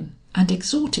comforted him and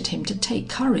exhorted him to take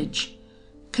courage.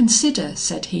 "Consider,"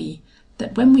 said he,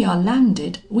 that when we are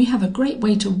landed we have a great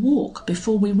way to walk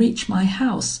before we reach my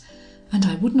house, and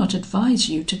I would not advise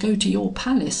you to go to your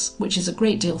palace, which is a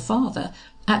great deal farther,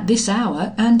 at this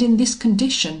hour and in this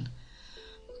condition."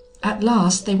 At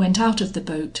last they went out of the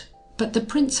boat, but the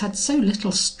Prince had so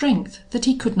little strength that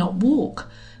he could not walk,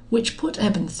 which put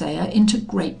Ebn Thayer into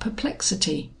great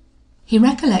perplexity. He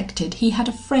recollected he had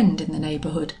a friend in the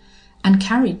neighbourhood, and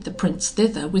carried the Prince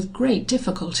thither with great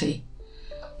difficulty.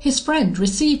 His friend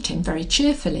received him very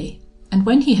cheerfully, and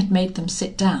when he had made them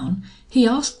sit down, he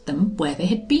asked them where they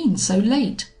had been so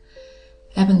late.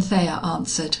 Ebn Thayer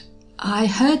answered, "I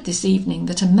heard this evening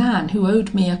that a man who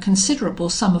owed me a considerable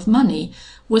sum of money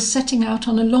was setting out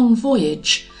on a long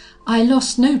voyage. I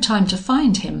lost no time to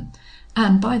find him,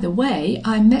 and by the way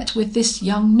I met with this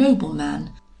young nobleman,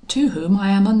 to whom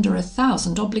I am under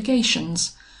 1,000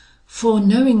 obligations. For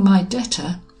knowing my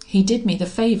debtor, he did me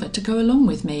the favour to go along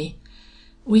with me.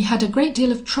 We had a great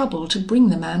deal of trouble to bring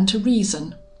the man to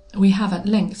reason. We have at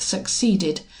length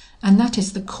succeeded, and that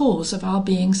is the cause of our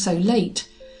being so late.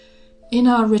 In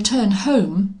our return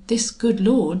home, this good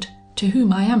lord, to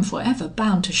whom I am for ever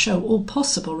bound to show all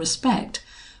possible respect,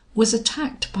 was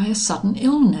attacked by a sudden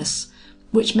illness,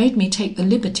 which made me take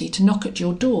the liberty to knock at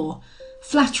your door,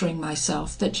 flattering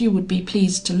myself that you would be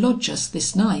pleased to lodge us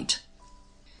this night."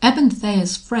 Ebn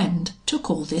Thayer's friend took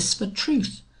all this for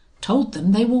truth, told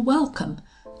them they were welcome,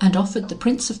 and offered the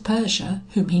Prince of Persia,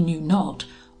 whom he knew not,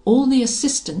 all the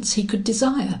assistance he could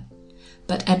desire.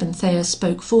 But Ebn Thayer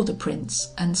spoke for the Prince,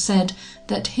 and said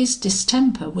that his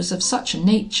distemper was of such a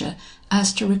nature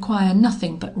as to require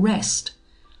nothing but rest.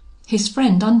 His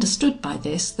friend understood by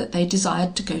this that they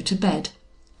desired to go to bed,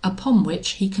 upon which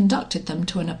he conducted them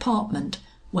to an apartment,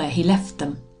 where he left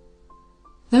them.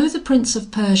 Though the Prince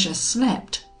of Persia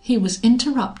slept, he was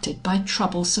interrupted by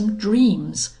troublesome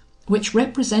dreams, which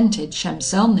represented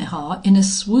Shemselnihar in a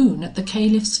swoon at the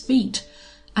Caliph's feet,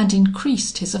 and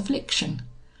increased his affliction.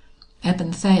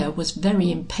 Ebn Thayer was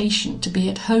very impatient to be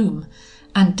at home,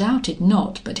 and doubted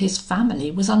not but his family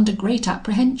was under great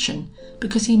apprehension,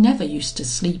 because he never used to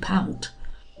sleep out.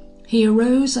 He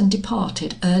arose and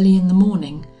departed early in the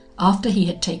morning, after he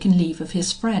had taken leave of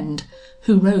his friend,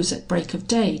 who rose at break of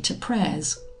day to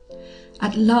prayers.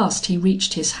 At last he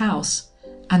reached his house,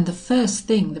 and the first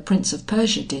thing the Prince of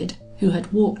Persia did, who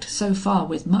had walked so far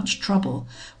with much trouble,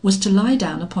 was to lie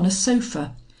down upon a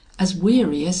sofa, as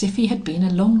weary as if he had been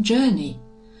a long journey.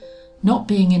 Not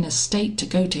being in a state to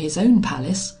go to his own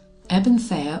palace, Ebn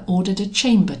Thayer ordered a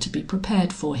chamber to be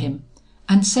prepared for him,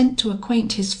 and sent to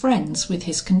acquaint his friends with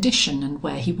his condition and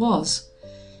where he was.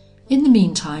 In the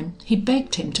meantime he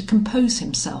begged him to compose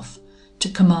himself, to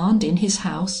command in his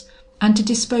house, and to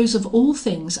dispose of all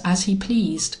things as he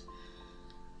pleased.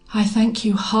 "I thank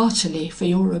you heartily for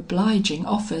your obliging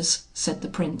offers," said the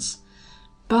Prince,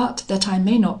 "but that I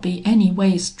may not be any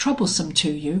ways troublesome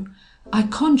to you, I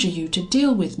conjure you to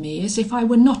deal with me as if I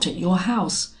were not at your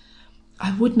house.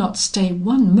 I would not stay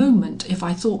one moment if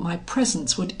I thought my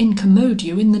presence would incommode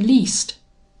you in the least."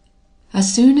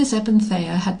 As soon as Ebn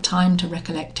Thayer had time to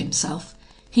recollect himself,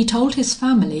 he told his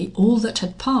family all that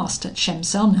had passed at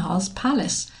Shemselnihar's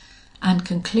palace, and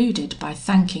concluded by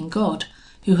thanking God,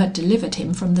 who had delivered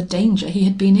him from the danger he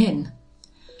had been in.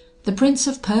 The Prince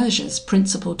of Persia's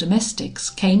principal domestics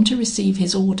came to receive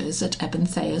his orders at Ebn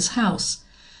Thayer's house,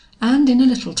 and in a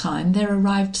little time there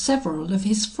arrived several of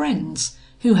his friends,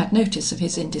 who had notice of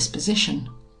his indisposition.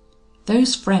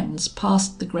 Those friends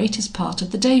passed the greatest part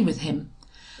of the day with him,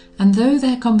 and though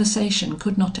their conversation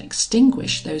could not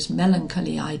extinguish those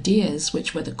melancholy ideas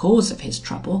which were the cause of his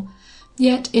trouble,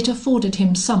 yet it afforded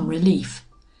him some relief.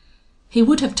 He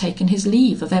would have taken his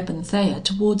leave of Ebn Thayer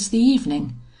towards the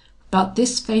evening, but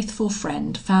this faithful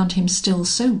friend found him still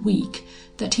so weak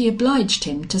that he obliged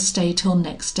him to stay till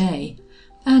next day,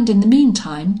 and in the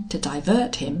meantime, to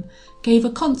divert him, gave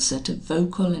a concert of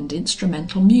vocal and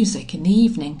instrumental music in the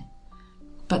evening.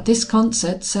 But this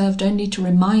concert served only to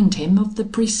remind him of the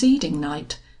preceding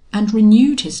night, and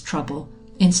renewed his trouble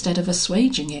instead of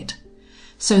assuaging it,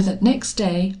 so that next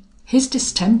day his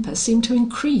distemper seemed to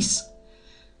increase.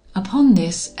 Upon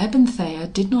this Ebn Thayer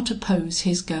did not oppose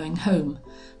his going home,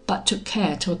 but took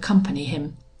care to accompany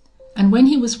him, and when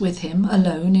he was with him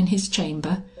alone in his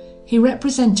chamber, he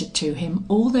represented to him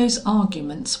all those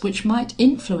arguments which might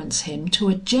influence him to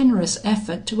a generous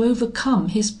effort to overcome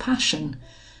his passion,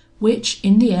 which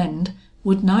in the end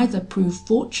would neither prove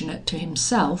fortunate to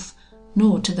himself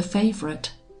nor to the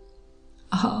favourite.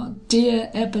 "Ah, dear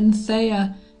Ebn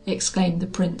Thayer," exclaimed the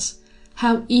Prince,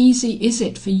 "how easy is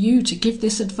it for you to give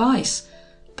this advice,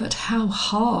 but how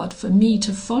hard for me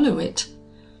to follow it!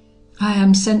 I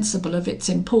am sensible of its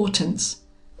importance,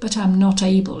 but am not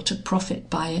able to profit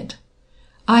by it.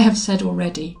 I have said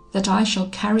already that I shall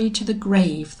carry to the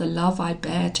grave the love I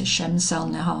bear to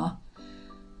Shemselnihar."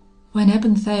 When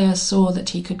Ebn Thaher saw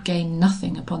that he could gain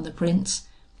nothing upon the prince,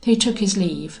 he took his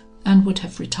leave and would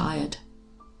have retired.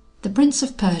 The Prince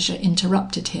of Persia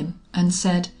interrupted him and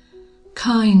said,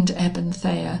 "Kind Ebn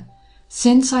Thaher,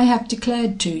 since I have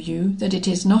declared to you that it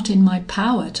is not in my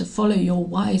power to follow your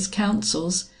wise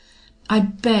counsels, I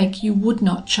beg you would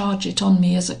not charge it on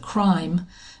me as a crime,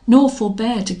 nor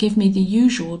forbear to give me the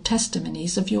usual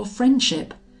testimonies of your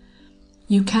friendship.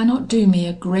 You cannot do me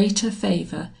a greater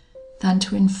favour than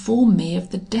to inform me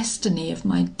of the destiny of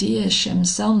my dear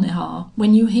Shemselnihar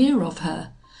when you hear of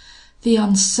her. The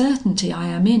uncertainty I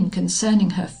am in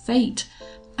concerning her fate,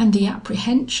 and the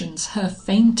apprehensions her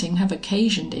fainting have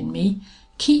occasioned in me,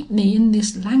 keep me in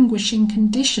this languishing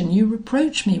condition you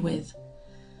reproach me with."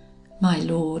 "My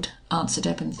lord," answered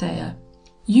Ebn Thaher,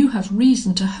 "you have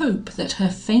reason to hope that her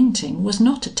fainting was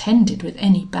not attended with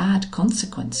any bad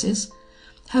consequences.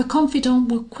 Her confidant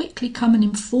will quickly come and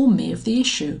inform me of the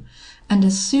issue, and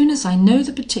as soon as I know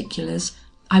the particulars,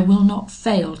 I will not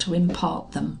fail to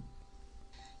impart them."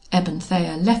 Ebn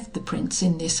Thaher left the prince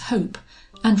in this hope,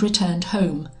 and returned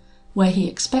home, where he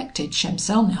expected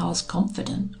Shemselnihar's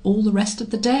confidant all the rest of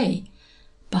the day,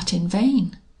 but in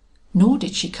vain, nor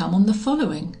did she come on the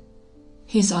following.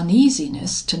 His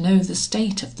uneasiness to know the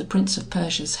state of the Prince of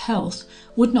Persia's health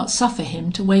would not suffer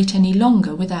him to wait any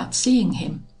longer without seeing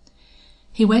him.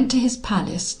 He went to his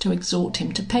palace to exhort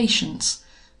him to patience,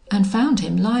 and found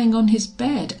him lying on his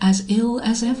bed as ill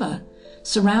as ever,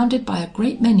 surrounded by a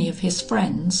great many of his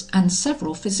friends and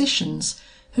several physicians,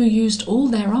 who used all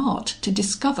their art to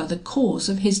discover the cause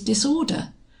of his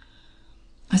disorder.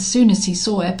 As soon as he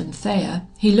saw Ebn Thaher,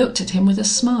 he looked at him with a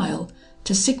smile,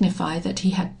 to signify that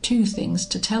he had two things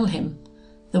to tell him: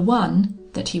 the one,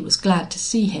 that he was glad to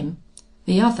see him;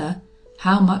 the other,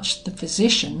 how much the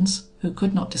physicians, who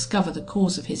could not discover the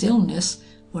cause of his illness,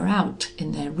 were out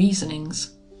in their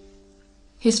reasonings.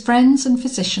 His friends and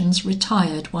physicians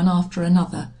retired one after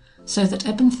another, so that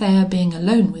Ebn Thaher, being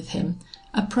alone with him,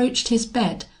 approached his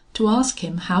bed to ask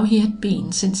him how he had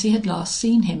been since he had last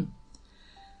seen him.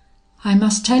 "I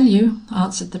must tell you,"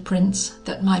 answered the prince,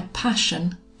 "that my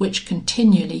passion, which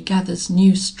continually gathers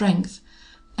new strength,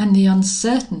 and the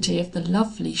uncertainty of the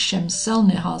lovely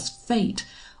Shemselnihar's fate,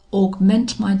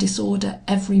 augment my disorder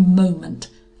every moment,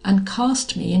 and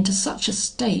cast me into such a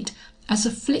state as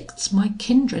afflicts my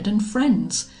kindred and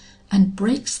friends, and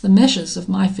breaks the measures of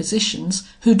my physicians,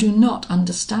 who do not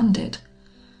understand it.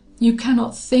 You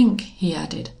cannot think," he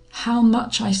added, "how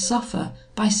much I suffer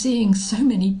by seeing so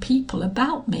many people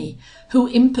about me, who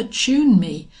importune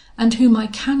me, and whom I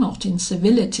cannot in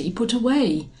civility put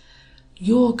away.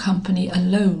 Your company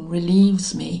alone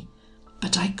relieves me.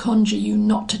 But I conjure you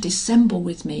not to dissemble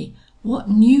with me.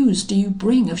 What news do you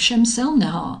bring of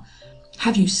Shemselnihar?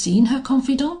 Have you seen her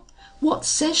confidant? What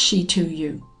says she to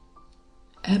you?"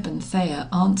 Ebn Thaher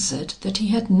answered that he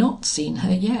had not seen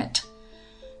her yet.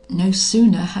 No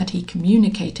sooner had he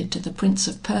communicated to the Prince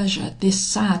of Persia this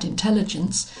sad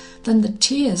intelligence, than the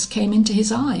tears came into his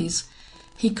eyes.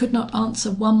 He could not answer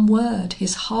one word,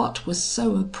 his heart was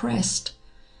so oppressed.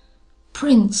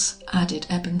 "Prince," added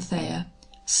Ebn Thaher,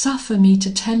 "suffer me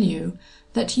to tell you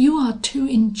that you are too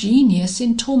ingenious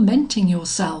in tormenting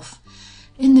yourself.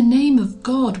 In the name of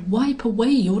God, wipe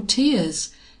away your tears.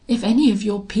 If any of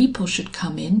your people should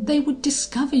come in, they would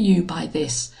discover you by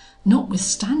this,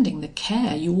 notwithstanding the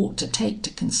care you ought to take to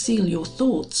conceal your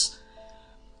thoughts."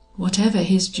 Whatever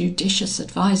his judicious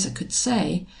adviser could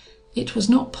say, it was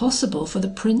not possible for the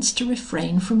prince to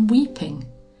refrain from weeping.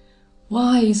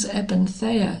 "Wise Ebn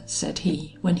Thaher," said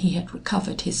he, when he had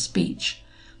recovered his speech,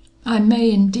 "I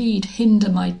may indeed hinder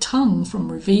my tongue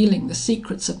from revealing the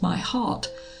secrets of my heart,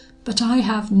 but I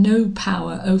have no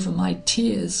power over my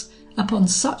tears upon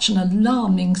such an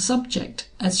alarming subject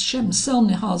as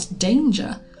Shemselnihar's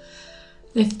danger.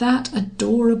 If that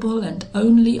adorable and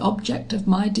only object of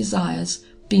my desires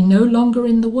be no longer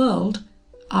in the world,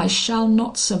 I shall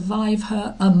not survive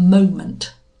her a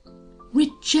moment."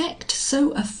 "Reject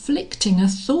so afflicting a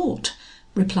thought,"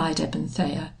 replied Ebn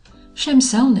Thaher.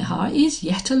 "Shemselnihar is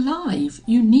yet alive,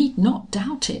 you need not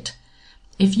doubt it.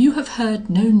 If you have heard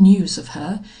no news of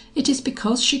her, it is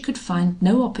because she could find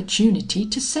no opportunity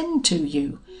to send to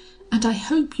you, and I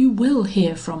hope you will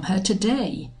hear from her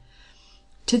today."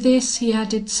 To this he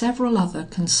added several other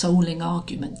consoling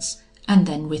arguments, and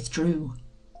then withdrew.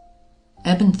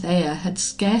 Ebn Thaher had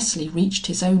scarcely reached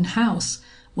his own house,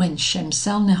 when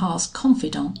Shemselnihar's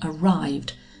confidant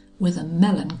arrived, with a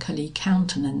melancholy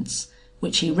countenance,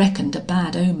 which he reckoned a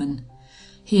bad omen.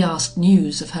 He asked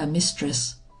news of her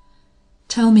mistress.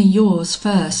 "Tell me yours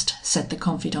first," said the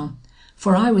confidant,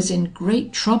 "for I was in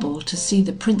great trouble to see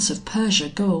the Prince of Persia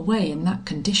go away in that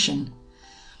condition."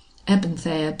 Ebn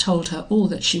Thaher told her all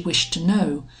that she wished to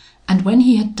know, and when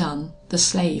he had done, the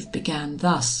slave began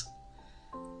thus: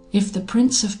 "If the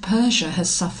Prince of Persia has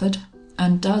suffered,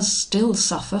 and does still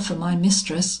suffer for my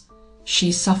mistress,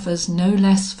 she suffers no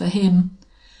less for him.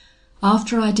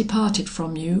 After I departed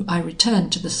from you, I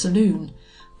returned to the saloon,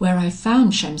 where I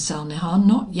found Shemselnihar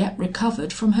not yet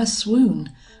recovered from her swoon,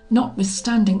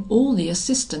 notwithstanding all the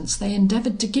assistance they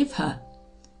endeavoured to give her.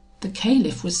 The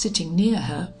Caliph was sitting near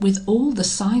her with all the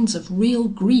signs of real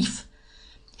grief.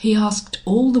 He asked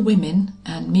all the women,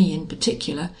 and me in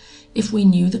particular, if we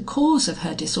knew the cause of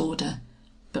her disorder,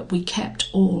 but we kept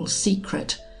all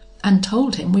secret, and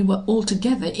told him we were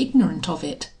altogether ignorant of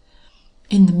it.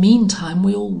 In the meantime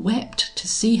we all wept to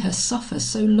see her suffer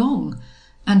so long,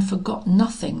 and forgot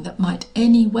nothing that might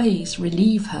any ways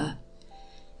relieve her.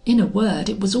 In a word,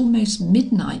 it was almost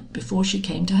midnight before she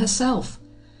came to herself.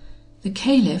 The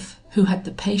Caliph, who had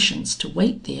the patience to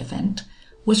wait the event,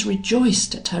 was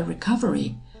rejoiced at her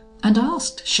recovery, and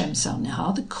asked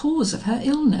Shemselnihar the cause of her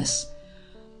illness.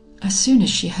 As soon as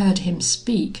she heard him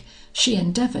speak, she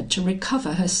endeavoured to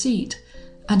recover her seat,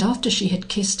 and after she had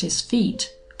kissed his feet,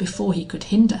 before he could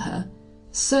hinder her,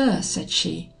 "Sir," said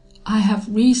she, "I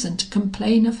have reason to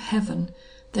complain of heaven,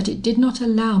 that it did not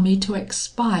allow me to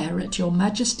expire at your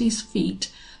Majesty's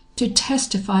feet, to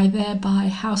testify thereby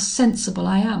how sensible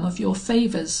I am of your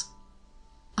favours."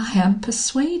 "I am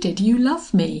persuaded you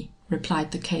love me," replied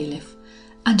the Caliph,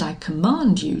 "and I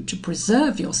command you to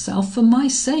preserve yourself for my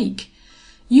sake.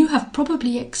 You have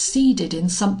probably exceeded in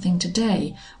something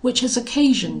today, which has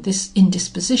occasioned this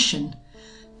indisposition.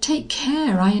 Take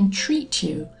care, I entreat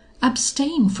you,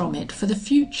 abstain from it for the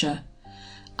future.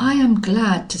 I am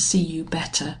glad to see you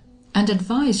better, and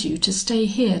advise you to stay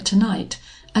here tonight,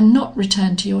 and not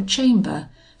return to your chamber,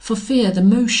 for fear the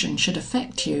motion should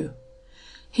affect you."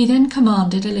 He then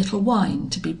commanded a little wine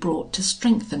to be brought to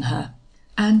strengthen her,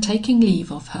 and taking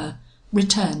leave of her,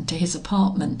 returned to his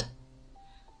apartment.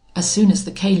 As soon as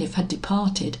the Caliph had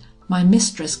departed, my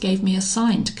mistress gave me a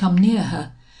sign to come near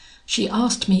her. She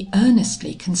asked me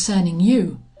earnestly concerning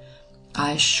you.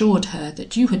 I assured her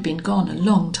that you had been gone a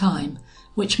long time,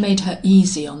 which made her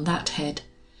easy on that head.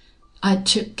 I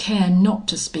took care not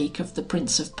to speak of the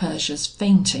Prince of Persia's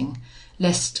fainting,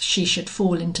 lest she should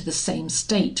fall into the same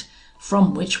state,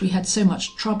 from which we had so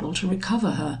much trouble to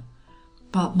recover her.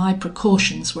 But my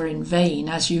precautions were in vain,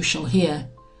 as you shall hear.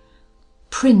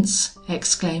 "Prince,"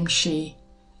 exclaimed she,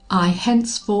 "I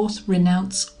henceforth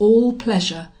renounce all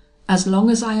pleasure, as long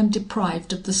as I am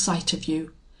deprived of the sight of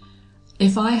you.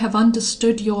 If I have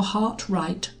understood your heart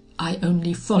right, I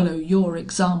only follow your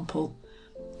example.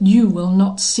 You will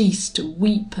not cease to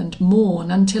weep and mourn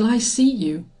until I see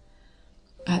you."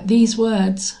 At these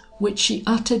words, which she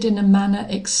uttered in a manner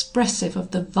expressive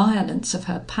of the violence of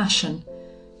her passion,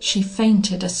 she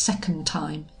fainted a second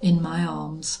time in my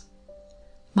arms.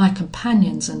 My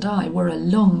companions and I were a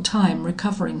long time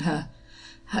recovering her.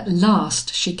 At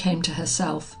last she came to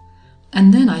herself,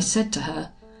 and then I said to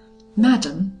her,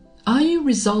 "Madam, are you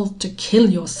resolved to kill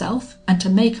yourself, and to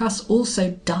make us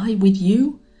also die with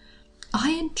you?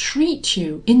 I entreat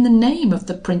you, in the name of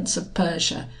the Prince of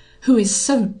Persia, who is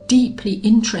so deeply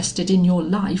interested in your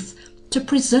life, to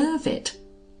preserve it."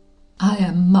 "I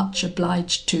am much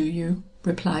obliged to you,"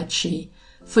 replied she,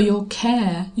 "for your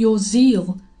care, your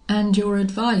zeal, and your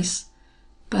advice.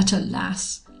 But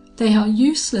alas, they are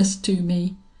useless to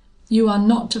me. You are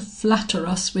not to flatter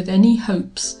us with any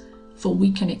hopes, for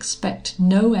we can expect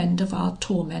no end of our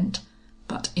torment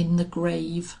but in the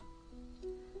grave."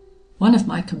 One of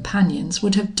my companions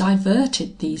would have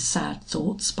diverted these sad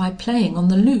thoughts by playing on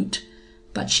the lute,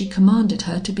 but she commanded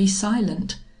her to be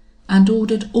silent, and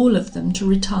ordered all of them to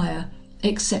retire,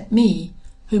 except me,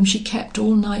 whom she kept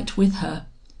all night with her.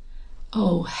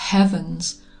 Oh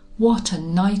heavens! What a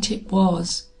night it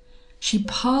was! She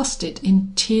passed it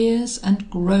in tears and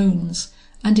groans,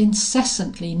 and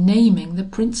incessantly naming the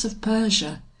Prince of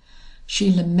Persia.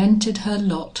 She lamented her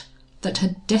lot, that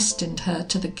had destined her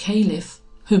to the Caliph,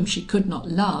 whom she could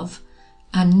not love,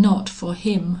 and not for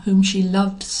him whom she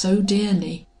loved so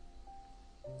dearly.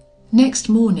 Next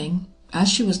morning, as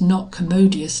she was not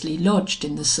commodiously lodged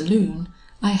in the saloon,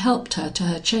 I helped her to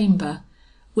her chamber,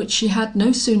 which she had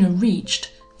no sooner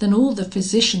reached than all the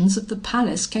physicians of the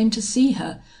palace came to see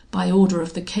her, by order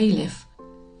of the Caliph,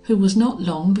 who was not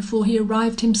long before he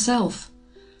arrived himself.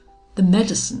 The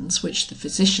medicines which the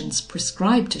physicians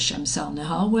prescribed to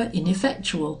Shemselnihar were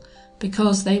ineffectual,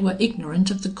 because they were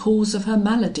ignorant of the cause of her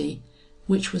malady,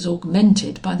 which was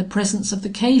augmented by the presence of the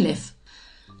Caliph.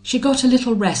 She got a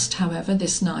little rest, however,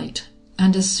 this night,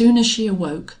 and as soon as she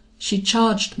awoke, she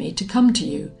charged me to come to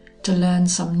you to learn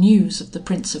some news of the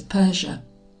Prince of Persia."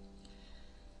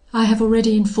 "I have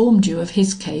already informed you of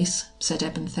his case," said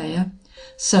Ebn Thayer.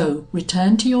 "So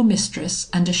return to your mistress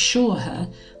and assure her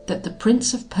that the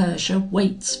Prince of Persia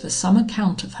waits for some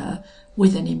account of her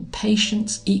with an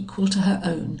impatience equal to her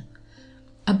own.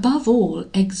 Above all,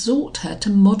 exhort her to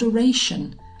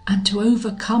moderation and to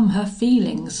overcome her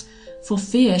feelings, for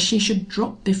fear she should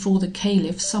drop before the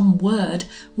Caliph some word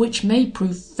which may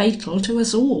prove fatal to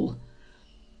us all."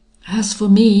 "As for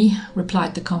me,"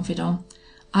 replied the confidant,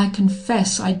 "I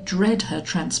confess I dread her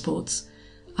transports.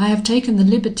 I have taken the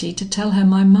liberty to tell her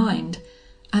my mind,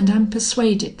 and am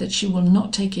persuaded that she will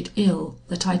not take it ill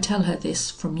that I tell her this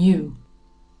from you."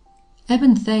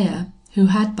 Ebn Thayer, who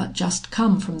had but just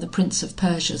come from the Prince of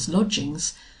Persia's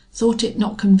lodgings, thought it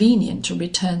not convenient to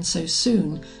return so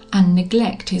soon and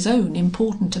neglect his own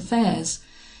important affairs.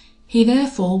 He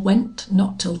therefore went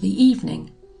not till the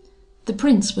evening. The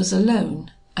Prince was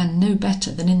alone, and no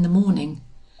better than in the morning.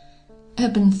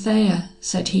 "Ebn Thayer,"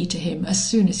 said he to him as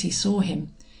soon as he saw him,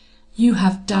 "you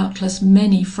have doubtless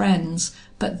many friends,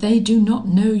 but they do not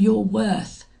know your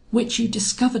worth, which you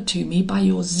discover to me by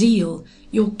your zeal,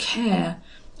 your care,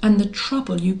 and the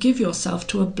trouble you give yourself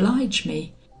to oblige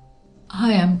me.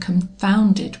 I am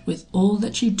confounded with all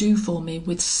that you do for me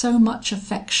with so much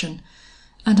affection,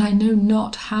 and I know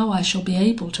not how I shall be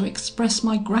able to express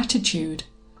my gratitude."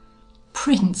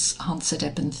 "Prince," answered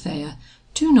Ebn Thayer,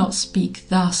 "do not speak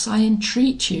thus, I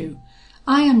entreat you.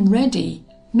 I am ready,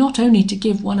 not only to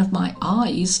give one of my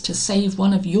eyes to save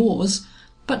one of yours,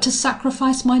 but to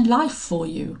sacrifice my life for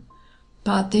you.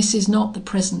 But this is not the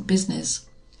present business.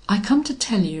 I come to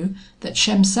tell you that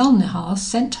Shemselnihar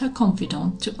sent her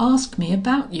confidant to ask me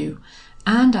about you,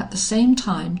 and at the same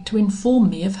time to inform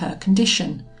me of her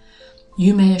condition.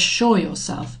 You may assure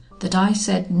yourself that I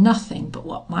said nothing but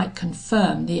what might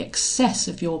confirm the excess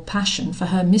of your passion for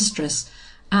her mistress,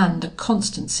 and the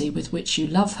constancy with which you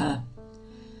love her."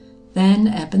 Then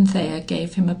Ebn Thayer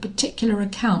gave him a particular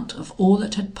account of all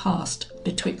that had passed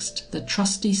betwixt the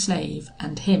trusty slave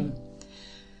and him.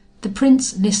 The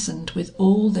Prince listened with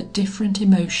all the different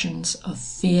emotions of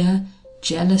fear,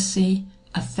 jealousy,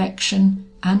 affection,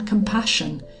 and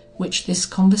compassion which this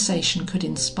conversation could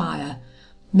inspire,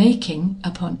 making,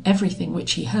 upon everything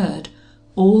which he heard,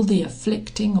 all the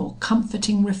afflicting or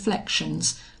comforting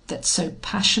reflections that so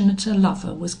passionate a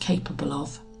lover was capable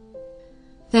of.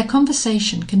 Their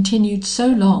conversation continued so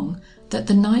long that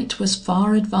the night was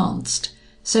far advanced,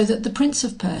 so that the Prince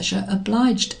of Persia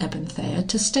obliged Ebn Thayer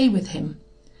to stay with him.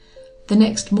 The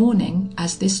next morning,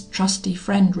 as this trusty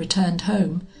friend returned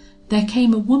home, there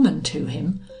came a woman to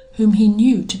him whom he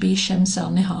knew to be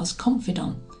Shemselnihar's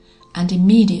confidant, and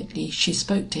immediately she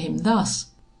spoke to him thus: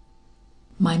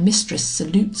 "My mistress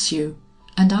salutes you,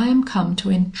 and I am come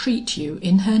to entreat you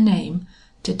in her name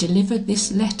to deliver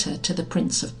this letter to the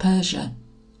Prince of Persia."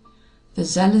 The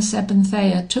zealous Ebn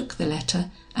Thayer took the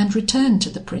letter and returned to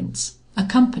the Prince,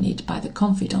 accompanied by the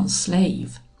confidant's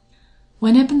slave.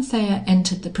 When Ebn Thayer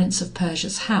entered the Prince of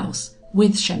Persia's house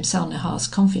with Shemselnihar's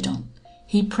confidant,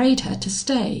 he prayed her to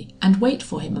stay and wait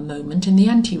for him a moment in the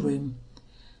anteroom.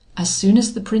 As soon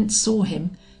as the Prince saw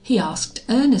him, he asked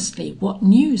earnestly what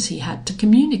news he had to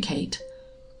communicate.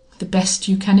 "The best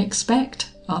you can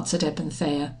expect," answered Ebn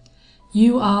Thayer.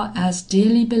 "You are as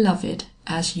dearly beloved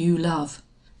as you love.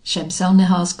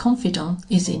 Shemselnihar's confidant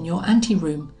is in your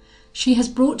anteroom. She has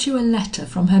brought you a letter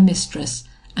from her mistress,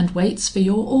 and waits for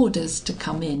your orders to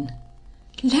come in."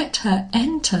 "Let her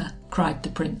enter," cried the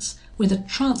Prince with a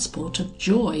transport of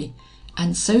joy,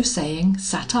 and so saying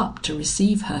sat up to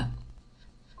receive her.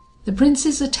 The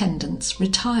Prince's attendants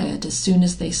retired as soon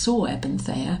as they saw Ebn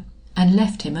Thayer, and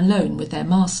left him alone with their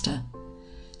master.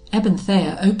 Ebn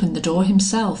Thayer opened the door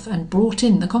himself and brought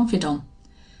in the confidant.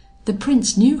 The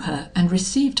Prince knew her and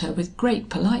received her with great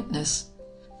politeness.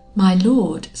 "My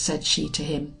lord," said she to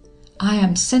him, "I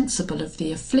am sensible of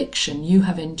the affliction you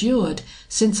have endured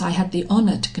since I had the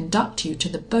honour to conduct you to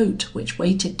the boat which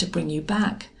waited to bring you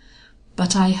back,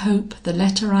 but I hope the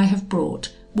letter I have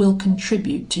brought will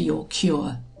contribute to your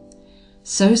cure."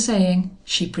 So saying,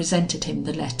 she presented him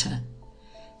the letter.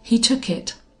 He took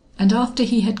it, and after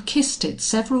he had kissed it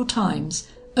several times,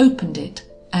 opened it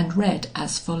and read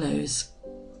as follows.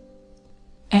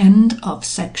 End of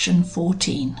section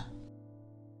 14.